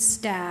department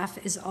staff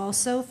is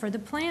also for the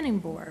planning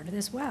board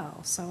as well.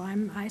 So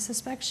I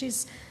suspect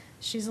she's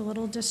a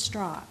little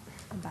distraught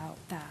about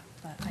that,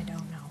 but I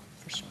don't know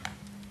for sure.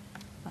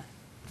 But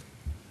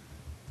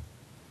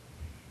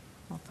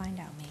we'll find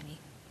out maybe.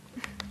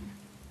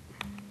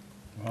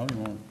 Well, we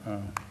won't,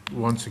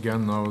 Once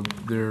again, though,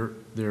 there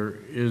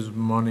is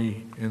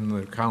money in the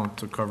account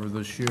to cover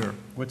this year,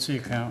 what's the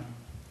account?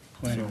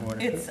 Planning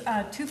board. it's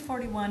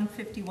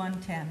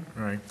 241-5110.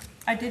 right?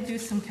 I did do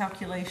some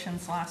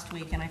calculations last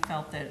week, and I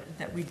felt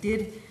that we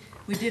did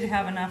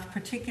have enough,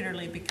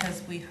 particularly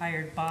because we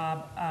hired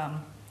Bob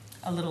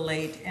a little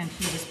late, and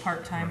he was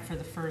part-time for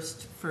the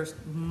first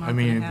month I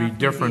mean, and a it'd be half. He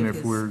different gave if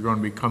his- we were going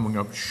to be coming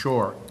up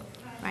short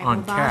Right,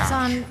 on well,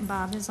 cash.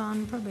 Bob is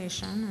on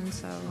probation, and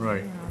so,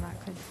 Right. that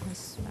could be.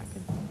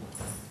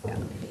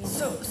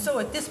 So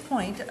at this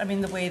point, I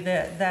mean, the way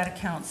that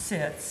account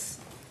sits,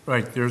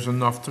 Right, there's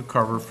enough to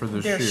cover for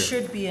this year. there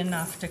should be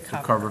enough to To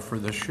cover cover for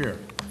this year.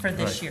 for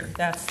this Right. year.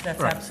 That's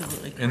Right.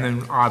 absolutely correct. And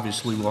then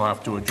obviously we'll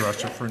have to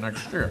address it for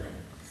next year.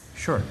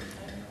 Sure.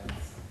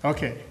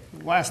 Okay,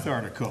 last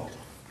article,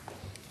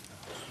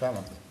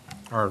 7.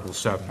 Article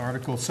 7.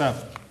 Article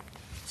 7,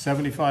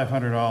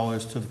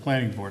 $7,500 to the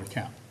planning board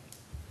account.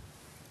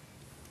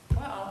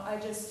 Well, I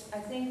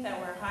think that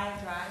we're high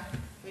and dry.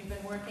 We've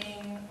been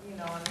working,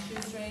 on a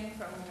shoestring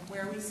from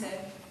where we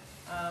sit.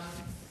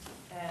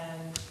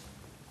 And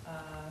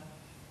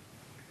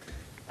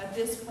at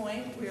this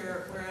point,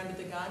 we're under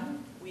the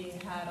gun. We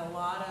had a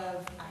lot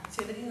of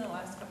activity in the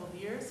last couple of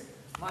years.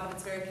 A lot of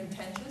it's very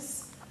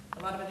contentious.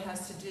 A lot of it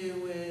has to do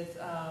with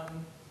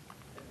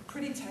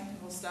pretty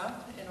technical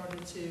stuff in order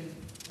to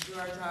do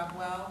our job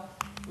well.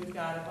 We've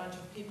got a bunch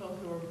of people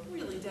who are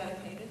really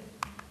dedicated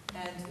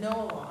and know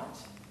a lot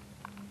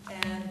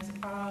and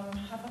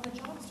have other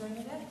jobs during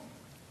the day.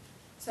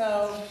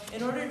 So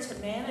in order to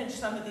manage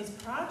some of these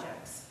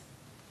projects,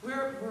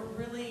 we're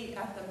really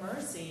at the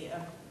mercy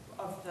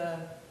of the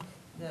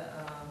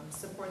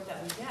support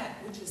that we get,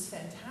 which is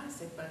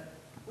fantastic, but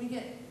we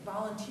get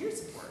volunteer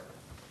support.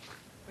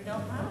 We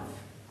don't have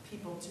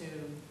people to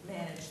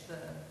manage the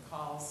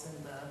calls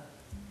and the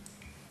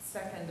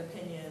second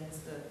opinions,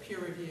 the peer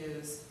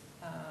reviews,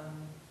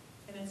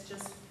 and it's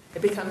just,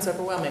 it becomes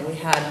overwhelming. We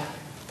had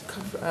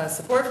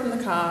support from the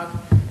COG,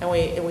 and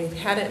we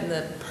had it in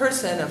the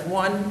person of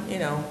one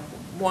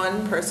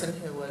person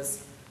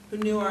who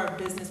knew our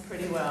business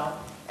pretty well,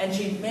 and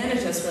she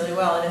managed us really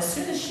well. And as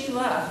soon as she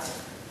left,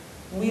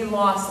 we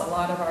lost a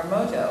lot of our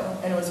mojo,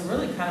 and it was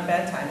really kind of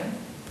bad timing.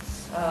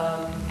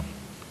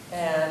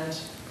 And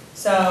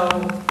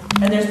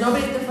there's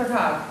nobody at the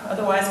FERCOG.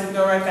 Otherwise, we'd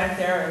go right back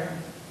there and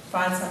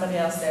find somebody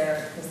else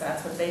there, because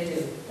that's what they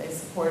do. They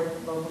support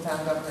local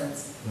town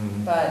governments.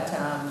 Mhm. But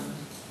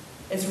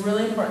it's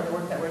really important, the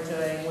work that we're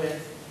doing with,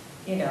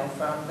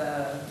 from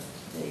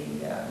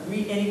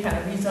any kind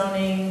of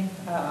rezoning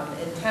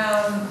in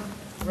town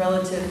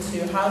relative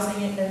to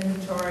housing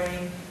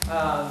inventory,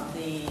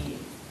 the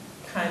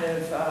kind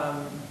of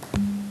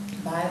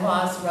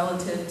bylaws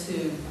relative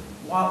to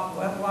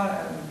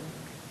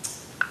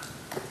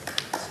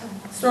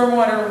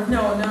stormwater,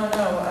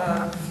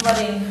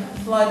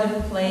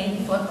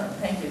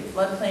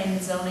 floodplain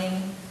zoning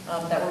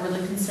that we're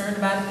really concerned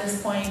about at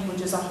this point,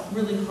 which is a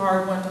really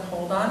hard one to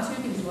hold on to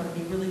because you want to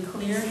be really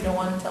clear. You don't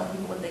want to tell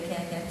people what they can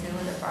and can't do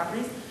with their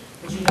properties,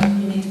 but you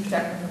need to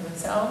protect them from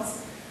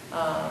themselves.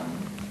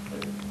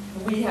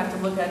 We have to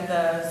look at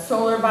the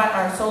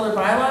our solar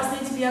bylaws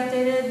need to be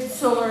updated.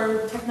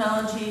 Solar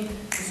technology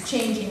is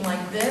changing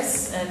like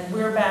this, and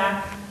we're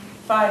back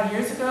 5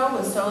 years ago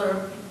with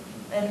solar,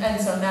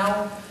 and so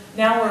now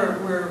we're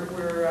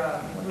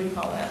what do we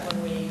call that,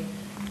 when we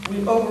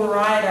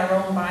override our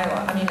own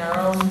bylaw,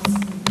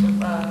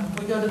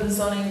 we go to the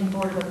zoning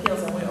board of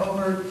appeals and we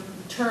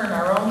overturn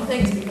our own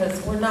things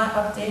because we're not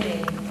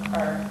updating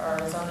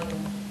our zoning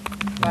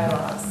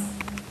bylaws.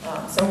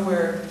 So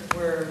we're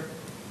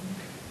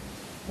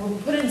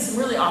put in some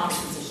really awkward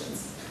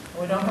positions.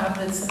 We don't have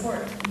the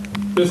support.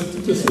 This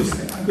is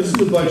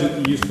the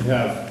budget you used to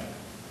have.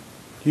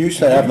 You used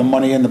to have the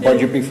money in the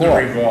budget before.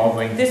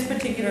 Revolving. This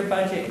particular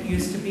budget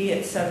used to be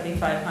at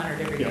 $7,500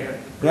 every year.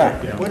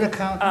 Yeah. What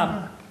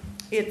account?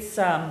 It's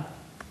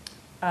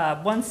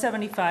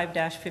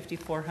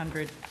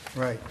 175-5400.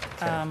 Right.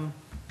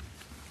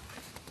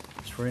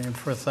 It's for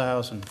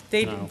 1,000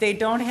 now. They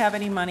don't have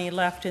any money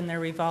left in their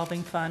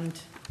revolving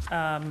fund.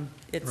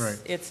 Right.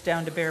 It's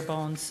down to bare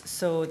bones,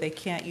 so they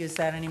can't use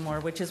that anymore,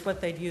 which is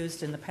what they'd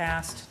used in the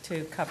past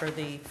to cover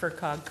the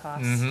FERCOG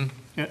costs. Mm-hmm.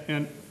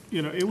 And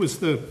it was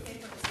the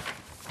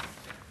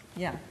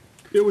Yeah.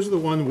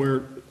 one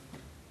where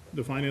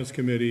the finance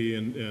committee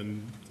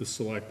and the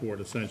select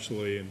board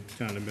essentially and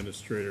town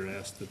administrator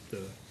asked that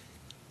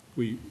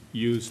we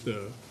use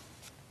the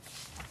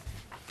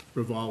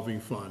revolving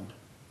fund,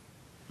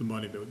 the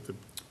money that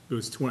it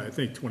was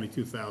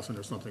 22,000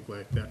 or something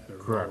like that.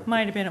 Correct.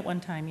 Might have been at one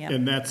time, yeah.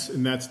 And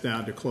that's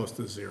down to close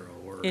to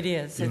zero. It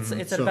is. It's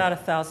at So- about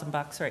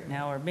 $1,000 right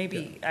now, or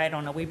maybe, I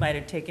don't know, we might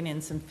have taken in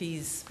some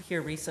fees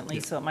here recently,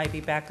 so it might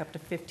be back up to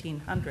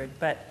 1,500,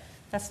 but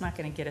that's not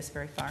going to get us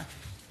very far.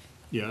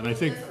 Yeah, and I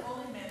think, This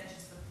only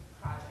manages the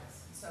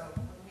projects. So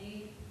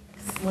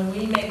when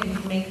we make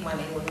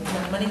money, when the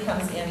money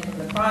comes in from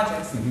the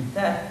projects,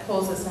 that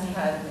pulls us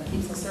ahead and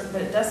keeps us,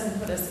 but it doesn't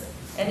put us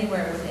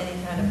anywhere with any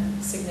kind of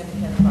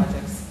significant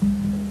projects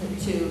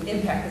to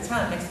impact the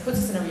town. It puts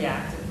us in a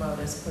reactive mode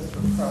as opposed to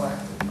a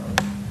proactive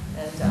mode.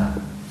 And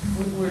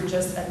we're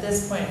just, at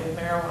this point with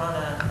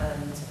marijuana,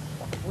 and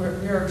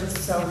we're just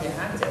so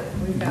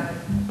reactive. We've got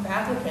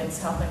applicants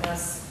helping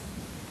us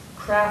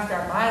craft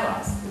our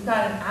bylaws. We've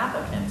got an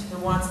applicant who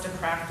wants to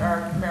craft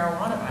our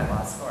marijuana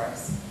bylaws for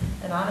us.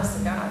 And honest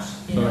to gosh,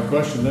 so the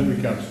question then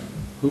becomes,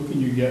 who can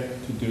you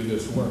get to do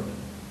this work?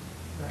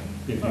 Right.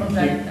 If you Well,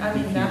 can't- that,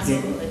 if you can't-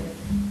 absolutely.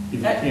 If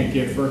you can't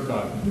get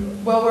FERCOG to do it.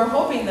 Well, we're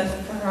hoping that the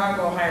FERCOG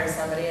will hire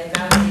somebody, and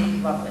that would be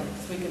lovely,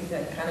 because we could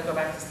kind of go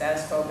back to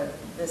status quo, but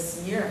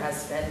this year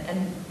has been,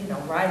 and,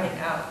 riding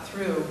out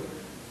through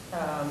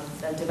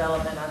a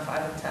development on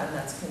 5 and 10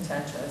 that's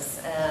contentious,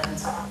 and,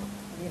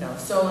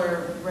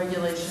 solar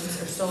regulations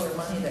or solar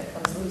money that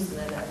comes loose, and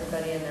then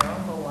everybody and their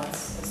uncle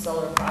wants a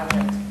solar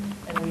project,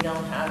 and we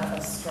don't have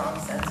a strong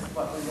sense of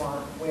what we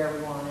want, where we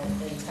want it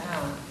in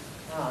town.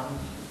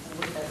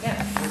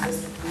 Again, we're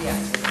just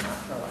reactive, not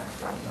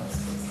proactive in most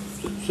cases.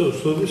 So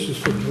this is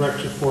for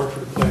direct support for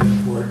the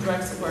planning board.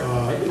 Direct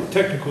support.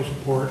 Technical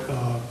support,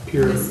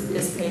 peer,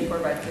 Is paid for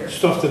by peer.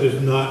 stuff that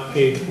is not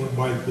paid for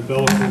by the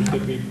developers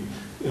that we,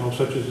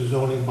 such as the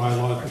zoning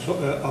bylaws, and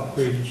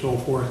upgrades and so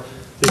forth,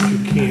 that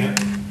you can't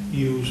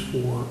use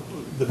for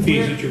the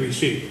fees that you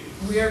receive.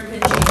 We're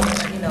pinching,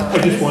 I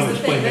just want to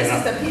explain that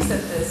out. This is the piece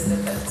of this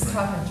that's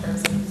tough in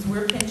terms of, because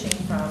we're pinching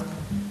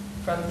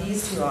from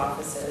these two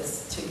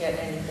offices to get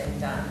anything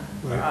done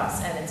for Right.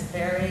 us, and it's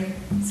very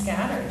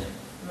scattered.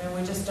 I mean,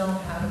 we just don't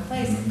have a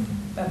place.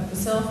 But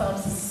Priscilla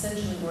Phelps is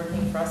essentially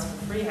working for us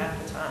for free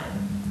half the time,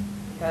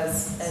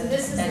 because, So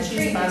this is and the she's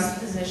previous about,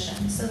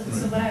 position. So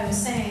what I was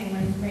saying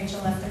when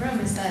Rachel left the room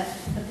is that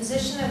the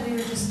position that we were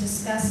just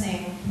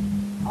discussing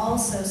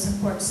also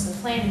supports the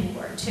planning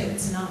board too.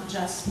 It's not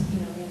just,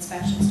 the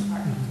inspections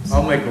department.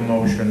 I'll make a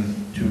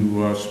motion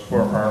to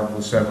support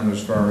Article 7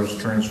 as far as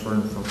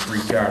transferring from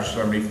free cash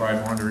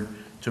 7,500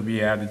 to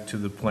be added to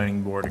the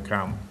planning board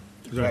account.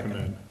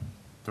 Recommend.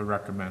 To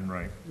recommend,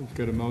 right.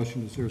 Got a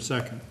motion, is there a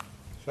second?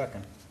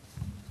 Second.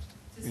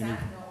 does that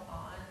go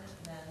on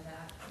then,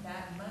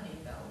 that money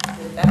though?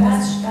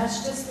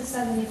 That's just the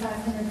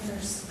 7,500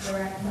 for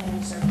direct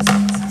planning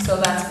services. So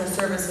that's for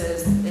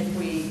services if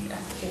we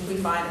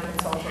find a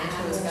consultant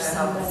who is gonna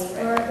help us.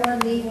 Or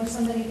leave, or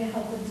somebody to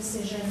help with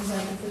decisions,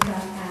 like if we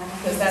got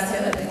ad. Because that's the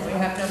other thing, we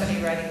have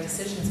nobody writing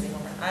decisions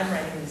anymore. I'm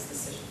writing these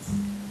decisions,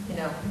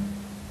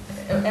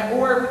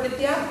 Or we get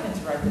the applicant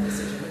to write the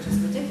decision, which is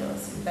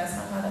ridiculous. That's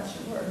not how that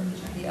should work. It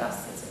should be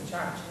us that's in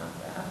charge, not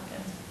the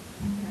applicant.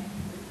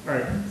 All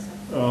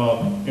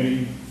right,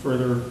 any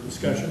further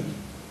discussion?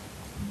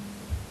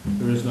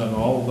 There is none.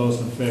 All of those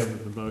in favor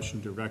of the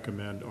motion to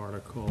recommend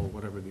article,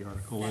 whatever the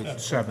article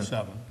is? 7.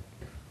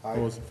 All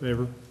those in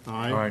favor?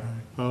 Aye. Aye.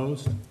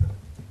 Opposed?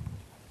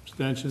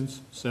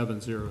 Abstentions?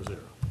 700.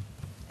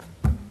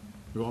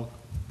 You all?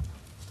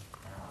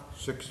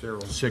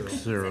 600.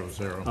 600.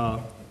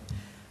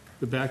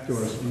 The back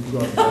doors, you can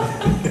go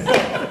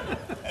out.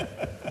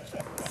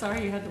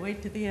 Sorry you had to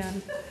wait to the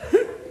end.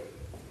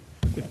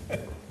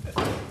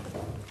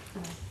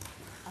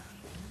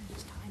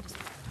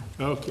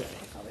 Okay.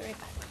 I'll be right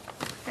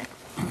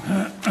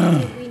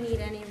back. Did we need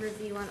any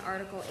review on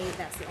Article 8?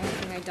 That's the only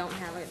thing I don't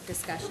have a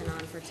discussion on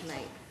for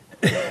tonight.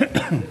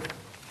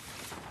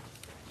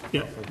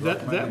 Yeah,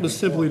 that was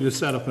simply to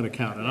set up an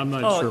account, and I'm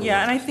not sure. Oh,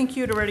 yeah, and I think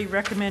you'd already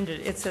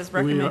recommended, it says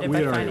recommended we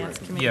by already Finance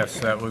Committee. Yes,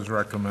 that was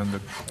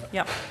recommended.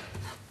 Yep.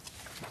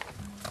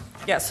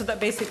 Yeah, so that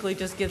basically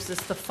just gives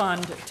us the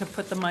fund to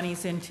put the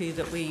monies into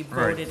that we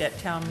Right. voted at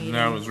town meeting.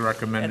 That was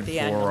recommended At the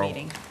annual 4-0.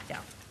 meeting, yeah.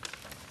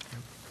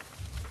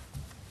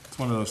 It's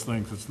one of those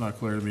things that's not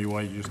clear to me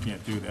why you just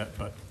can't do that,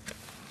 but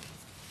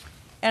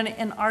And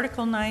in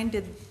Article 9,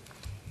 did,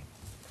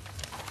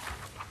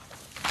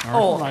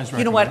 Article 9 's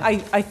you know what,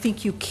 recommended. I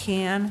think you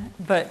can,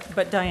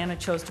 but Diana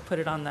chose to put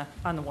it on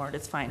the warrant,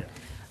 it's fine.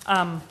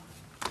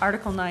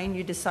 Article 9,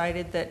 you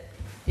decided that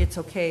it's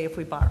okay if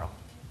we borrow.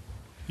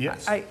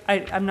 Yes.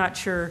 I'm not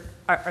sure,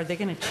 are they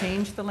going to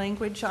change the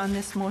language on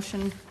this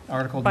motion?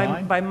 Article by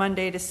 9? By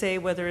Monday to say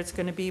whether it's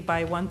going to be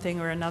by one thing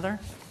or another?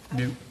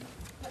 No.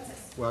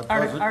 Well, it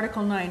doesn't-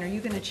 Article 9, are you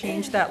going to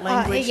change that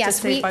language to yes,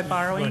 say we- by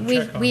borrowing?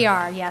 We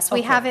are, yes. We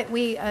Okay. have it,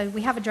 we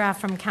have a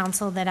draft from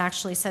council that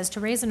actually says to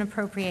raise and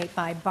appropriate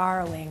by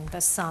borrowing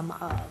the sum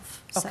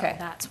of. So Okay.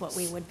 that's what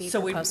we would be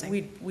So proposing.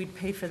 we'd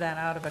pay for that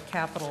out of a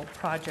capital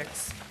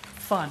projects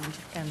fund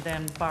and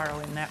then borrow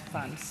in that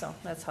fund, so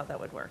that's how that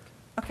would work.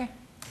 Okay,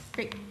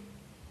 great.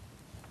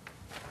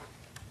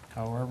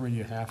 However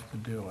you have to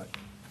do it.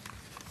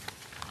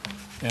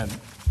 And,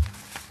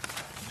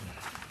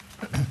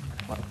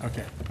 well,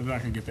 okay, I'm not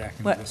gonna get back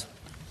into What? this.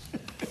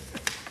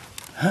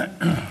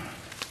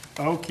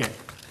 Okay,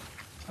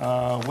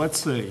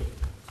 let's see.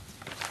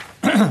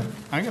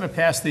 I'm gonna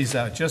pass these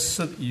out, just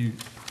so that you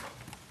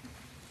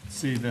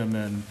see them,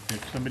 and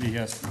if somebody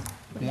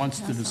wants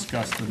to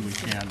discuss them, we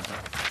can.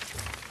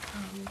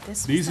 This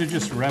was These the are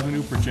just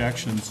revenue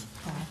projections,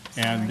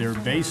 and they're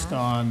based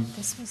on,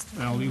 This was the.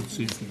 well, you'll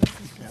see if you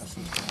can pass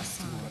them.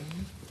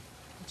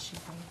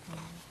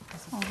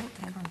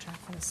 Contract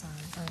for the sign,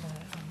 or the,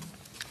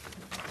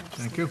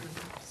 Thank you.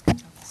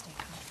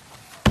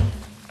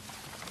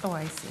 Oh,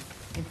 I see,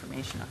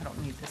 information, I don't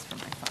need this for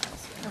my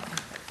files.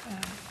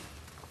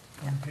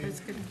 That's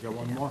good. Got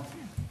one more?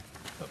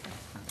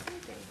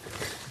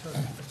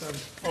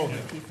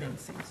 Key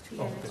things, things too.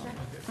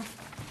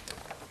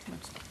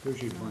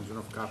 Usually finds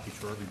enough copies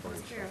for everybody.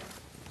 Sure.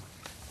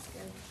 That's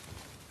good.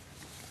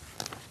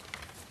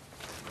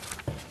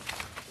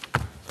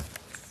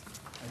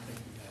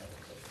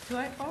 Do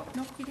I, oh,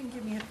 no, you didn't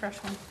give me a fresh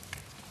one.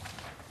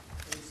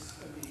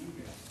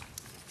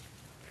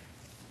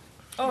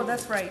 Oh,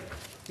 that's right,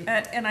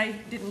 and I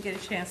didn't get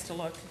a chance to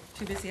look,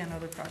 too busy on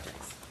other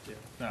projects.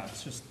 No,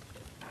 it's just.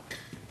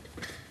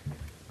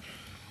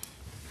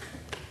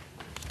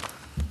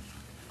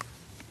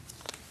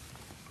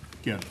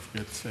 Again,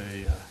 it's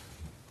a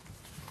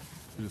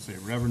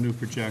revenue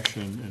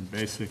projection, and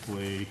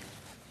basically,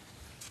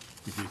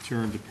 if you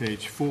turn to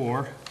page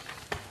 4,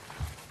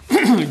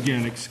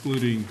 again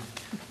excluding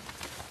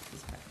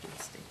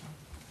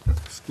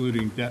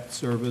excluding debt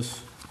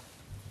service.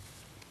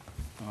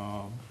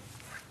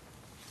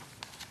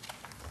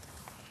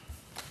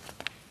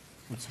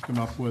 What's it come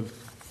up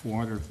with?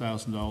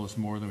 $400,000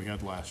 more than we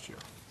had last year.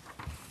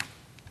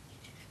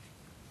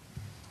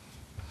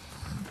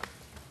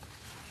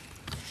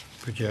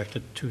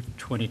 Projected to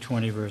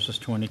 2020 versus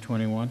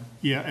 2021?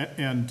 Yeah,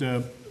 and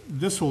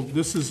this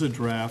is a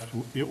draft,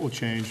 it will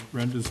change.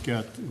 Brenda's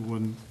got,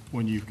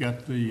 when you've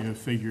got the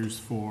figures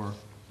for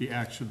the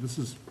actual, this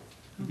is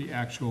the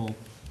actual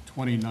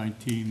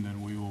 2019,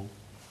 then we will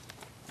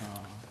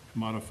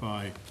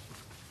modify.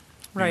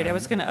 Right, I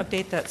was going to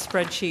update that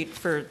spreadsheet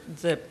for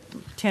the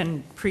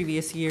 10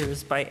 previous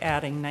years by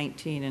adding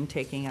 19 and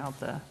taking out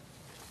the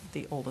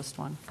oldest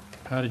one.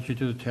 How did you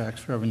do the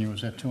tax revenue?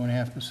 Was that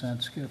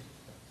 2.5%, Skip?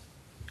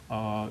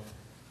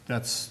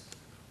 That's,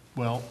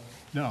 well,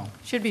 no.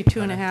 Should be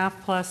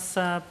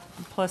 2.5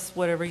 plus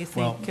whatever you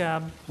Well,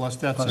 think. plus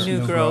that's. Plus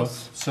New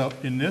growth. So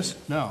in this,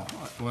 no,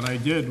 what I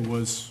did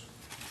was.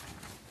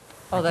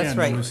 Oh, that's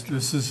again, right,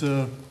 This is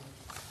a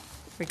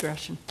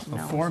regression. a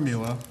analysis.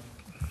 formula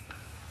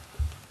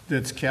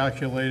that's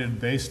calculated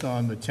based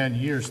on the 10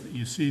 years that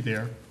you see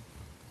there.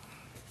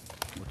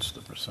 What's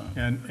the percent?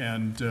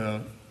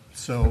 And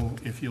so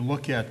if you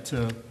look at,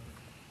 let me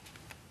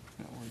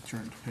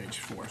turn to page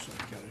 4 so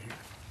I got it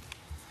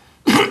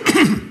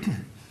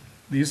here.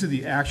 These are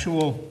the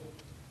actual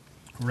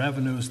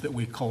revenues that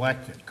we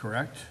collected,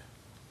 correct?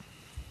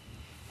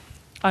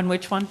 On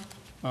which one?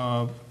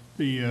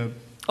 The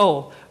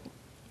Oh,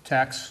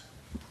 tax,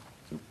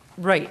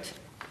 right.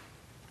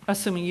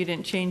 Assuming you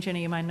didn't change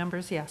any of my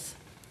numbers, yes.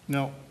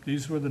 no,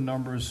 these were the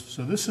numbers.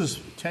 So this is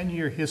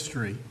 10-year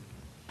history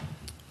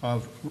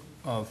of,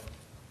 I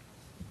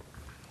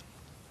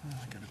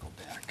gotta go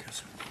back,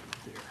 'cause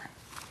there.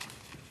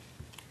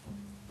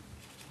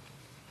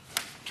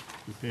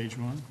 To page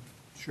 1?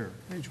 Sure,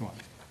 page 1.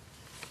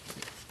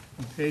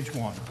 On page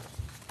 1,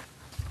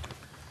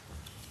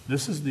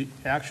 this is the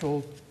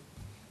actual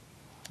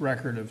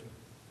record of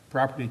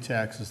property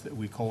taxes that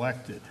we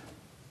collected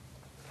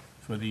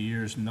for the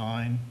years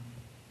 9,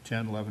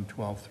 10, 11,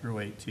 12 through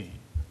 18.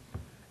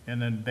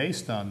 And then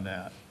based on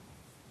that,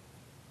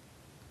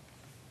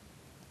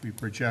 we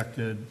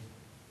projected,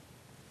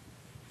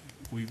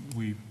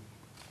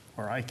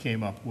 or I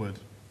came up with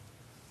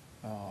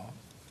a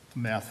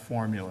math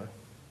formula,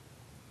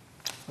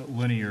 a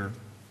linear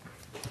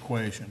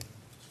equation.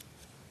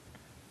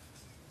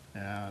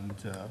 And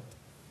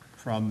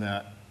from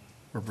that,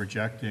 we're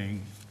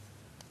projecting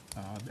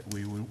that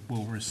we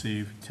will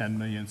receive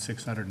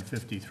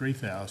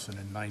 $10,653,000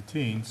 in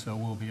 19, so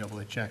we'll be able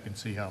to check and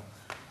see how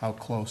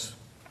close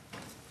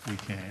we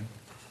came.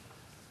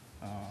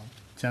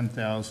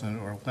 10,000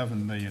 or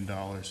 $11 million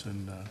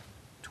in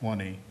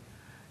 20,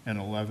 and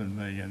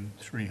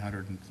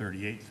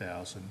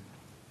 11,338,000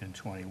 in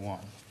 21.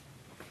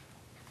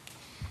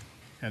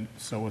 And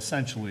so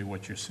essentially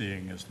what you're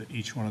seeing is that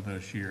each one of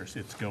those years,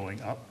 it's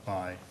going up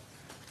by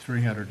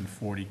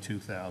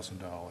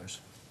 $342,000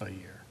 a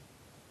year.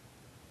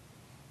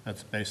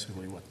 That's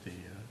basically what the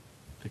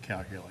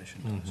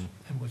calculation does.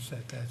 And what's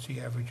that? That's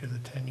the average of the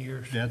 10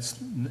 years? It's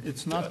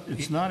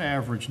not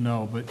average,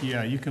 no, but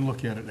yeah, you can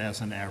look at it as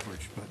an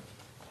average, but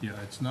yeah,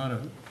 it's not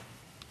an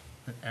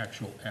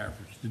actual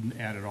average. Didn't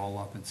add it all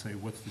up and say,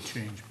 what's the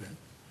change been?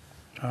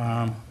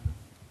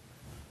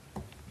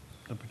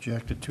 The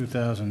projected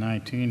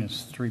 2019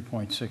 is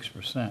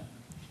 3.6%,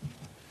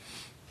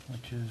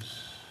 which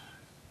is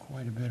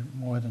quite a bit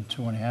more than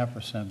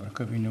 2.5%, but it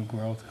could be new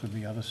growth, could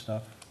be other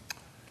stuff.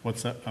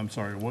 What's that? I'm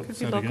sorry, Could what's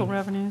be that local again?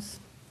 revenues.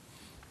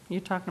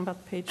 You're talking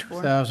about page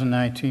 4?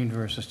 2019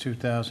 versus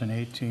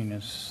 2018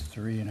 is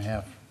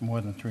more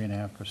than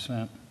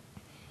 3.5%.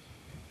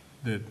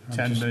 The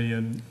I'm just-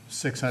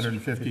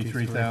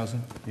 $10,653,000?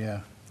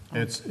 Yeah.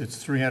 It's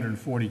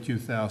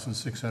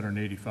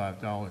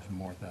 $342,685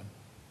 more than,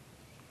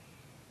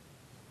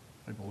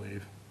 I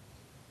believe.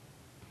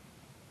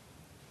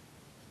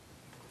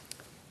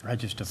 I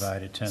just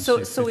divided So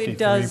 10,653 it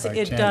does, by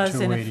it does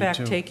in 10,282.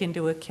 effect take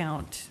into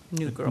account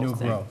new growth. New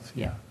then. growth,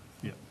 yeah.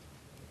 Yeah.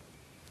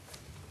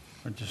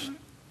 I guess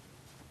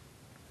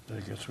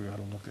we ought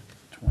to look at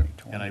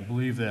 2020. And I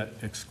believe that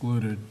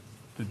excluded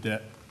the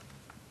debt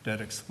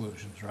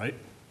exclusions, right?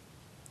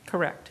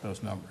 Correct.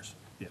 Those numbers,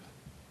 yeah.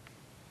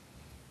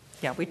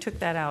 Yeah, we took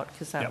that out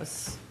because that Yep.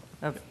 was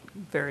a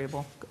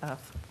variable,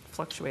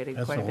 fluctuated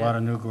That's quite a a lot bit.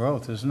 of new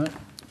growth, isn't it?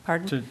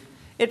 Pardon? To-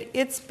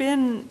 It's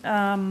been,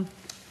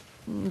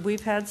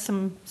 we've had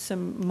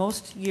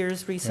most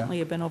years recently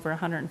have been over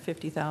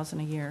 150,000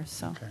 a year,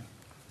 so. Okay.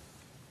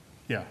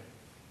 Yeah.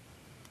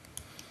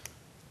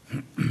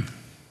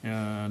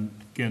 And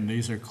again,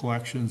 these are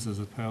collections as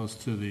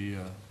opposed to the,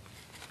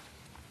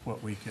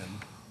 what we can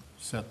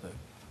set the,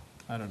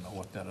 I don't know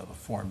what that other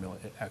formula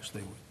it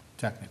actually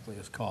technically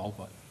is called,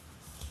 but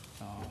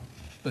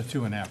the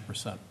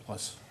 2.5%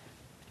 plus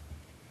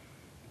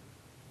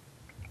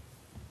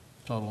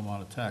total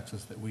amount of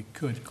taxes that we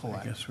could I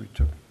collect guess we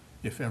took,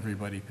 if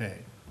everybody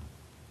paid.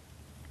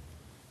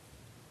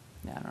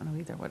 Yeah, I don't know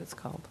either what it's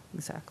called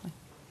exactly.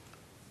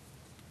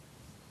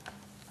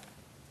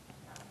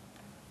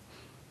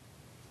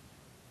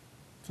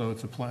 So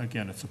it's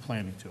again, it's a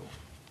planning tool.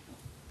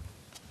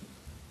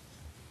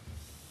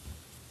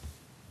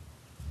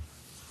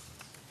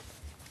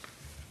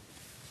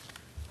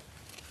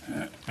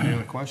 Any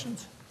other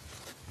questions?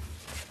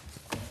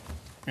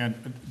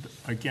 And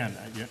again,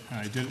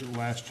 I did it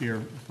last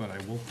year, but I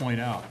will point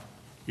out,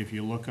 if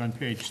you look on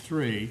page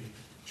 3,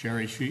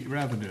 cherry sheet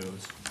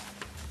revenues,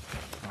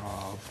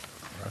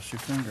 Cross your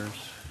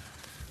fingers.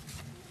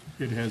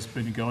 it has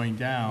been going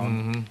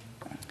down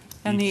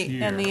And each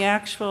year. the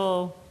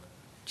actual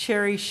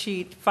cherry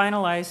sheet,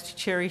 finalized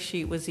cherry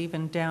sheet was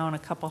even down a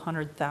couple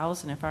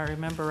 100,000, if I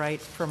remember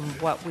right, from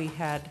what we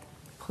had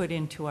put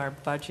into our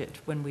budget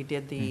when we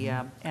did the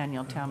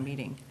annual town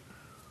meeting.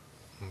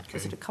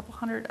 Was it a couple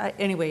hundred?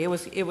 Anyway, it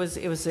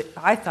was,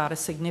 I thought, a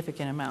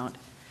significant amount.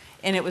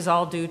 And it was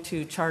all due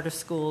to charter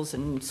schools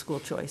and school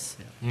choice.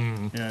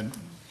 And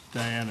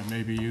Diana,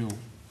 maybe you'll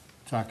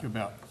talk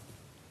about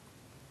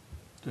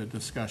the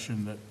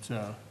discussion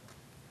that,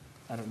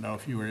 I don't know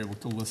if you were able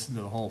to listen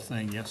to the whole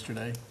thing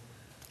yesterday.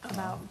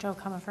 About Joe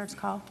Comerford's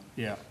call?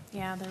 Yeah.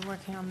 Yeah, they're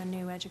working on the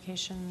new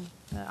Education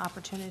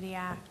Opportunity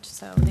Act,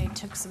 so they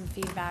took some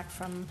feedback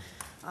from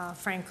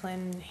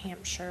Franklin,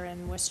 Hampshire,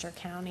 and Worcester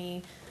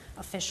County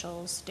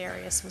officials.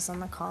 Darius was on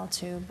the call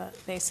too, but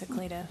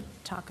basically to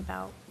talk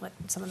about what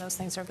some of those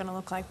things are gonna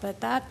look like. But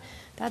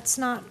that's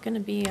not gonna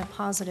be a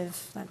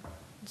positive,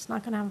 it's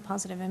not gonna have a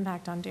positive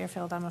impact on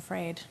Deerfield, I'm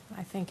afraid.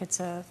 I think it's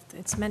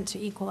meant to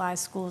equalize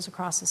schools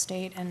across the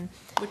state, and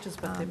Which is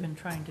what they've been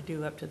trying to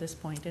do up to this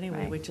point anyway,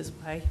 Right. which is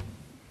why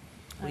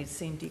we've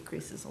seen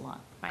decreases a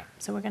lot. right,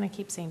 so we're gonna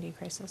keep seeing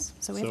decreases.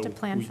 So we have to So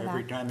plan for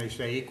Every that. time they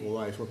say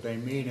equalize, what they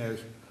mean is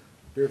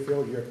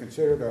Deerfield, you're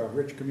considered a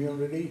rich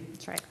community.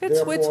 That's right,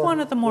 It's therefore, one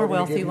of the more we're gonna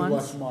wealthy give you ones.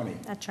 less money.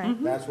 that's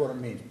right, That's what it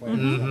means, plain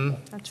and simple.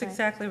 that's That's right.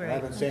 exactly I've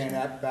right. been saying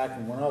that back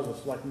when I was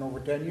selecting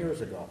over 10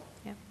 years ago.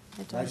 Yep,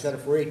 it And I does. said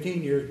it for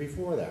 18 years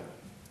before that.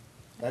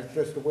 That's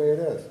just the way it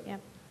is. Yep.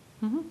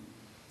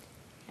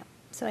 Yep.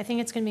 So I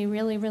think it's going to be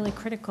really, really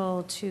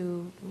critical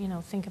to,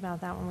 think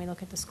about that when we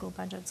look at the school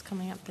budgets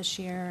coming up this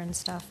year and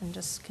stuff, and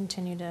just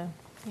continue to,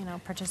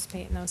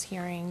 participate in those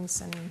hearings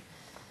and,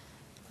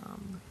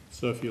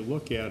 So if you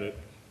look at it,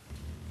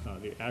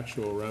 the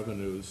actual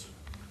revenues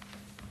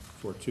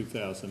for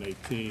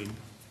 2018,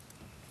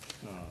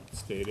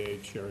 state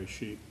aid cherry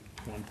sheet,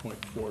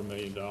 $1.4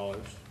 million.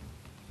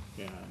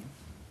 And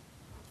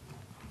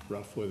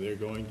roughly, they're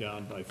going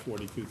down by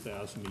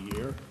 42,000 a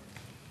year.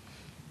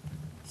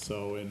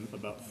 So in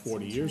about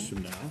 40 years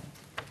from now,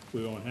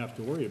 we won't have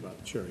to worry about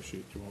the cherry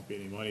sheet. There won't be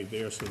any money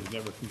there, so it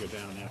never can go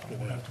down after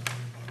We'll that. have to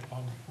worry about it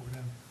long before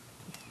then.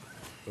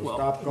 So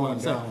stop going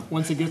down.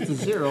 Once it gets to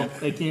zero,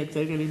 they can't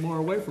take any more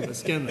away from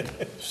us, can they?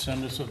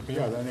 Send us a Yeah,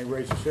 bill. then they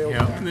raise the sales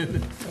Yeah.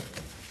 tax.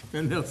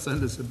 Then they'll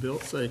send us a bill,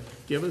 say,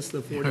 give us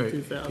the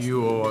 42,000.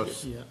 You owe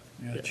us. Yeah.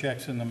 Yeah,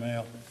 checks in the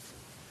mail.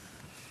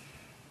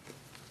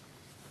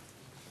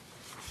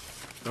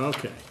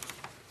 Okay.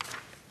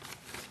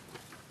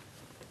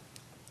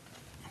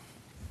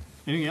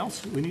 Anything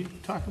else we need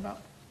to talk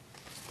about?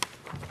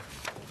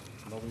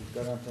 Nobody's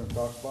got anything to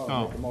talk about.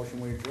 Oh. Make a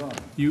motion, we adjourn.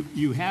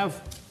 You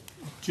have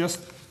just,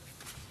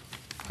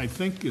 I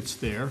think it's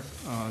there,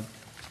 I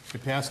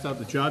passed out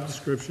the job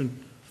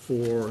description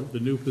for the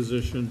new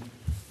position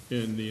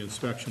in the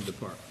inspection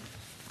department.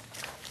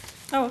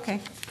 Oh, okay.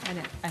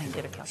 I didn't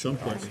get a copy.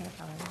 Someplace,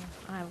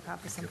 I have a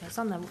copy someplace. It's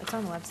on the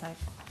website.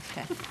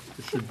 Okay.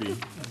 there should be,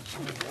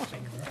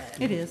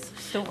 It is.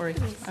 Don't worry.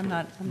 I'm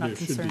not there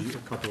should be concerned. a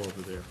couple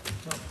over there.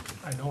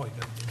 I know I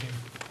did.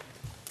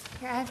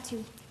 Here, I have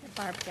two.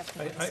 Barb, you have to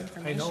get this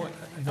I know, information.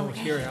 I know it's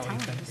here, Ally.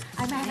 Thank you.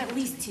 I might have at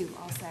least two,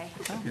 I'll say.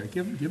 Yeah,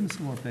 give them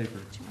some more paper.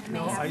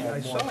 No,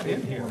 I saw it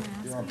in here.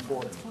 You're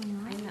important. I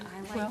know,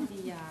 I Well,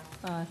 like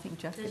the I think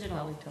Jeff could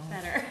probably digital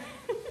tell. better.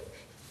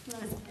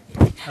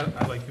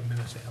 I like your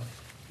minutes,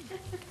 Ally,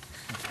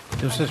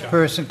 Does this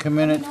person come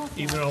in at,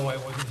 even though I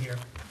wasn't here.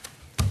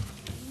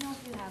 You know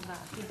if you have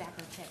feedback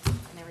or tips and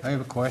I everything.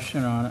 have a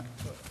question on it.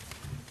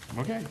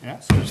 Okay,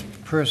 yes. This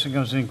person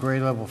goes in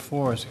grade level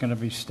 4, is it gonna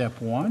be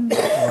step 1,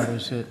 or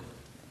is it,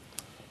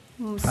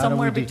 how do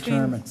we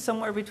determine?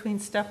 Somewhere between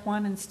step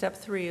 1 and step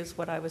 3 is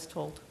what I was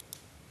told,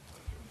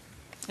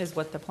 is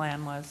what the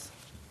plan was.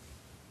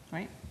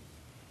 Right?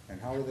 And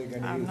how are they I'm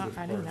gonna use not- this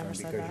I didn't never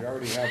person? said Because you that.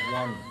 already have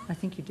one I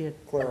think you did.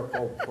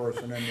 clerical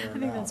person in there I think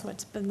now. that's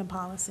what's been the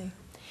policy.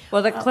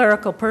 Well, the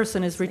clerical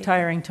person is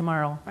retiring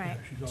tomorrow. Right.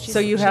 So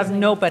you have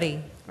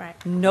nobody, Right.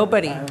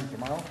 nobody Hiring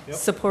tomorrow?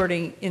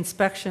 supporting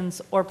inspections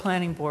or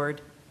planning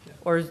board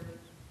or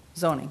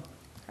zoning.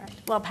 Correct.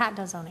 Well, Pat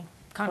does zoning.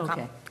 Concom.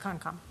 Okay.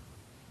 Concom.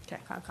 Okay.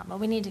 Concom. But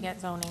we need to get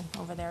zoning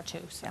over there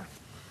too, so.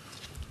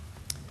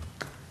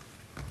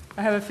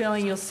 I have a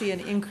feeling you'll see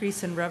an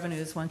increase in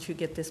revenues once you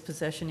get this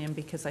position in,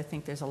 because I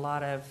think there's a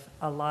lot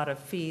of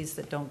fees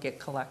that don't get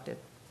collected.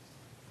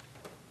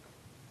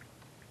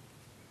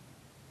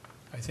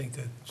 I think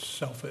that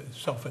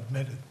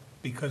self-admitted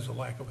because of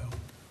lack of help,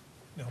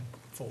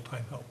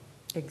 full-time help.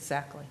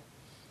 Exactly.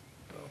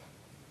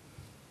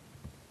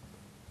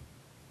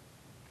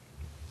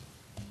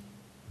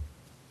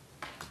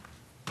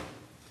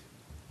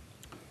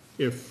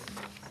 If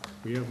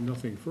we have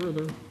nothing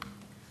further,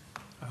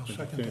 I'll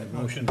second entertain that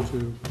a motion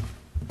motion.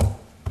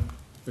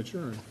 to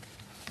adjourn.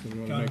 You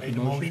want to John make made the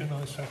the motion? motion,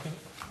 I'll second.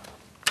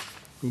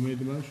 Who made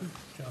the motion?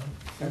 John,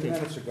 10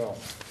 minutes ago.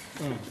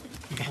 Oh,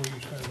 before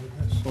you started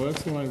with this. well,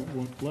 that's when I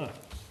went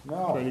left. Try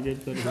to No.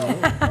 get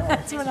that.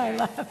 That's when I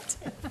left.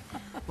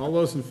 All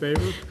those in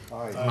favor?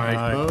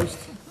 Aye. Opposed?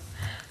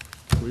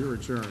 We are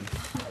adjourned.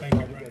 Thank you,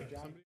 Brenda.